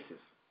two places.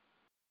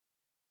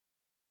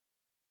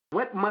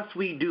 What must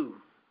we do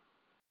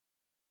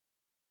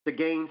to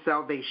gain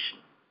salvation?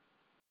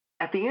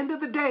 At the end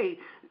of the day,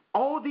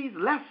 all these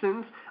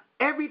lessons,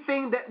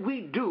 everything that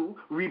we do,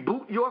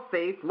 Reboot Your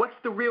Faith, What's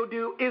the Real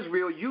Deal,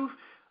 Israel Youth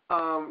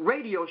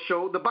Radio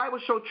Show, the Bible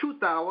Show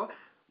Truth Hour,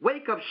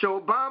 Wake Up Show,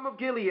 Balm of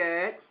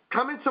Gilead,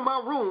 Come Into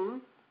My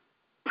Room,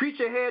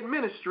 Preacher Head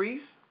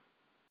Ministries,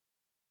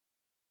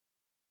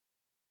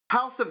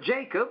 House of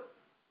Jacob,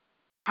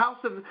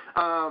 House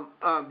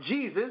of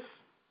Jesus.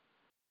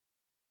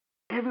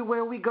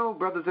 Everywhere we go,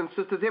 brothers and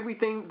sisters,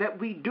 everything that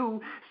we do,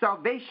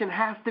 salvation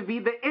has to be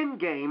the end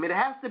game. It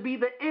has to be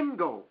the end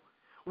goal.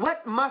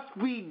 What must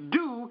we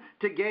do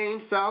to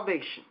gain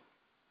salvation?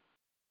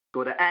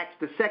 Go to Acts,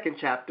 the 2nd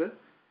chapter,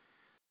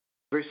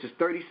 verses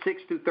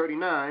 36 through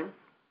 39.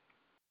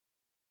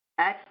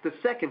 Acts, the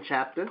 2nd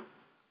chapter,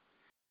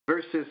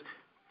 verses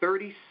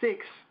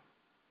 36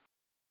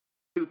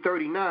 through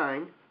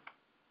 39,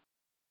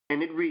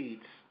 and it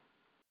reads,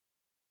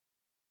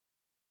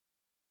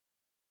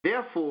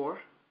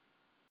 "Therefore,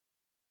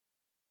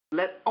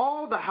 let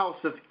all the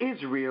house of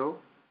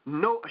Israel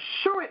know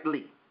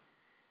assuredly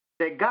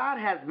that God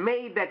has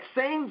made that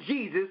same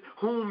Jesus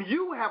whom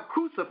you have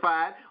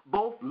crucified,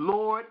 both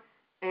Lord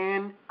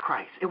and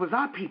Christ." It was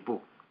our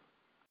people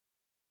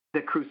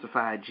that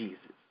crucified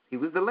Jesus. He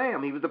was the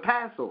Lamb. He was the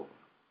Passover.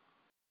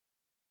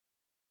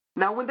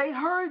 Now, when they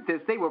heard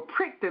this, they were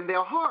pricked in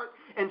their heart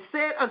and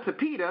said unto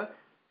Peter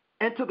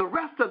and to the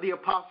rest of the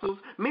apostles,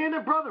 "Men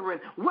and brethren,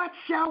 what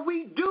shall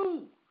we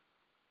do?"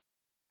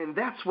 And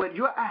that's what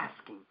you're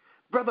asking.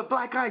 Brother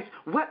Black Ice,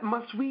 what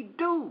must we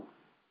do?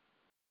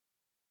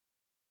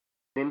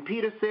 Then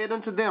Peter said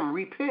unto them,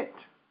 "Repent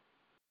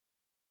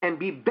and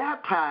be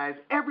baptized,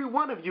 every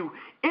one of you,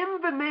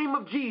 in the name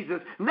of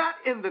Jesus," not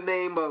in the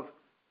name of,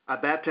 I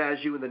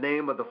baptize you in the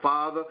name of the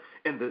Father,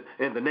 in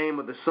the name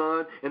of the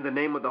Son, in the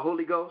name of the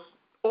Holy Ghost,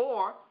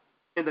 or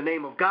in the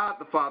name of God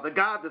the Father,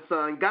 God the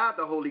Son, God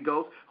the Holy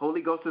Ghost.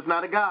 Holy Ghost is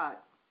not a God.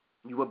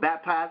 You were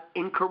baptized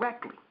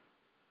incorrectly.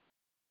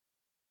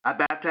 I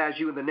baptize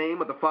you in the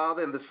name of the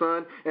Father and the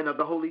Son and of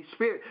the Holy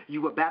Spirit.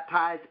 You were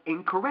baptized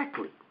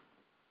incorrectly.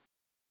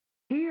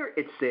 Here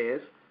it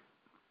says,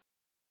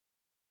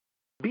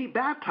 be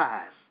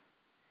baptized,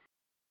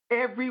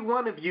 every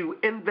one of you,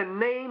 in the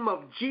name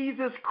of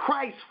Jesus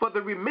Christ for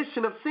the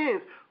remission of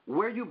sins.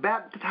 Were you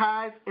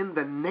baptized in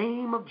the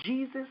name of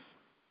Jesus?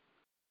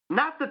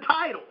 Not the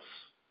titles,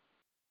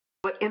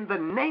 but in the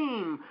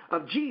name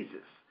of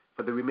Jesus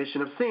for the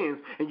remission of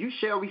sins, and you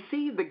shall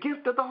receive the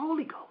gift of the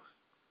Holy Ghost.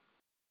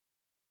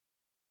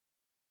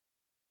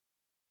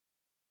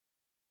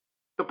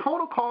 The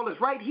protocol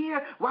is right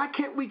here. Why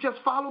can't we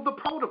just follow the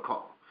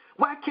protocol?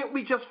 Why can't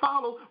we just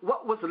follow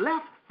what was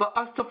left for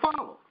us to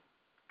follow?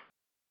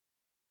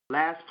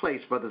 Last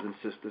place, brothers and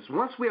sisters.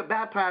 Once we are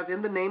baptized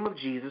in the name of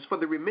Jesus for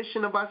the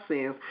remission of our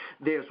sins,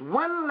 there's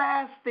one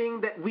last thing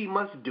that we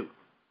must do.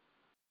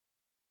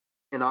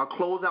 And I'll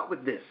close out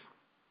with this.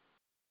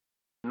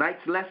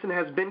 Tonight's lesson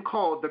has been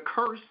called the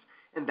curse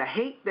and the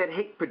hate that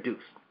hate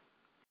produced.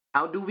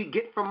 How do we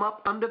get from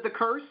up under the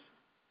curse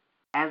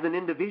as an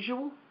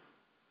individual?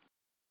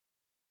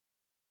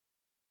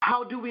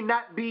 How do we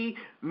not be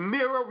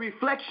mirror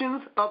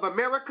reflections of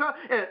America,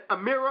 a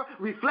mirror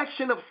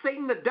reflection of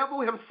Satan, the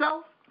devil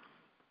himself?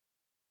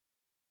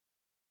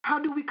 How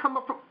do we come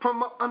up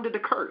from up under the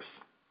curse?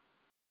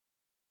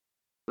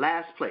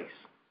 Last place.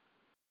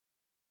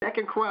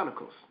 2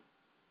 Chronicles,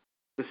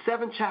 the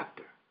 7th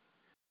chapter,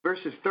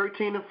 verses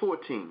 13 and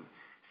 14.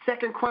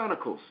 2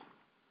 Chronicles,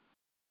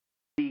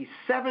 the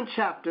 7th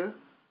chapter,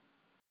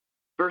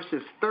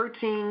 verses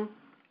 13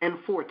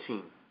 and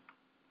 14.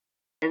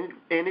 And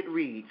it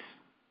reads,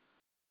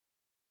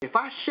 "If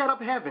I shut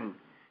up heaven,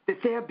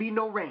 that there be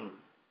no rain,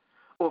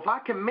 or if I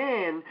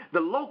command the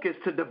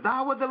locusts to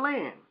devour the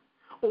land,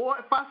 or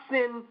if I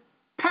send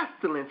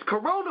pestilence,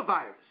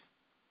 coronavirus,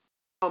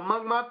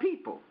 among my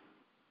people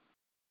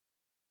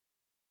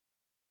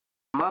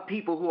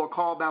who are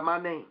called by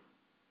my name.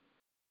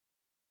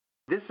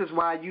 This is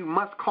why you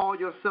must call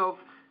yourself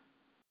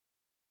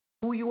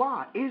who you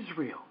are,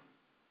 Israel.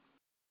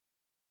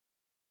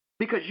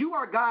 Because you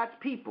are God's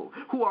people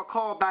who are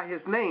called by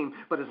his name.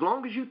 But as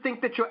long as you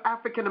think that you're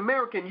African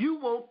American, you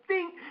won't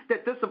think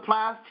that this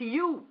applies to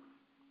you.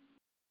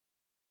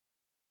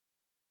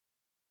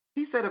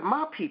 He said, if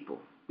my people,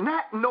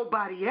 not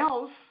nobody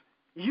else,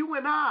 you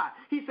and I,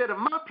 he said, if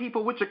my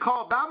people, which are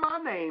called by my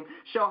name,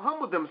 shall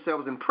humble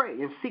themselves and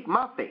pray and seek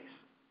my face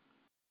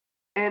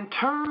and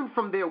turn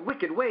from their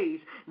wicked ways,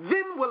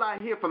 then will I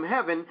hear from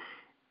heaven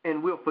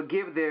and will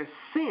forgive their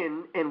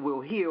sin and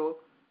will heal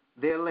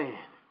their land.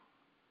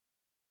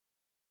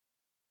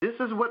 This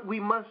is what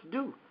we must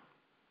do.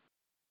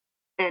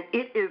 And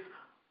it is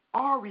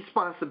our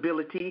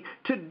responsibility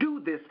to do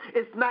this.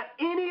 It's not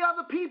any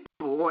other people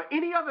or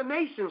any other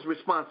nation's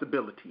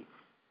responsibility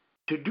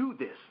to do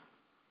this.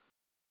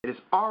 It is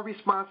our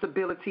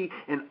responsibility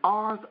and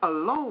ours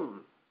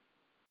alone.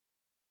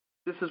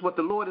 This is what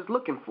the Lord is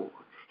looking for.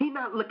 He's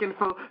not looking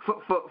for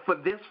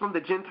this from the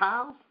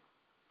Gentiles.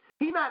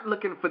 He's not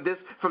looking for this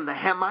from the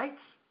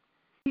Hamites.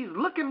 He's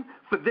looking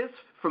for this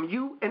from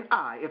you and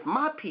I. If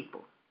my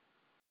people,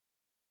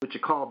 which are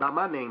called by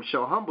my name,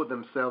 shall humble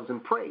themselves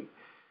and pray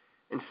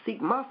and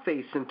seek my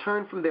face and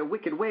turn from their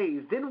wicked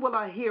ways, then will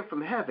I hear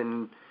from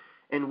heaven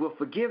and will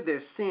forgive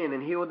their sin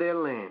and heal their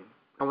land.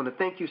 I want to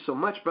thank you so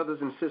much, brothers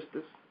and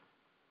sisters,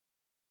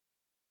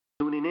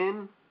 tuning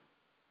in,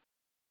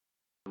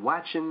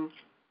 watching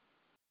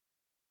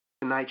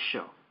tonight's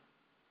show.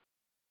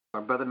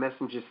 Our brother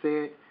messenger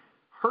said,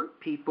 hurt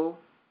people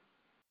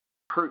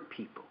hurt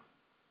people.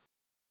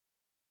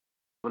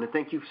 I want to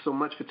thank you so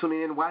much for tuning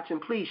in and watching.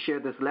 Please share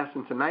this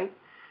lesson tonight.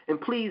 And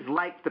please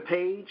like the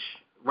page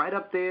right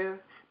up there,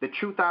 The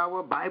Truth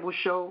Hour Bible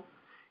Show.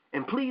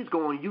 And please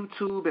go on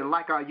YouTube and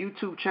like our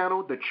YouTube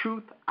channel, The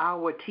Truth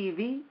Hour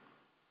TV.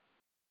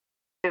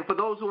 And for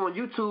those who are on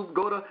YouTube,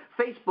 go to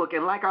Facebook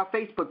and like our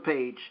Facebook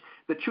page,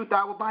 The Truth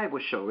Hour Bible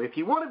Show. If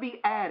you want to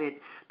be added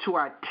to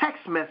our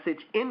text message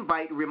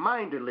invite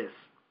reminder list,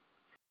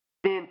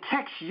 then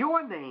text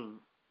your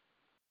name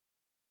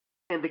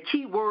and the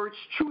keywords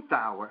Truth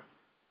Hour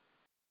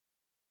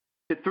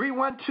to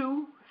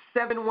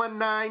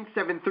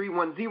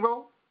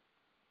 312-719-7310,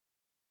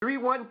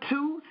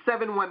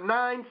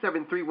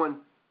 312-719-7310.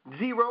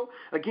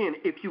 Again,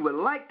 if you would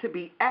like to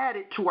be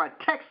added to our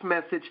text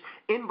message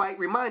invite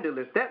reminder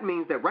list, that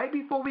means that right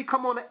before we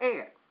come on the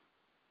air,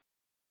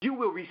 you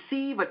will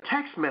receive a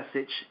text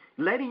message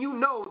letting you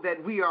know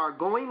that we are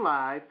going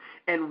live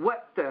and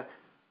what the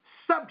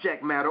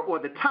subject matter or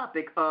the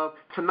topic of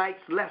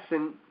tonight's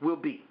lesson will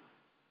be.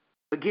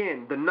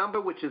 Again, the number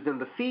which is in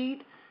the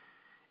feed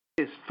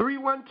is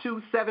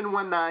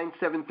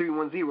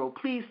 312-719-7310.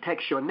 Please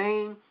text your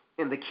name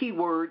and the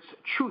keywords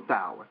Truth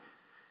Hour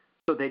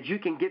so that you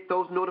can get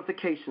those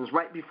notifications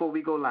right before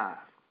we go live.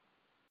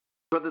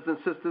 Brothers and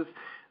sisters,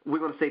 we're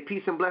going to say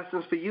peace and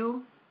blessings for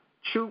you.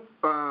 Truth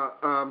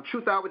Hour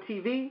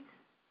TV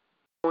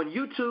on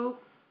YouTube.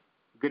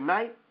 Good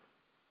night.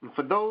 And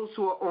for those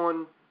who are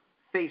on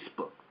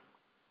Facebook,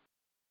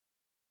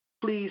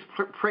 please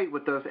pray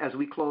with us as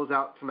we close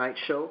out tonight's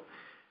show.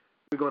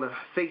 We're going to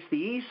face the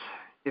east.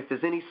 If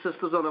there's any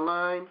sisters on the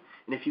line,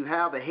 and if you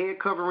have a head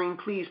covering,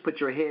 please put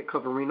your head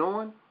covering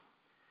on.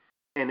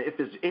 And if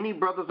there's any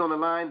brothers on the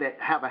line that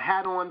have a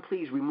hat on,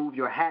 please remove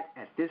your hat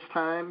at this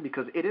time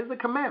because it is a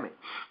commandment.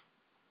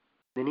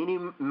 Then any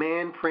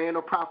man praying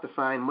or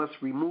prophesying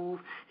must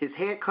remove his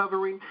head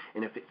covering.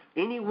 And if it's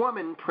any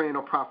woman praying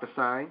or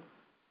prophesying,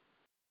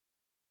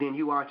 then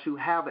you are to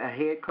have a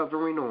head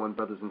covering on,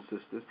 brothers and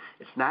sisters.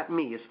 It's not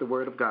me, it's the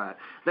word of God.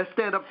 Let's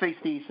stand up, face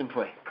the east, and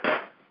pray.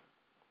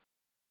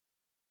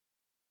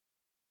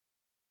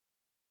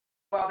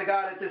 Father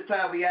God, at this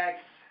time we ask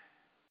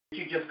that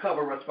you just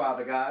cover us,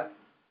 Father God.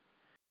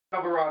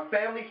 Cover our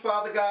families,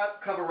 Father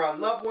God. Cover our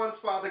loved ones,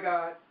 Father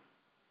God.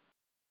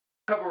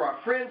 Cover our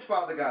friends,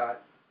 Father God.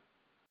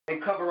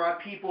 And cover our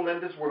people in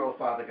this world,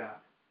 Father God.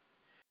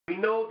 We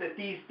know that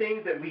these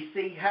things that we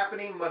see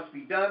happening must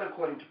be done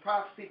according to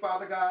prophecy,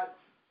 Father God.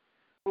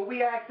 But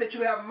we ask that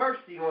you have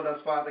mercy on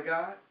us, Father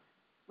God.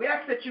 We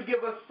ask that you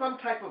give us some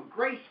type of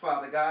grace,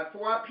 Father God,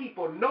 for our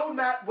people know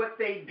not what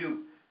they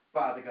do,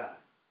 Father God.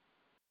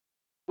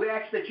 We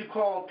ask that you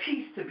call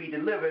peace to be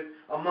delivered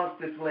amongst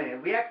this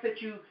land. We ask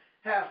that you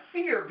have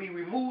fear be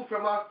removed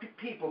from our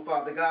people,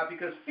 Father God,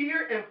 because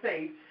fear and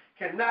faith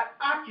cannot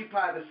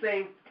occupy the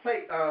same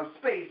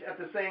space at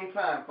the same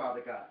time,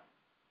 Father God.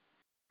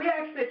 We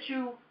ask that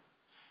you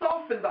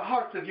soften the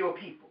hearts of your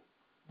people.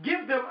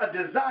 Give them a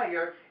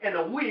desire and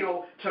a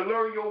will to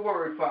learn your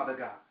word, Father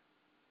God.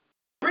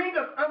 Bring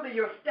us under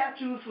your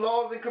statutes,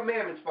 laws, and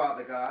commandments,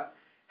 Father God.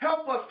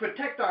 Help us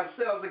protect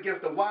ourselves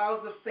against the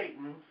wiles of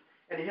Satan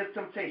and his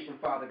temptation,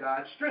 Father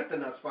God.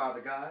 Strengthen us,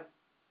 Father God.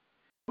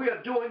 We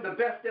are doing the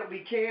best that we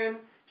can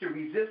to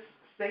resist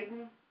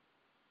Satan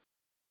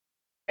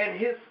and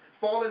his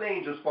fallen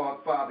angels,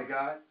 Father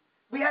God.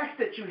 We ask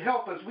that you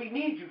help us. We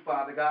need you,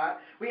 Father God.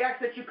 We ask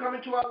that you come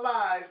into our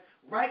lives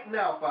right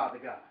now, Father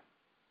God.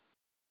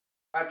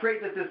 I pray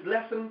that this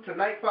lesson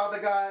tonight, Father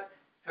God,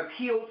 have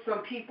healed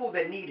some people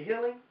that need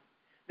healing,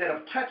 that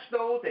have touched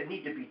those that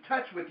need to be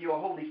touched with your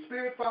Holy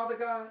Spirit, Father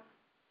God,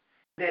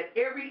 that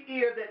every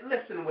ear that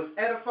listened was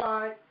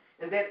edified,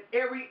 and that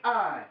every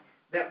eye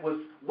that was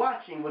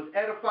watching was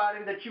edified,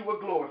 and that you were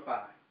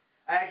glorified.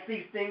 I ask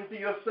these things in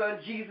your Son,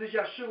 Jesus,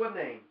 Yeshua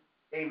name.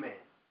 Amen.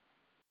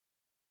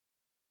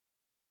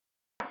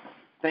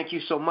 Thank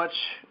you so much,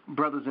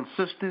 brothers and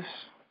sisters.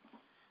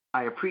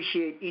 I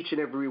appreciate each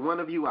and every one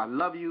of you. I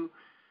love you.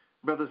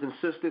 Brothers and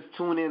sisters,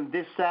 tune in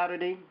this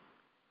Saturday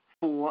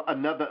for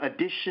another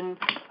edition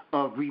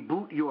of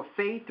Reboot Your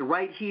Faith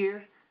right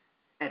here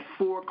at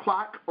 4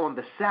 o'clock on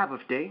the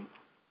Sabbath day.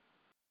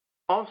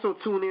 Also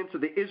tune in to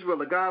the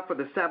Israel of God for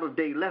the Sabbath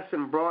day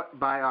lesson brought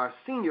by our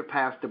senior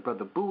pastor,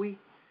 Brother Bowie.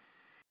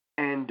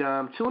 And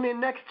tune in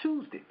next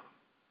Tuesday.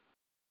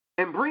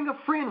 And bring a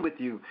friend with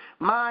you.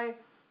 My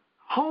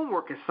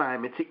homework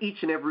assignment to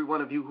each and every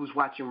one of you who's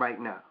watching right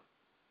now.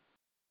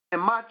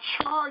 And my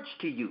charge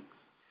to you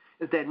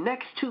is that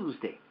next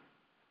Tuesday,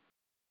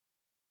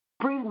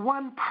 bring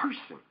one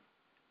person,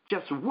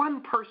 just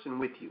one person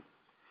with you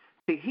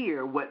to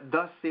hear what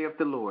thus saith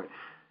the Lord.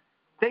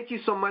 Thank you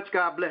so much.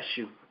 God bless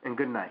you, and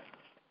good night.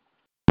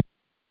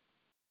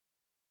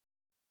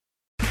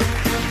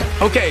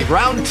 Okay,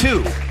 round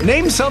 2.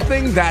 Name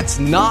something that's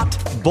not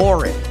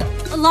boring.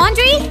 A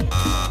laundry?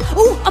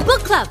 Ooh, a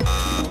book club.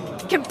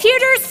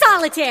 Computer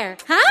solitaire,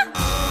 huh?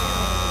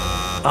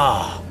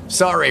 Ah,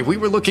 sorry, we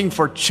were looking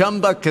for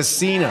Chumba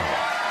Casino.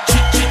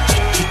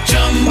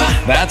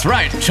 That's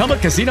right,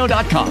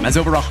 ChumbaCasino.com has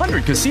over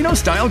 100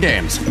 casino-style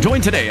games.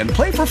 Join today and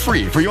play for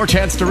free for your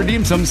chance to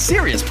redeem some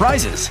serious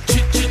prizes.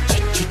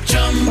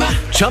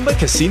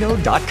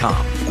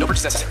 ChumbaCasino.com. No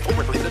purchase necessary. Void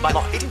where prohibited by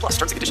law. 18+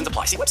 terms and conditions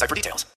apply. See website for details.